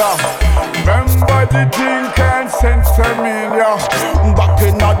Alaska. Remember the thing can't sense to me, yeah. Back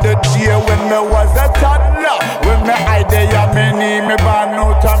in the day when me was a toddler, when me hide there, me knee, me ban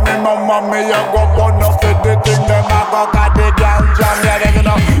out and me mama, me a go burn up with the thing, them a go cut the ganja, me a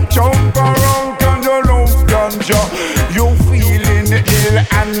gonna jump around 'cause you love ganja. You feeling ill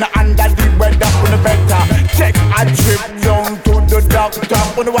and under the weather, on the better take a trip down to the doctor.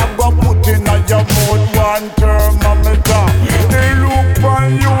 When you go put in your mouth one thermometer, they look on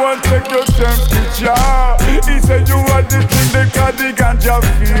you and take your temperature. He said you are the thing they call the ganja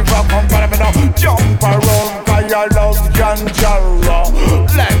fever. Come follow me now, jump around 'cause you love ganja.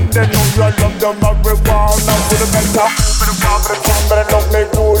 Let them know you love the marijuana. For the better, for the wall, for the thing, but I love me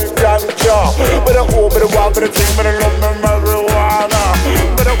good ganja. But I hope, but I want, but I think, but I love me marijuana.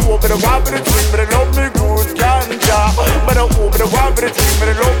 But I hope, but I want, but I think, but I love me good ganja. But I hope, but I want, but I think, but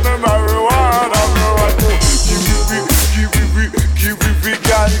I love me marijuana. Give me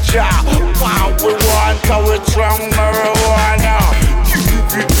ganja. Wow, we want our strong marijuana. Give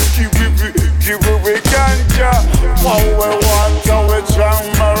me ganja. Wow, we want our strong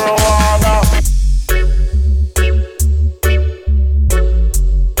marijuana.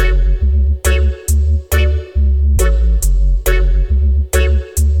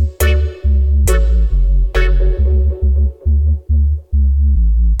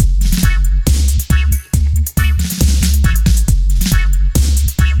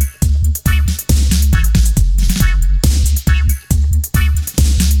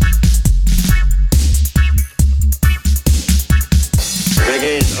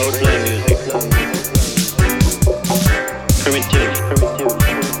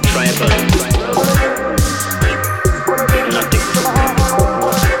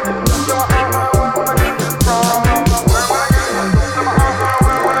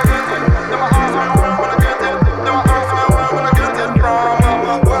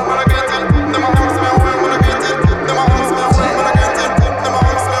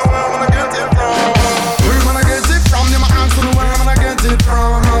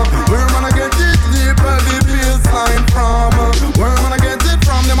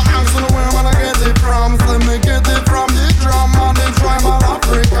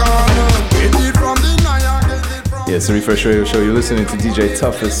 It's a Refresh Radio Show. You're listening to DJ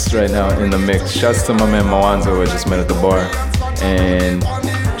Tuffist right now in the mix. Shouts to my man Moanzo, who I just met at the bar. And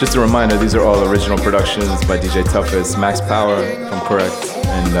just a reminder, these are all original productions by DJ Tuffist, Max Power, if I'm correct.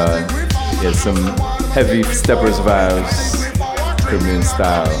 And yeah, some heavy steppers vibes, Caribbean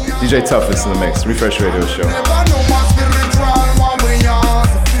style. DJ Tuffist in the mix. Refresh Radio Show.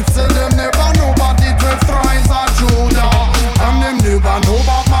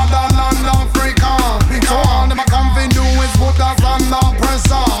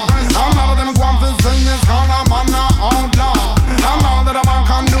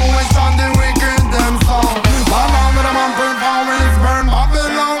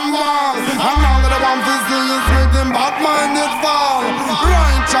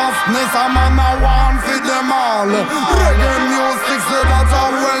 I'm on a one for them all. Reggae music, so that's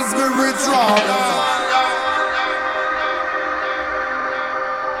always spiritual.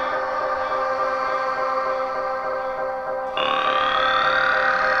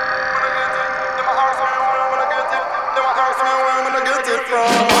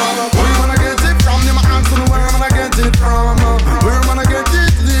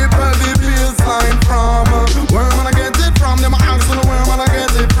 Where am I get it from? Them asking where am I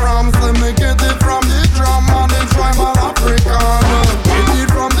get it from? So me get it from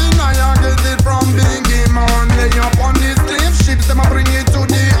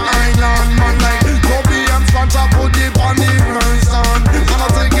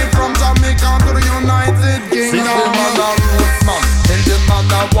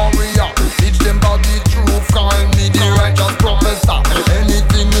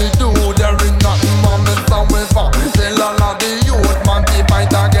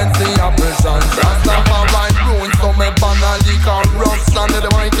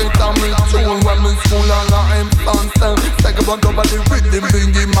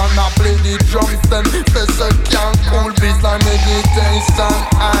I play the drums then Vessel can't cool beats like meditation.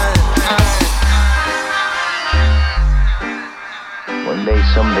 One day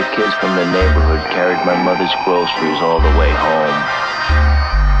some of the kids from the neighborhood carried my mother's groceries all the way home.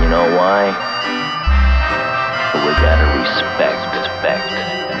 You know why? But we gotta respect.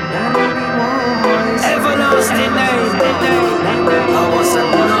 Everlasting name, I was a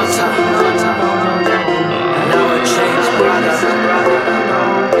nutter, and now a changed brother.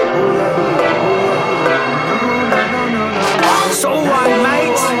 So what,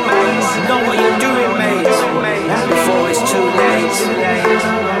 mate? Know what you're doing, mate, before it's too late.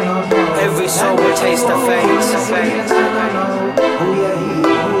 Every soul will taste the fate.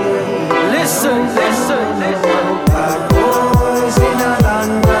 Listen. Bad boys in a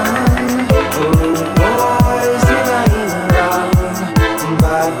London, boys in a England,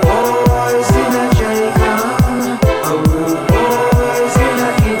 bad boys in a Jamaica, boys in a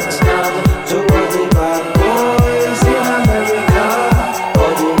Kingston, to all the bad boys in America,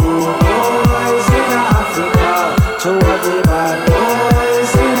 all the boys in Africa, to all the bad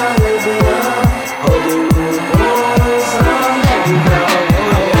boys in Arabia, all the boys in America.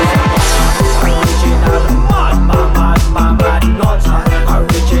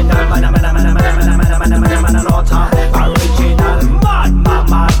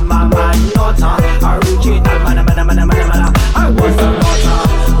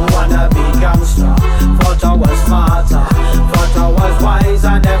 I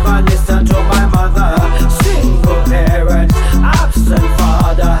never listened to my mother. Single parent, absent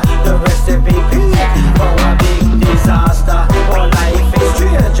father. The recipe for a big disaster. All life is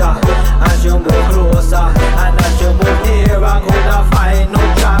stranger as you move closer, and as you move nearer, could find no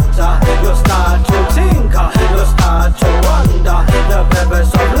chapter. You start to tinker, you start to wonder. The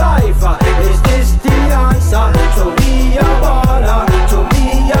purpose of life, is this the answer? To be a baller, to be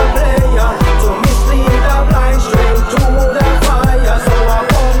a player, to mislead the blind straight to the fire. So I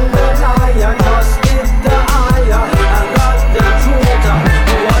found the lion, just hit the eye, and got the truth of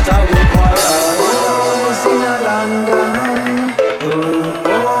what I require. Boys in a London,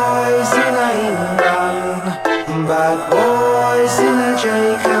 boys in a England, bad boys in a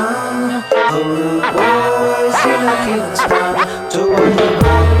Jamaica, boys in a Kingston, to all the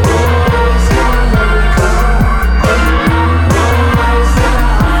bad boys in America, boys in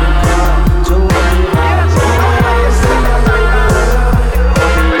Africa, to all the bad boys in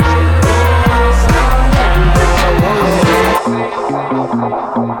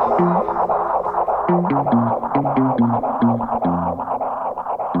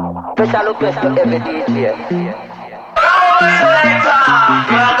Special request to every DJ.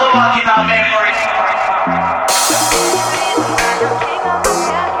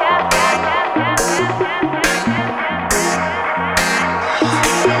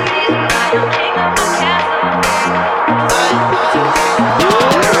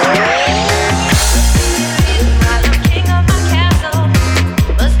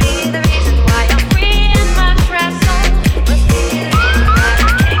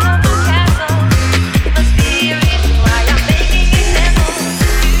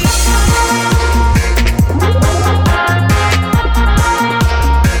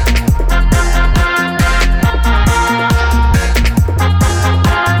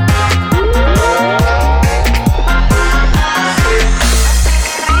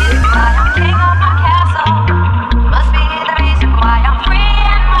 King of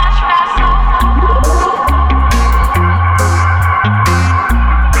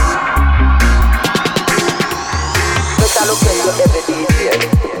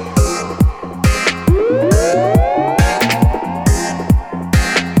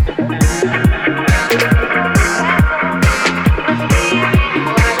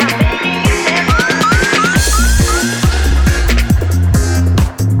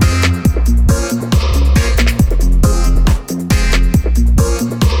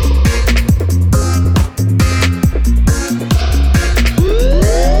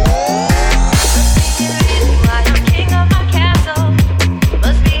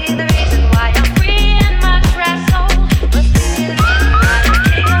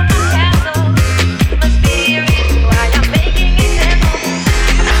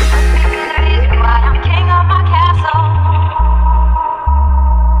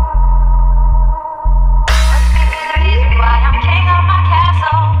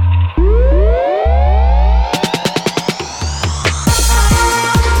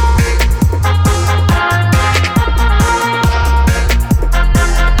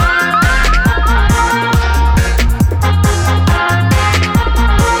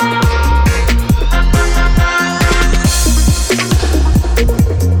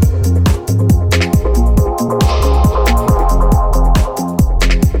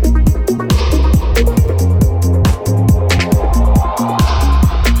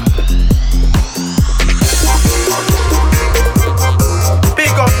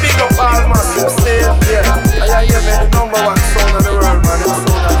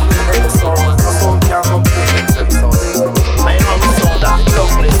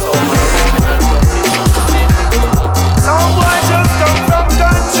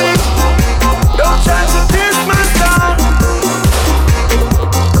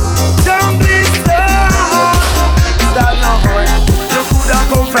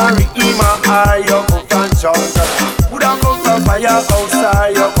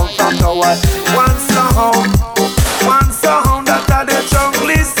outside, you come from the white. One sound that are the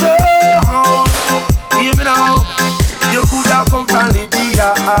jungle sound. Even now, you could have come from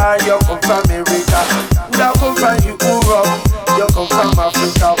Libya, you come from America. Could have come from Europe, you come from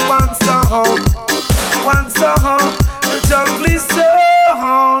Africa. One sound, the jungle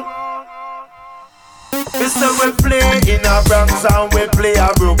sound. Mister, we play in a Bronx and we play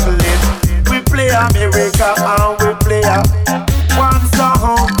a Brooklyn. We play America and we play a one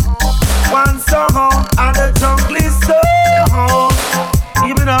sound, and the jungle sound.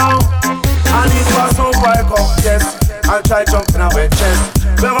 Even now, and it was so quiet, yes, and try jumping on my chest.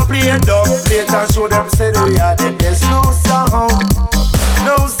 We ever play a dub plate and show them say we are the best. No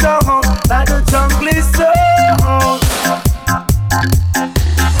sound, like the jungle sound.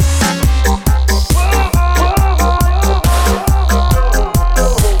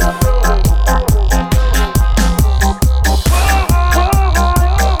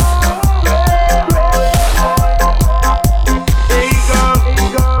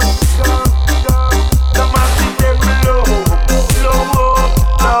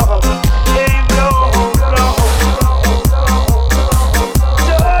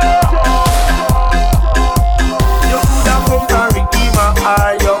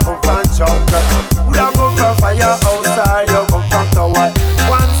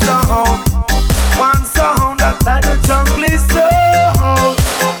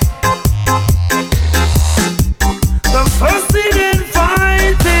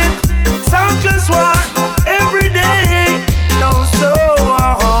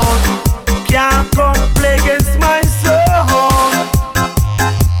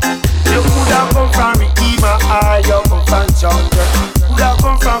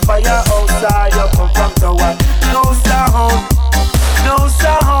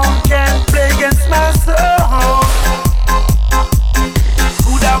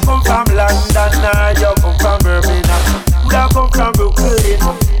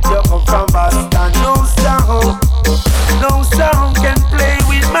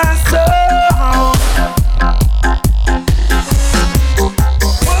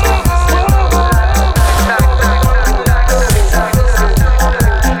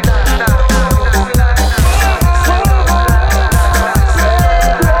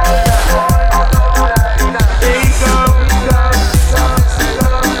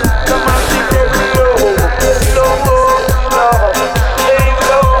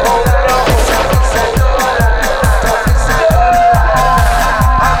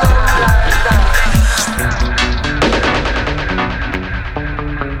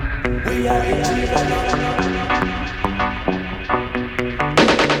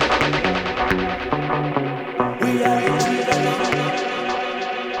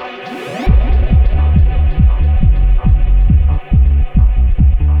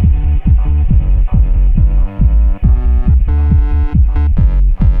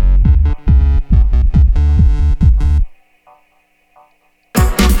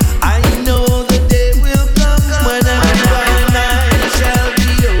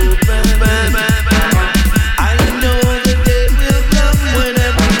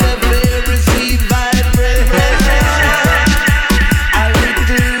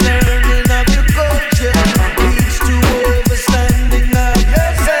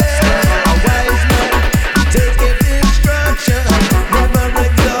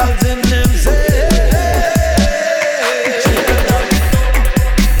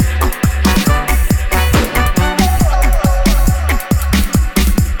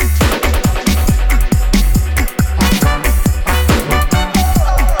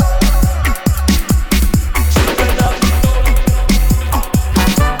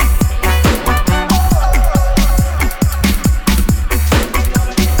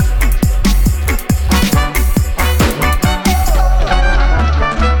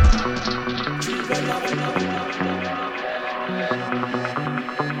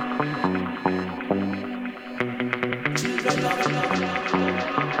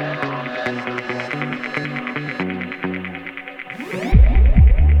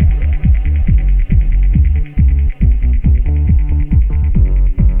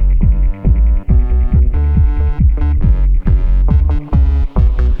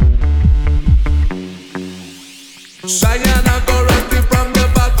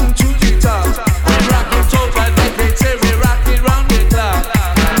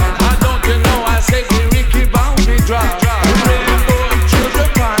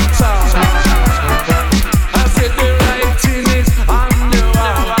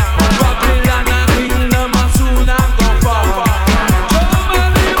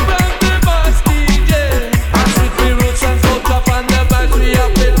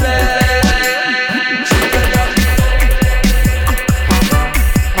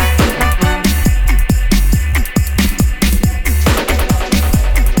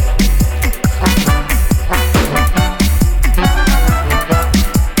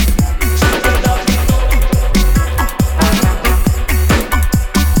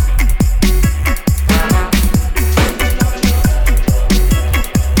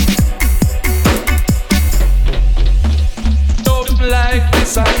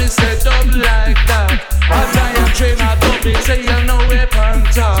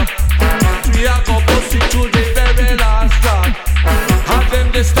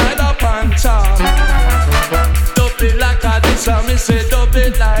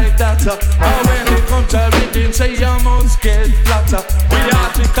 matter. And when it comes to reading, say you must get flatter. We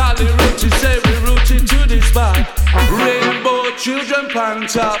artically rooted, say we rooted to this spot. Rainbow children pan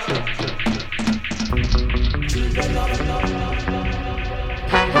top.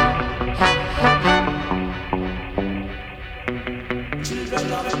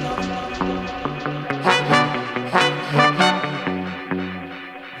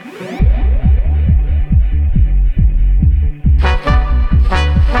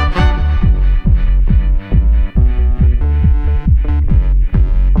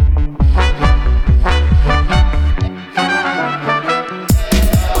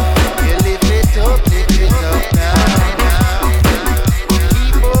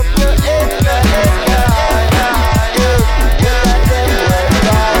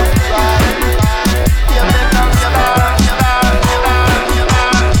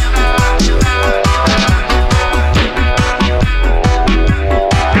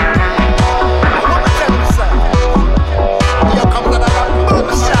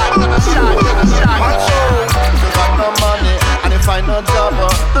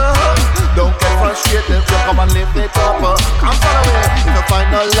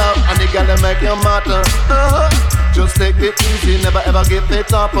 Just take it easy, never ever give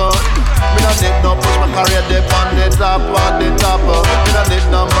it up. Me not need no push, my career dip on the top, on the top. Me not need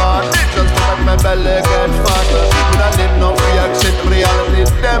no money, just to make my belly get fatter. Me not need no reaction, reality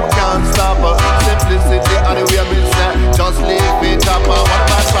them can't stop. Simplicity and the way me say, just leave it up. What am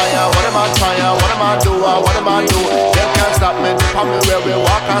I trying? What am I trying? What am I doing? What am I do? They can't stop me. From me where we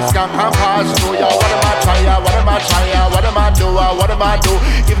walk and skank and pass through. Yeah, what am I trying? What am I trying? What am I doing? What am I do?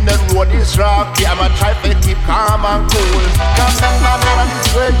 Even the road is rocky, I'ma try to keep calm and cool. Cause remember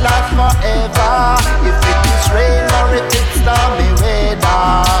this will last forever. If it is rain or if it's stormy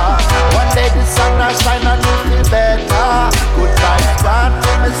weather, one day the sun will shine and you feel better. Good vibes gone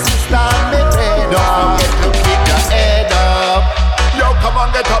from my sister and me brother. Don't forget to keep your head up. Yo, come on,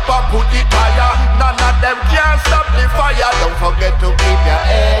 get up and put it higher. None of them can stop the fire. Don't forget to keep your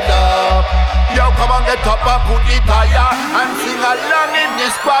head up. Yo, come on, get up and put it higher and sing along in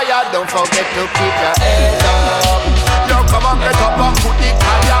this choir. Don't forget to keep your head up. Yo, come on, get up and put it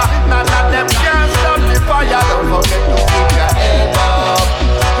higher. None of them can stop the fire. Don't forget to keep your head up.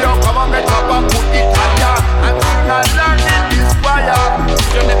 Yo, come on, get up and put it higher and sing along in this choir.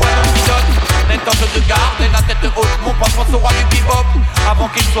 Je n'ai pas de pilote, l'intention de garder la tête haute. Mon patron sera du bebop avant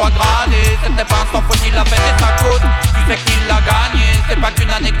qu'il soit gradé. C'était pas un sans faute, il a fait des sa côte. Tu sais qu'il l'a gagné, c'est pas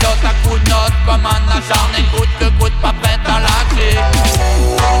qu'une anecdote à coup de note. Comme un acharné, coûte que coûte, pas prête à lâcher.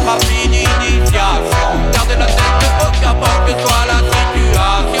 Rapide initiation, gardez la tête haute, qu'importe que soit la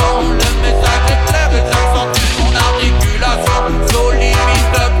situation. Le message est clair et j'accentue mon articulation. So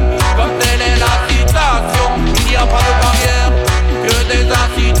limite up, comme telle est la citation. Il n'y a pas de barrière, que des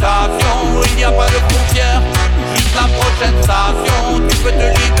incitations. Il n'y a pas de frontières, juste la prochaine station. Tu peux te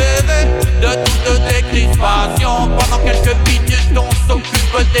libérer de toutes tes crispations. Pendant quelques minutes on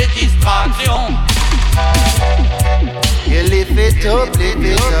s'occupe des distractions. You lift it up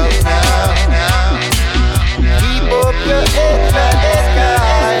now. Keep up your head to the sky.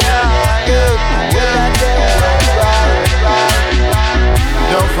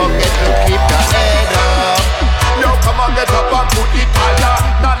 Don't forget to keep your head up. Yo, come on, get up and put it higher.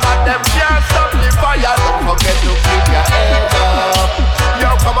 None of them can stop the fire. Don't forget to keep your head up. Yo,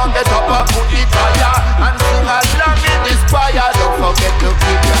 come on, get up and put it higher and sing along in this choir. Don't forget to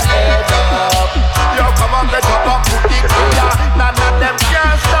keep your head up. Yo, come on, get up and put it higher. None of them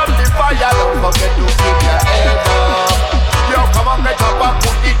can stop the fire. Don't forget to keep your head up. Yo, come on, get up and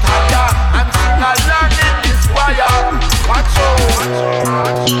put it higher and sing along in this choir. Watch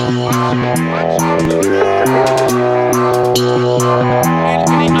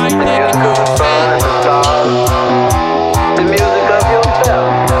the music of yourself.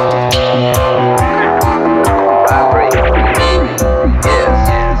 Vibrate. Yes.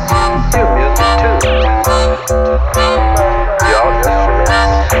 Your music too. Your instruments.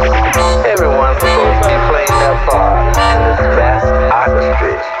 Everyone's supposed to be playing their part in this vast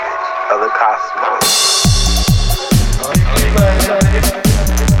orchestra of the cosmos.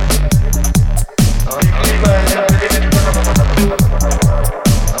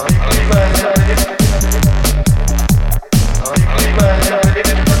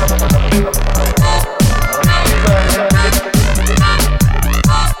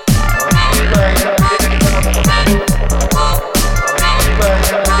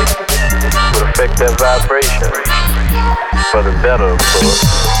 Affect that vibration for the better, of course.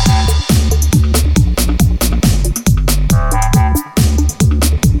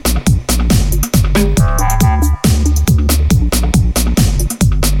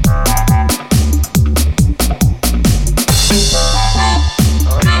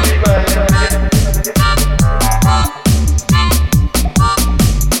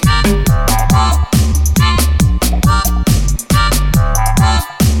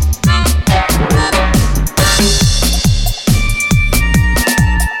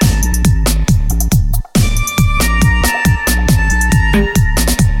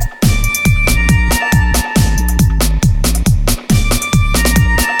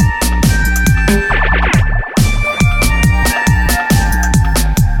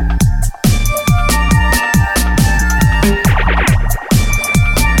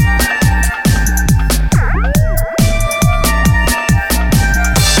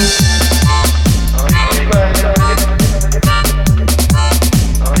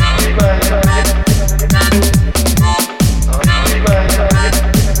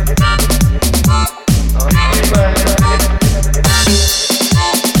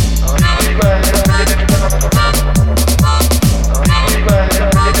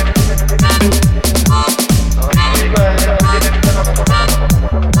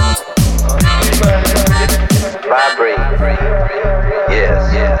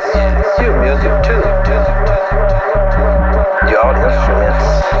 Your music too. Your instruments.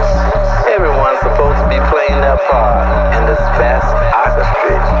 Everyone's supposed to be playing their part in this vast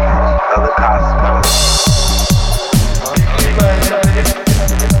orchestra of the cosmos.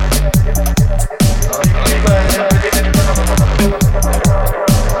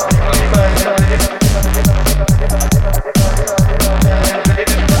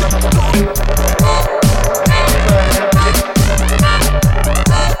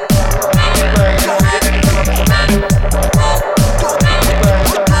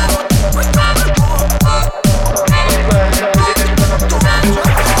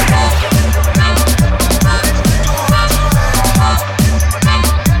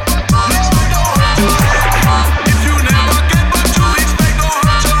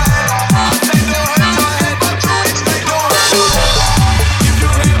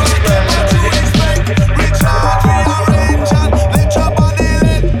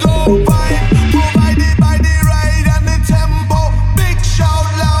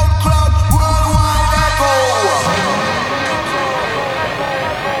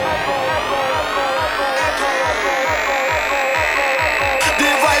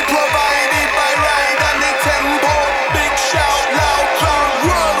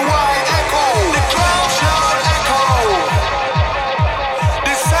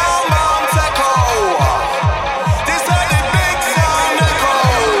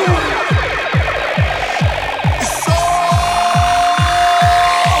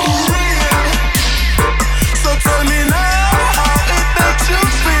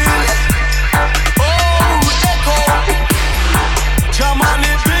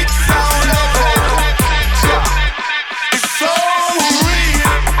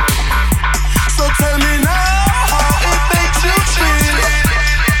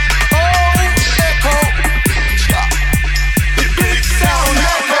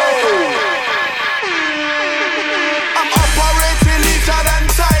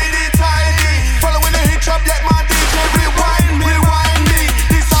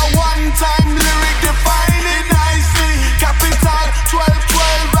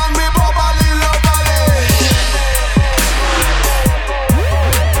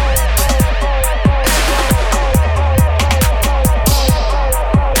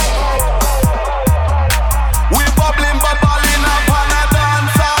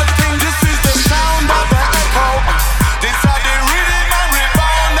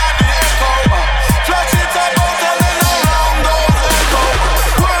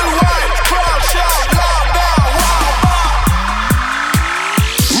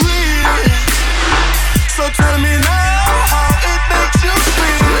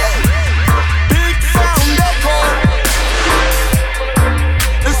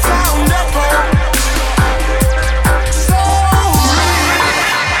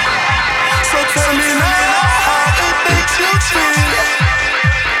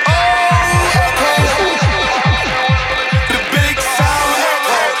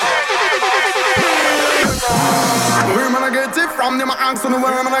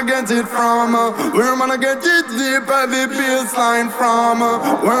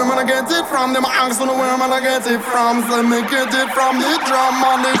 Let me get it from the drum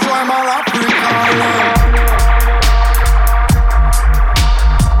on the drum all Africa.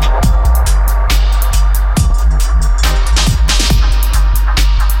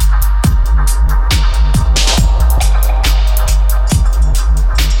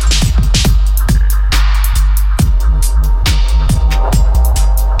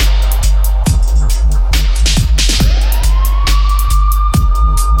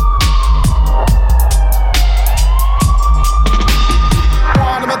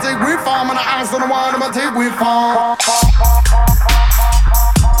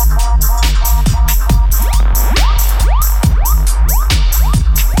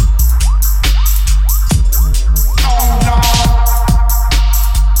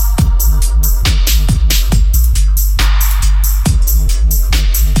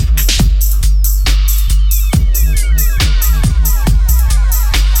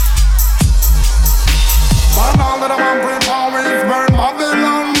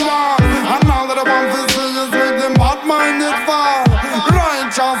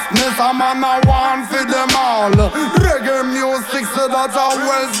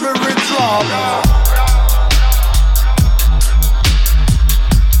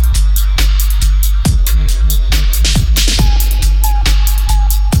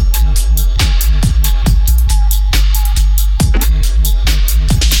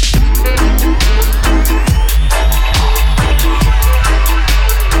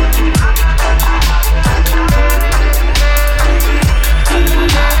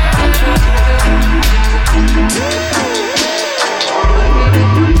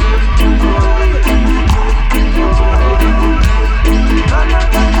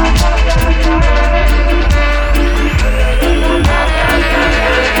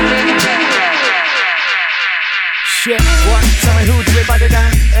 Shit, what? Tell me who do it better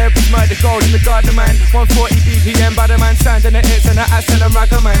than? Every murder gold in the garden, man. 140 BPM by the man, standing the hits and the ass and the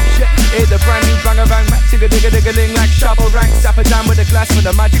ragger, man. Shit, it's the brand new banger bang, man. Digga digga digga ling like shovel rank. Step a down with a glass for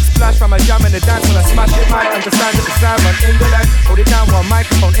the magic splash. From a jam in the dance when I smash it, man. Understand that the sound man in the land. Hold it down, one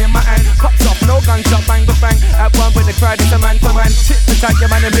microphone in my hand. Pops off, no gunshot, bang but bang. At one with the crowd, it's a man for man. Tip the tag,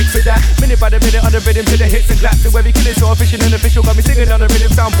 your man and mix with that. Minute by the minute on the rhythm to the hits and claps. So where we kill it, so official and official. Got me singing on the rhythm,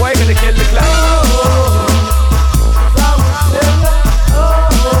 sound boy gonna kill the clap.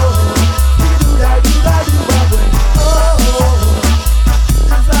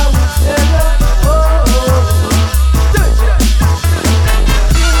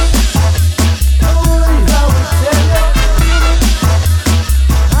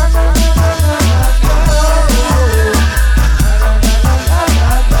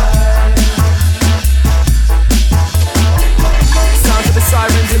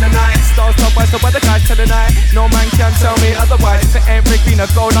 So by the guys to the night, no man can tell me otherwise. If it ain't red, green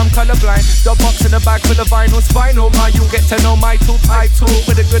or gold, I'm colorblind. The box in the bag for the vinyl's final. You'll get to know my tools. I tool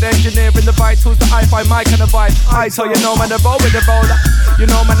with a good engineer in the vitals. The I find my kind of vibe. I tell you know man, I roll with the roller.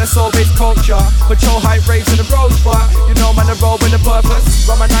 You know man, I soul-based culture. Patrol height raves in the road spot. You know man, I roll with a purpose.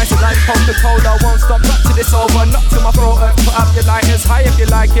 Run my nice like Coca-Cola. Won't stop, not till it's over. Not till my throat hurts. Put up your lighters high if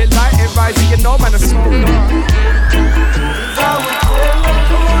you like it. Light it, rising. You know man, I smoke.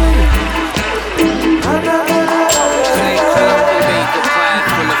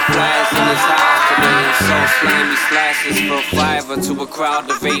 So slimy slices for a fiver to a crowd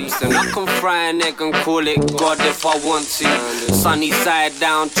of apes. And I can fry an egg and call it God if I want to. Sunny side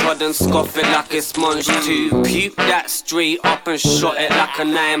down, trodden, scoff it like it's munch too. Puke that straight up and shot it like a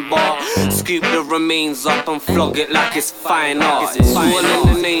 9-bar. Scoop the remains up and flog it like it's fine art. It's all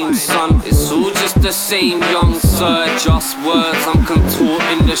in the name, son. It's all just the same, young sir. Just words, I'm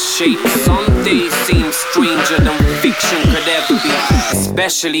contorting the shape. Some days seem stranger than fiction could ever be.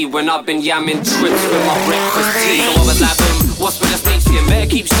 Especially when I've been yamming trips with my breakfast tea. So I was like, what's with the snake skin? Better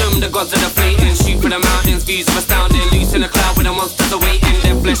keep stum, the gods are deflating. Shoot for the mountains, views of astounding. Loose in a cloud with the monsters awaiting,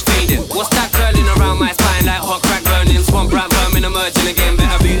 their flesh fading. What's that curling around my spine like hot crack burning? Swamp rat vermin emerging again.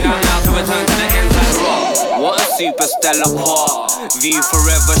 Better boot out now to return to the ends like rock. What a superstellar part. View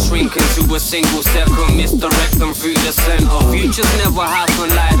forever shrinking to a single second. Misdirect them through the center. Futures never happen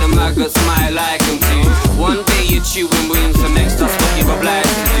like the maggots might like them to. One day you're chewing wounds, the next that's what you're obliged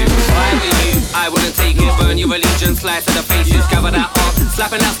to do. If I were you, I wouldn't take it. Burn your allegiance, slice to the faces, gather that up.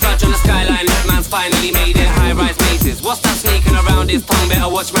 Slapping that scratch on the skyline. This man's finally made it. High-rise mazes. What's that sneaking around his tongue? Better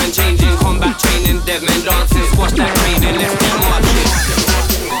watch man changing. Combat training, dead men dancing. Squash that craving. Let's get marching.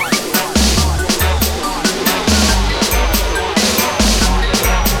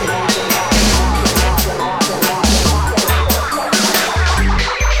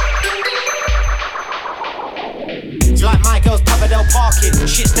 Parking.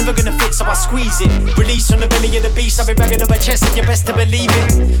 Shit's never gonna fit, so I squeeze it. Release on the belly of the beast, I'll be bragging on my chest, and you're best to believe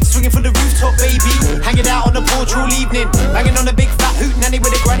it. Swinging from the rooftop, baby. Hanging out on the porch all evening. Banging on a big fat hoot nanny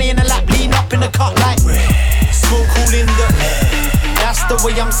with a granny and a lap, lean up in the cut like smoke cool in the That's the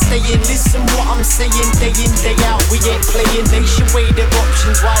way I'm staying. Listen what I'm saying, day in, day out. We ain't playing. They should weigh their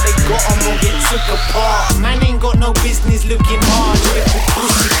options while they got them or get took apart. Man ain't got no business looking hard.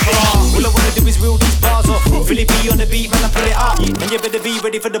 All I wanna do is reel these bars off. Philly B on the beat, man, I pull it up. And you better be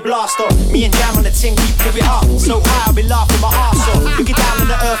ready for the blast off. Me and Jam on the ting, we blew it up. So high, I'll be laughing my ass off. Looking down on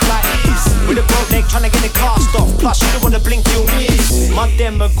the earth like this. With a broke neck, trying to get it cast off. Plus, you don't wanna blink, you'll miss. My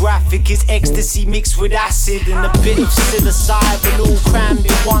demographic is ecstasy mixed with acid and a bit of psilocybin, all crammed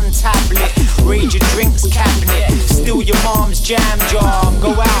in one tablet. Raid your drinks cabinet, steal your mom's jam jar.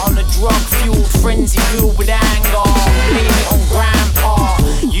 Go out on a drug-fueled frenzy filled with anger. Blame it on grandpa.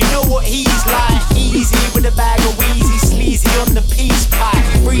 You know what he's like. Easy with a bag of Wheezy, sleazy on the peace pipe,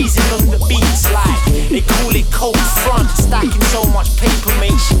 freezing on the beats like they call it cold front. Stacking so much paper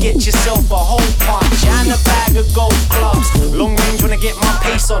makes you get yourself a whole punch and a bag of golf clubs. Long range when I get my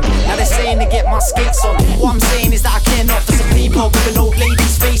pace on. Now they're saying to get my skates on. What I'm saying is that I care not for some people with an old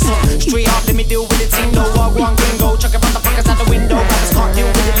lady's face on. Straight up, let me deal with the tingo. I want gringo, chuck about the fuckers out the window. Rappers can't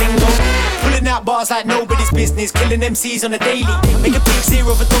deal with the lingo. Pulling out bars like nobody's business, killing MCs on a daily. Make a big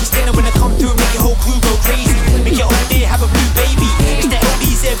zero of a dog's dinner when I come through, make your whole crew go crazy. Make your whole day have a blue baby. It's the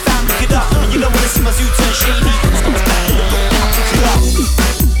LDZ fam, look it up. You don't wanna see my zoo turn shady.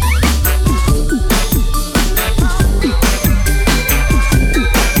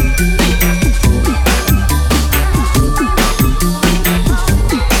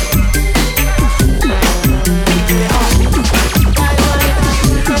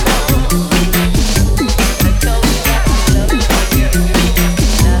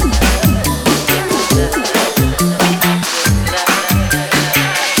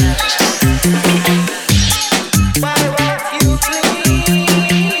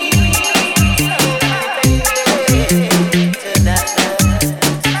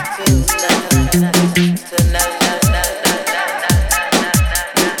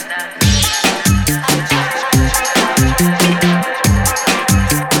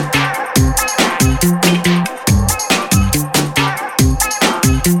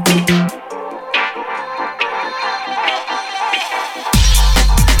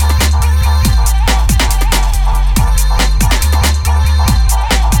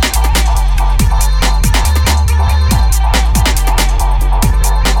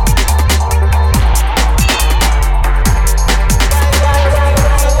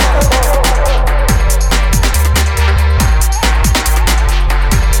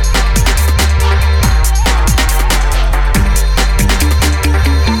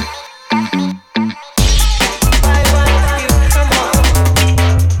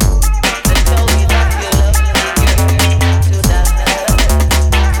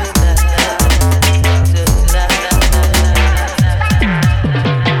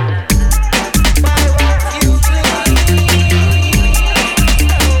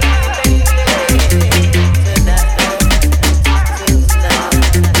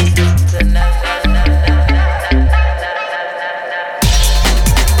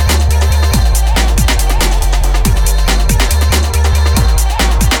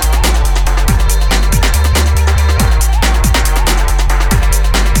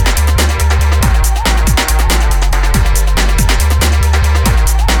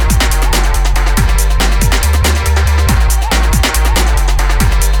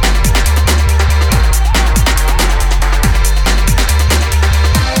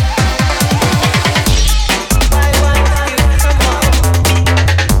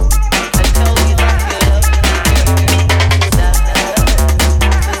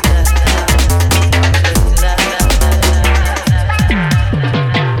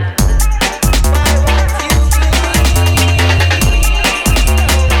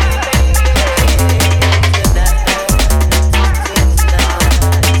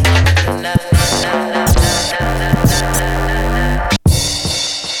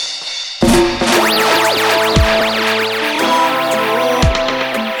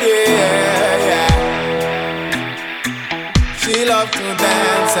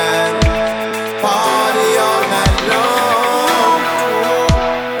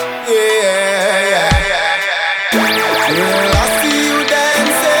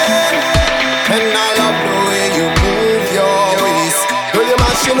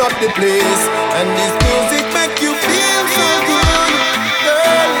 up the place. And this music make you feel so good.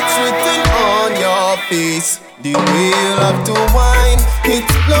 Girl, it's written on your face. The way you love to whine,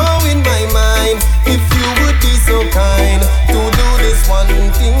 it's blowing my mind. If you would be so kind to do this one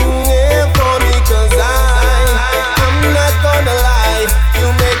thing here for me, 'cause I'm not gonna lie, you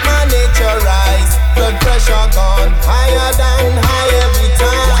make my nature rise. Blood pressure gone higher than high every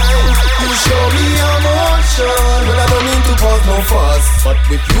time. You show me emotion, but I don't mean to cause no fuss. But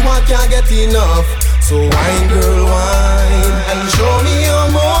with you I can't get enough. So wine, girl, wine, and show me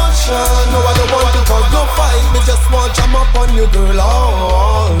emotion. No, I don't want to cause no fight. Me just want jam up on you, girl,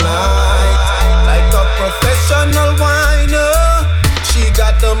 all night. Like a professional whiner, she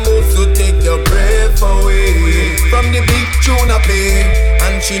got the moves to take your breath away. From the big tune I play,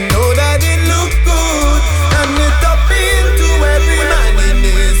 and she know that it look good, and it appeal to every man in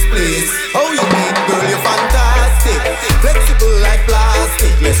this place. Oh, you mean, girl, you're fantastic, flexible like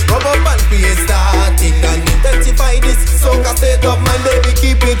plastic. Let's rub up and be static and intensify this soca state of mind, baby,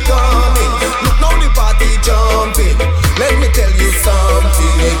 keep it coming. Look now the party jumping. Let me tell you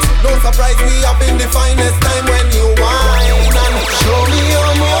something. It's no surprise we having the finest time when you whine and show me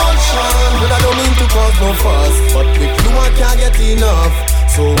emotion. But I don't mean to cause no fuss, but with you I can't get enough.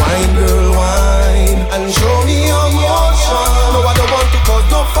 So wine, girl, wine, and show me emotion. No, I don't want to cause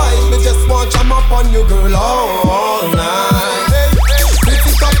no fight. Me just want jam up on you, girl, all night. Lift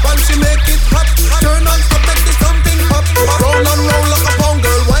it up and she make it hot. Turn on, stop, make this something pop. Round and round like a pound,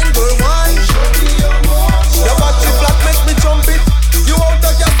 girl, wine, girl, wine. Your body flat make me jump it. You out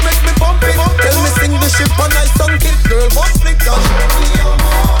of gas make me pump it. Tell me sing the ship and I sunk it, girl, bump flick on.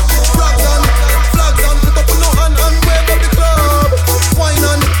 Flags on, put up no hand and wave up the club. Wine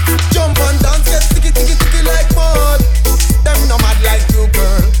on, jump and dance, get sticky, sticky, sticky like mud. Them no mad like you,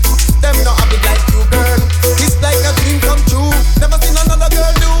 girl. Them no happy like you, girl. It's like a dream come true. Never seen another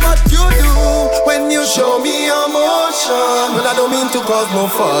girl do what you do. When you show me emotion, but I don't mean to cause no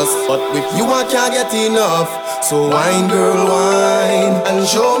fuss, but with you I can't get enough. So wine, girl, wine, and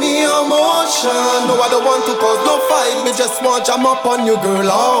show me emotion. No, I don't want to cause no fight. Me just want jam up on you, girl,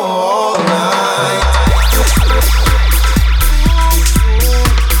 all night.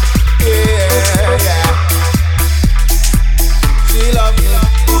 Yeah, yeah. She love me.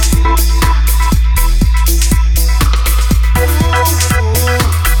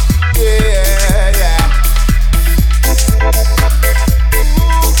 Yeah, yeah.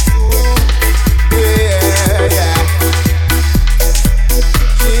 Yeah, yeah.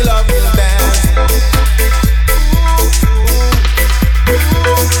 She love me dance.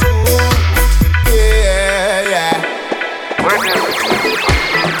 Yeah.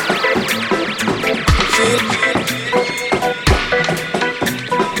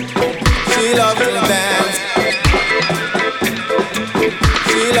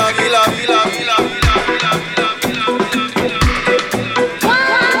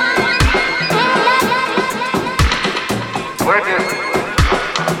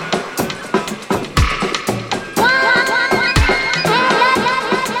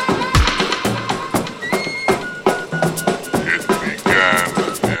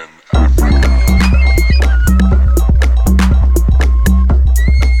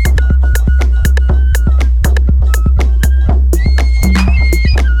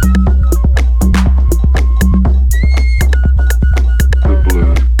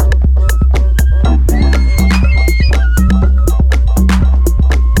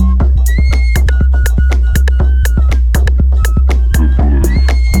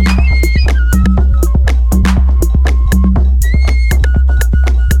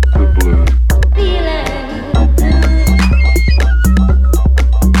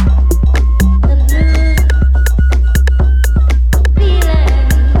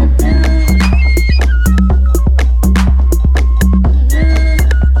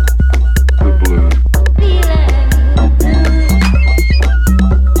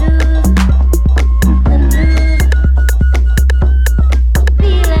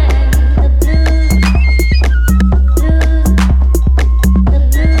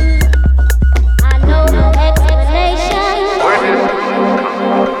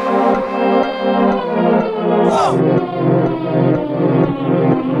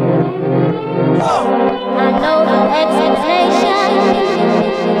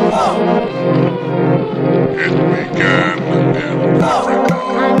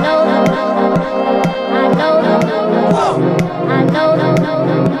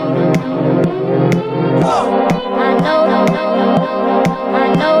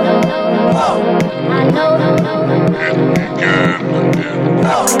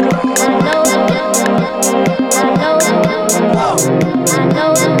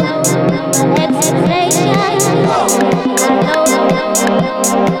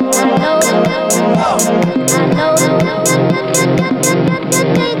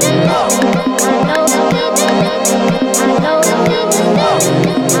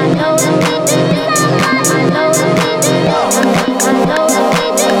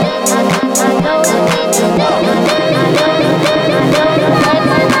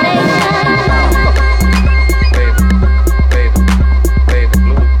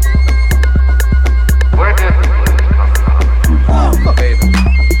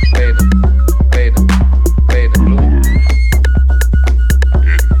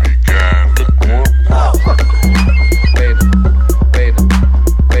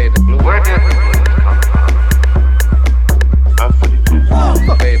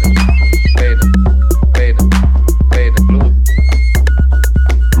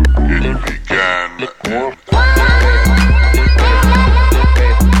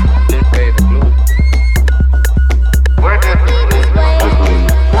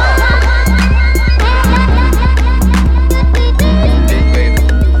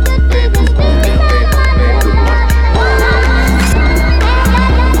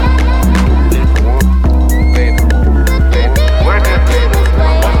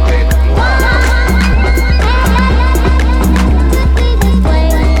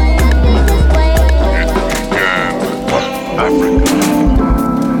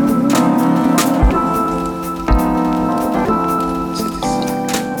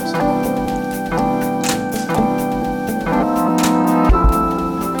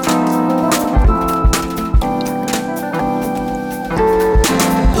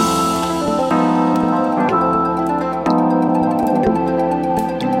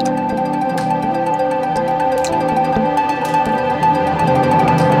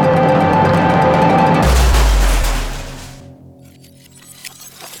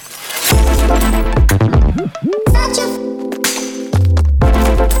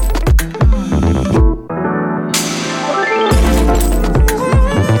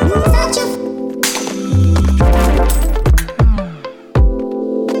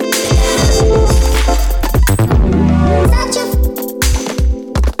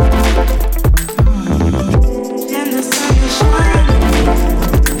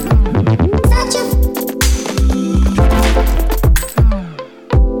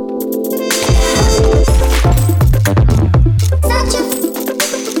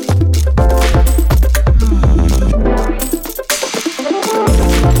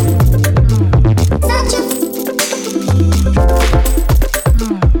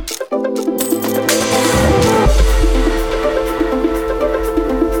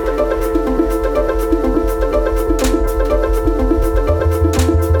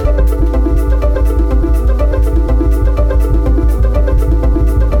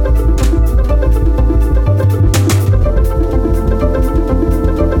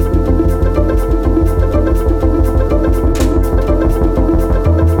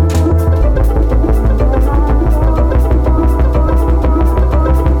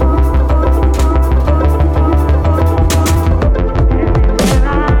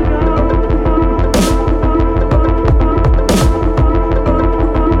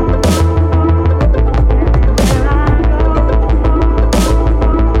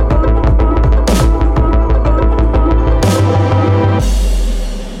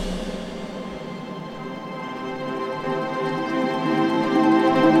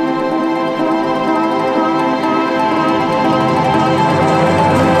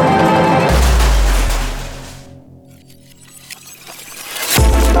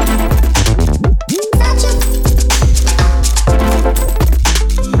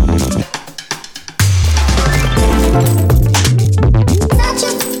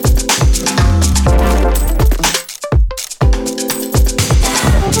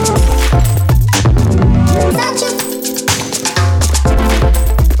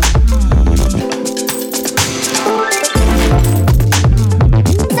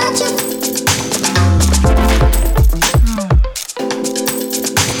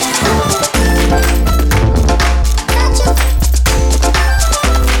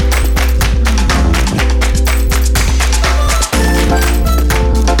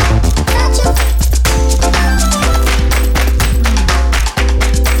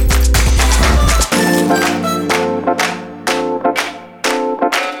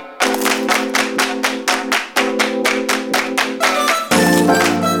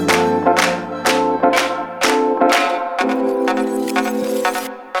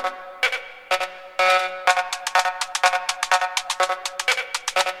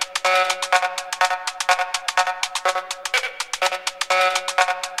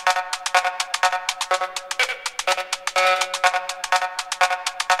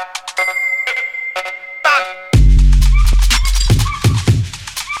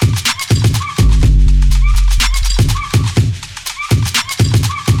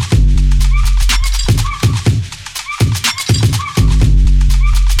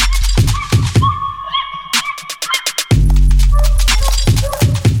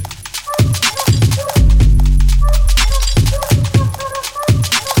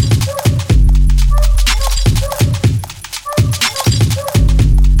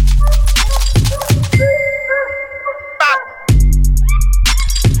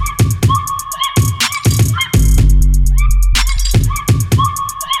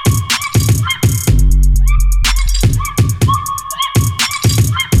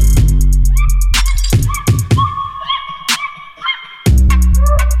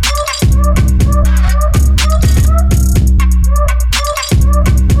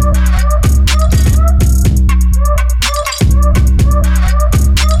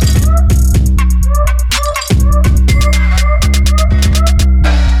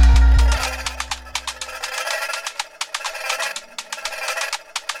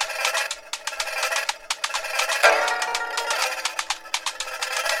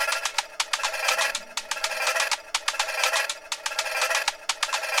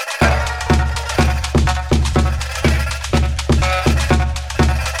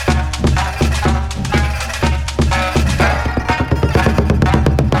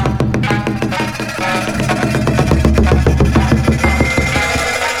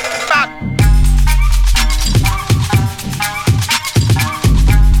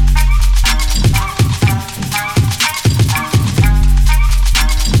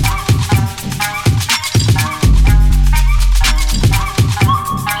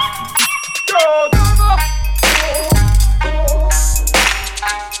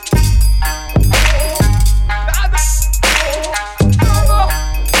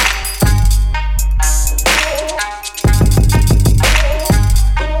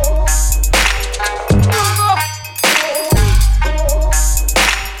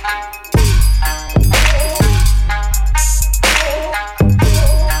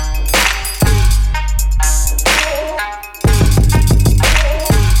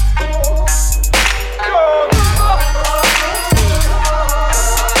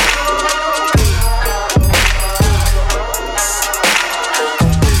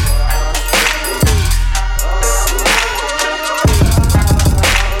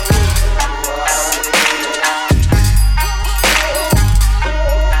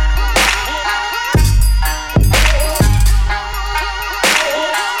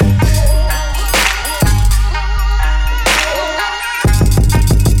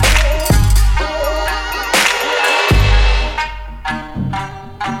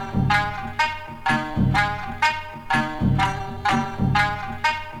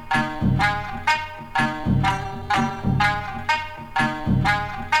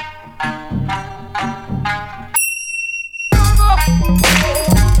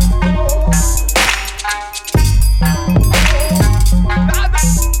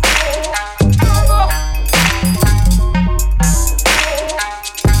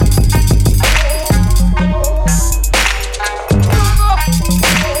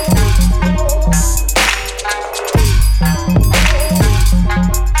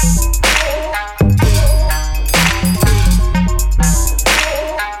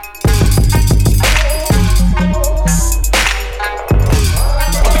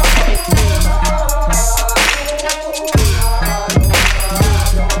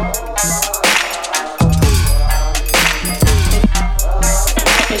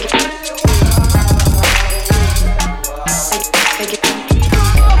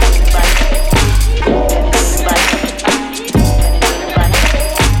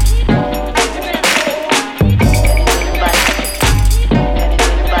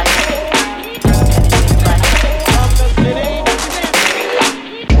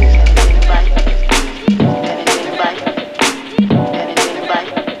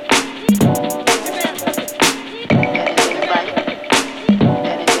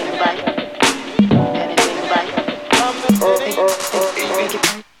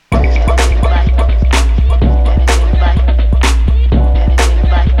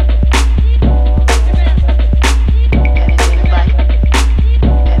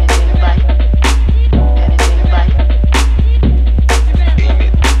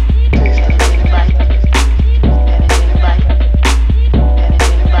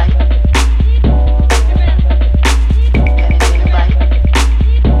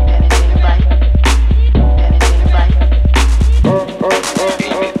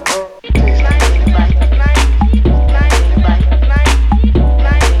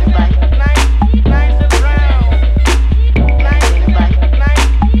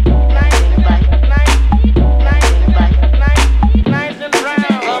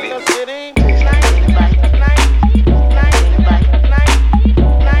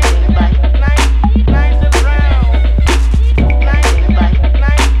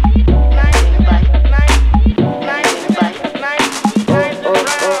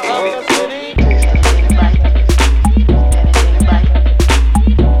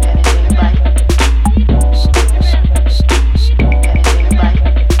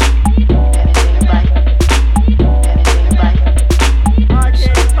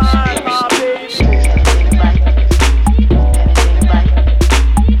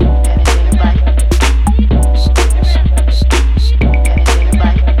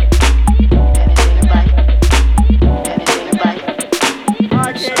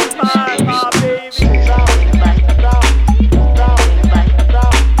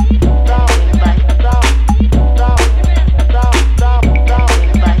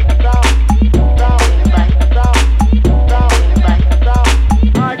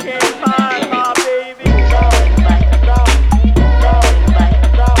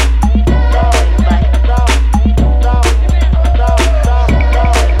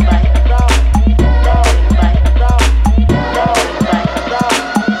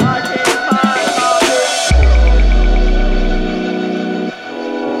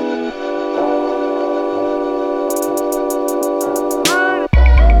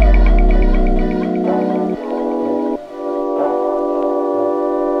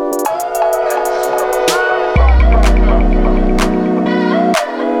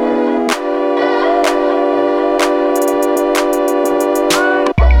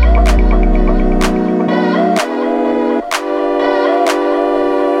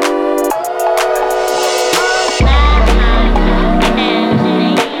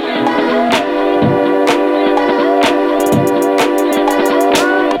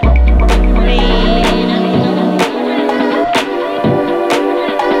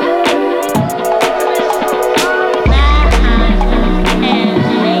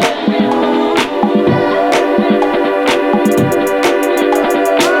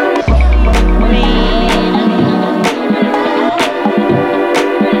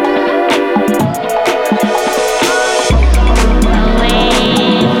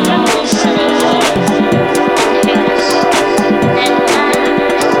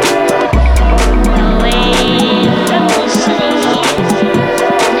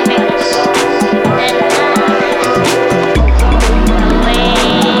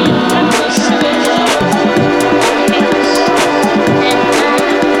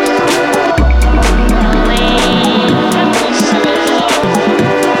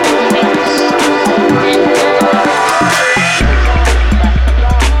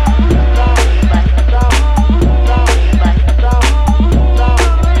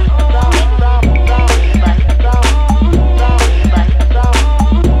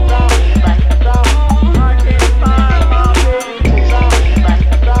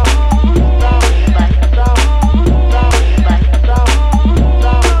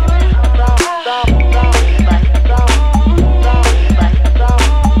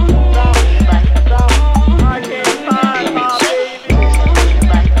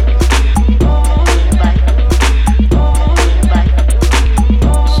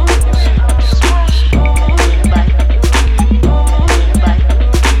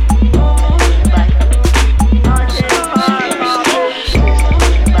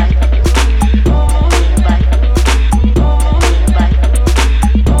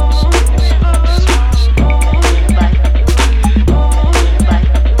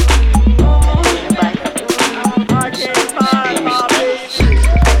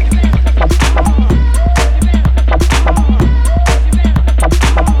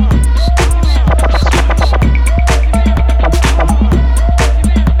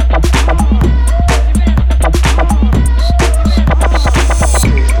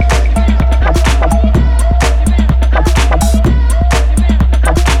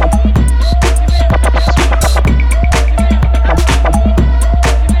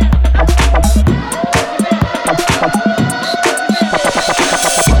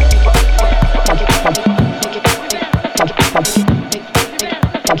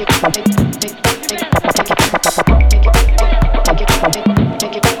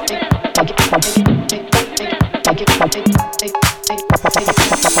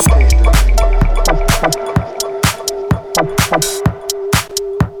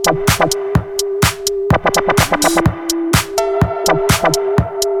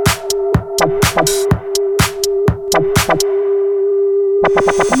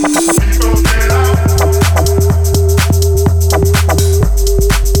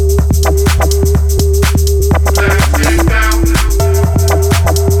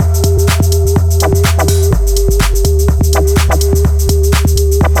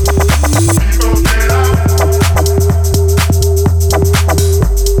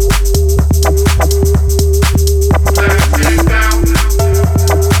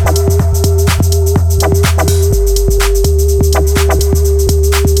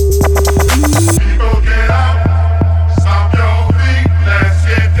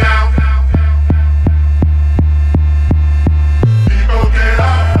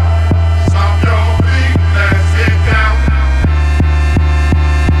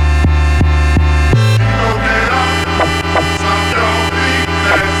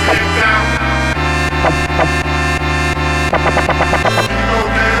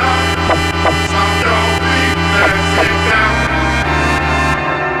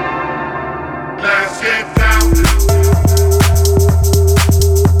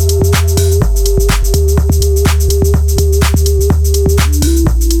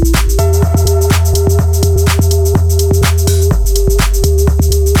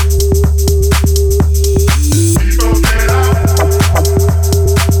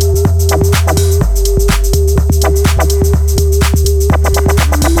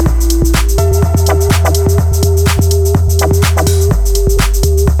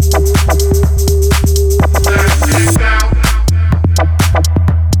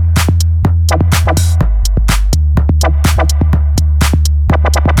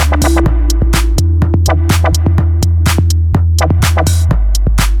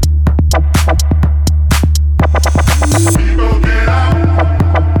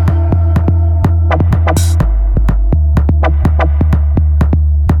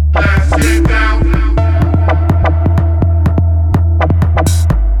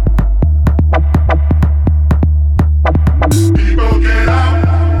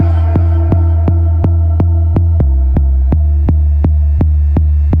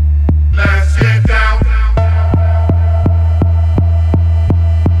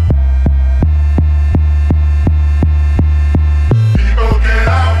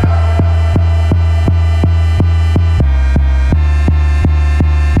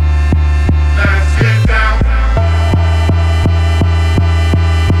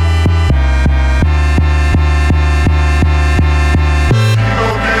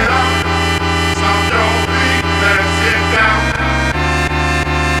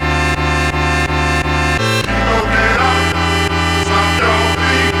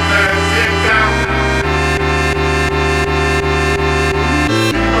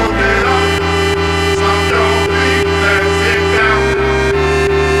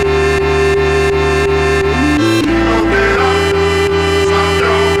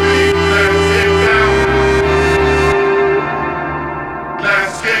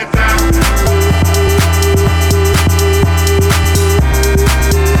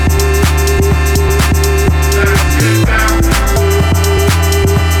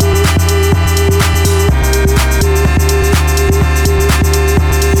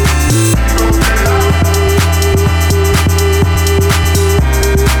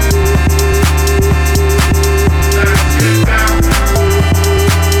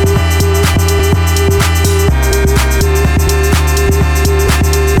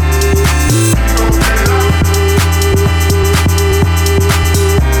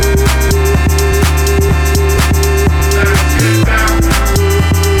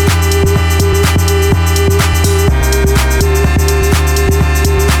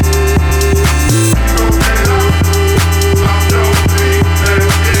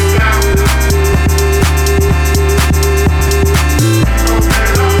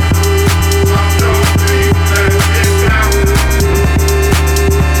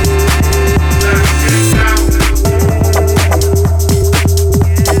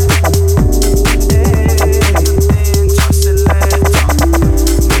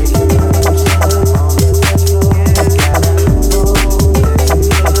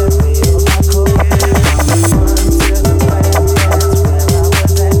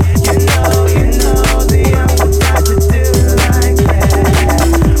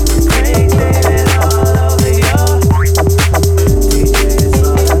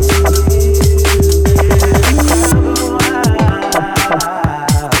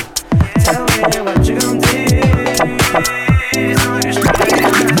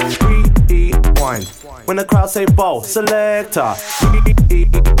 When the crowd say ball, selector.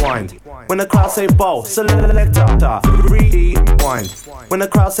 Rewind. When the crowd say ball, selector. Rewind. When the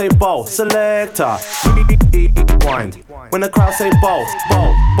crowd say ball, selector. Rewind. When the crowd say ball,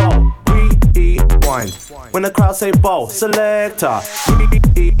 ball. Rewind. When the crowd say ball, selector.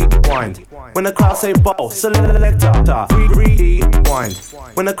 Rewind. When the crowd say ball, selector. Rewind.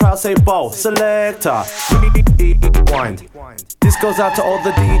 When the crowd say ball, selector. Rewind. This goes out to all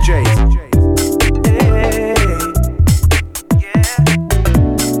the DJs.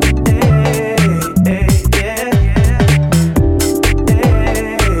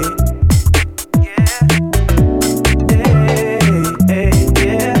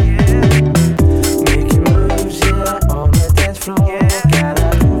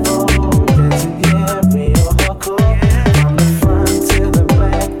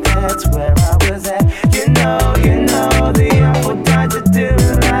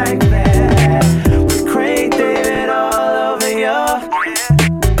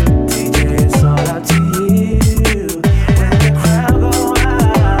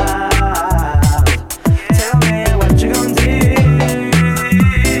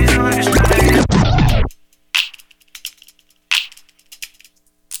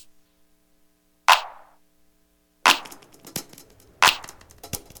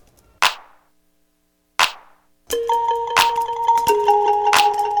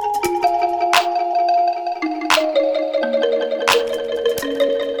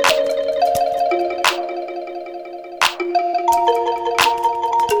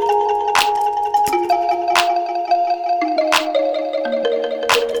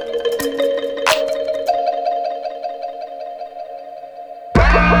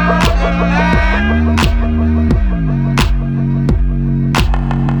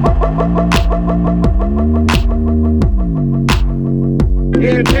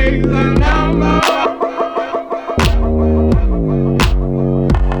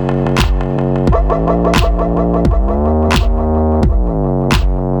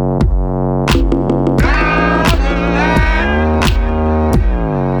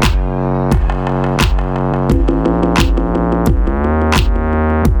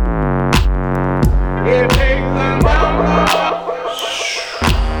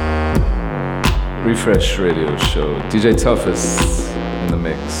 Refresh Radio Show. DJ Tuffist in the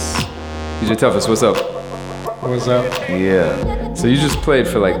mix. DJ Tuffist, what's up? What's up? Yeah. So you just played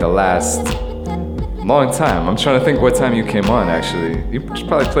for like the last long time. I'm trying to think what time you came on actually. You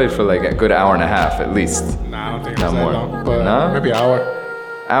probably played for like a good hour and a half at least. Nah, I don't think not it's more. that long, but nah? maybe an hour.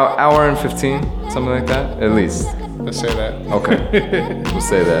 Hour and 15, something like that, at least. Let's say that. Okay. We'll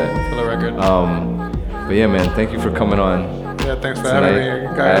say that. For the record. But yeah, man, thank you for coming on. Yeah, thanks for having me.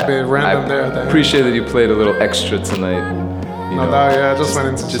 You got a bit random there. I appreciate that you played a little extra tonight. I just went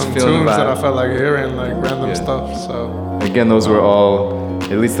into some tunes that I felt like hearing, like random stuff. So again, those were all,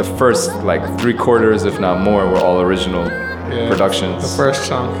 at least the first like 3/4, if not more, were all original productions. The first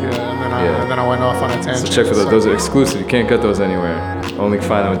chunk, and then I went off on a tangent. So check for those. Those are exclusive. You can't get those anywhere. Only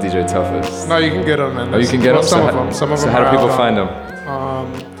find them with DJ Tuffist. No, you can get them, man. Oh, you can get them. Some of them. So how do people find them?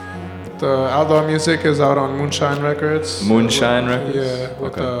 The outlaw music is out on Moonshine Records. Moonshine Records? Yeah,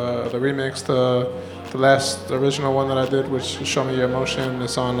 with the remix. The last original one that I did, which is Show Me Your Emotion,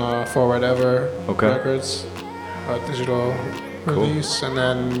 is on Forward Ever Records, digital release. And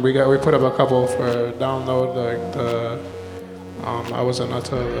then we put up a couple for download, like the I Was a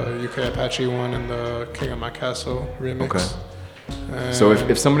Nutter, the UK Apache one, and the King of My Castle remix. Okay. So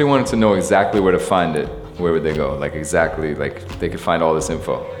if somebody wanted to know exactly where to find it, where would they go? Like exactly, like they could find all this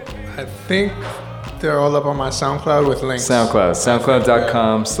info. I think they're all up on my SoundCloud with links.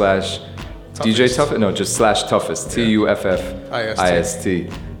 SoundCloud.com/DJ Tuffist. No, just /Tuffist. TUFFIST.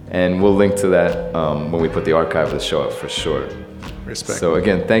 And we'll link to that when we put the archive of the show up for sure. Respect. So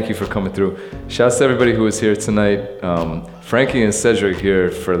again, thank you for coming through. Shouts to everybody who was here tonight. Frankie and Cedric here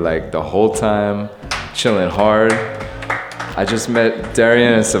for like the whole time, chilling hard. I just met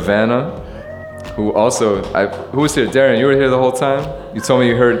Darian and Savannah, who also, who was here? Darian, you were here the whole time? You told me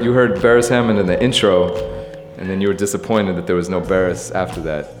you heard Barris Hammond in the intro, and then you were disappointed that there was no Barris after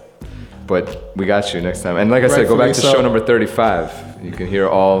that. But we got you next time. And like I said, go back to show number 35. You can hear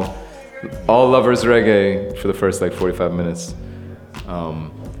all Lovers Reggae for the first like 45 minutes.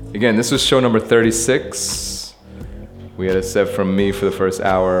 Again, this was show number 36. We had a set from me for the first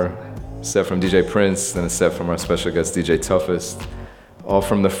hour, a set from DJ Prince, then a set from our special guest DJ Tuffist. All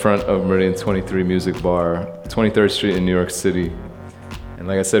from the front of Meridian 23 Music Bar, 23rd Street in New York City. And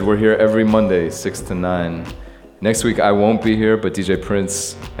like I said, we're here every Monday, 6 to 9. Next week I won't be here, but DJ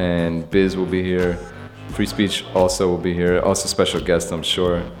Prince and Biz will be here. Free Speech also will be here. Also special guest, I'm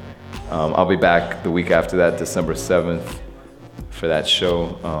sure. I'll be back the week after that, December 7th, for that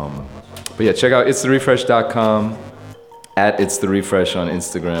show. But yeah, check out itstherefresh.com, at itstherefresh on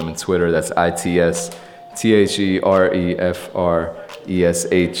Instagram and Twitter. That's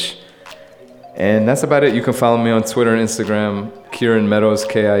ITSTHEREFRESH. And that's about it. You can follow me on Twitter and Instagram, Kieran Meadows,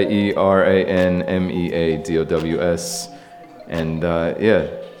 KIERANMEADOWS. And yeah,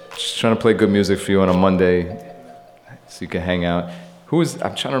 just trying to play good music for you on a Monday so you can hang out.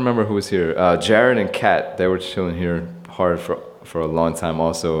 I'm trying to remember who was here. Jared and Kat, they were chilling here hard for a long time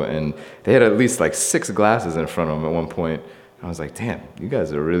also. And they had at least like 6 glasses in front of them at one point. I was like, damn, you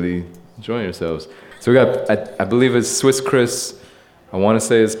guys are really enjoying yourselves. So we got, I believe it's Swiss Chris. I want to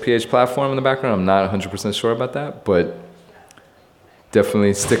say it's PH Platform in the background. I'm not 100% sure about that, but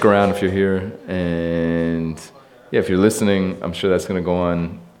definitely stick around if you're here. And yeah, if you're listening, I'm sure that's going to go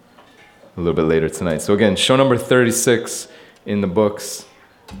on a little bit later tonight. So again, show number 36 in the books.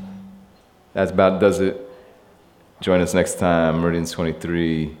 That's about does it. Join us next time, Meridians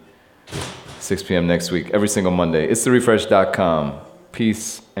 23, 6 p.m. next week, every single Monday. Itstherefresh.com.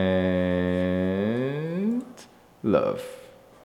 Peace and love.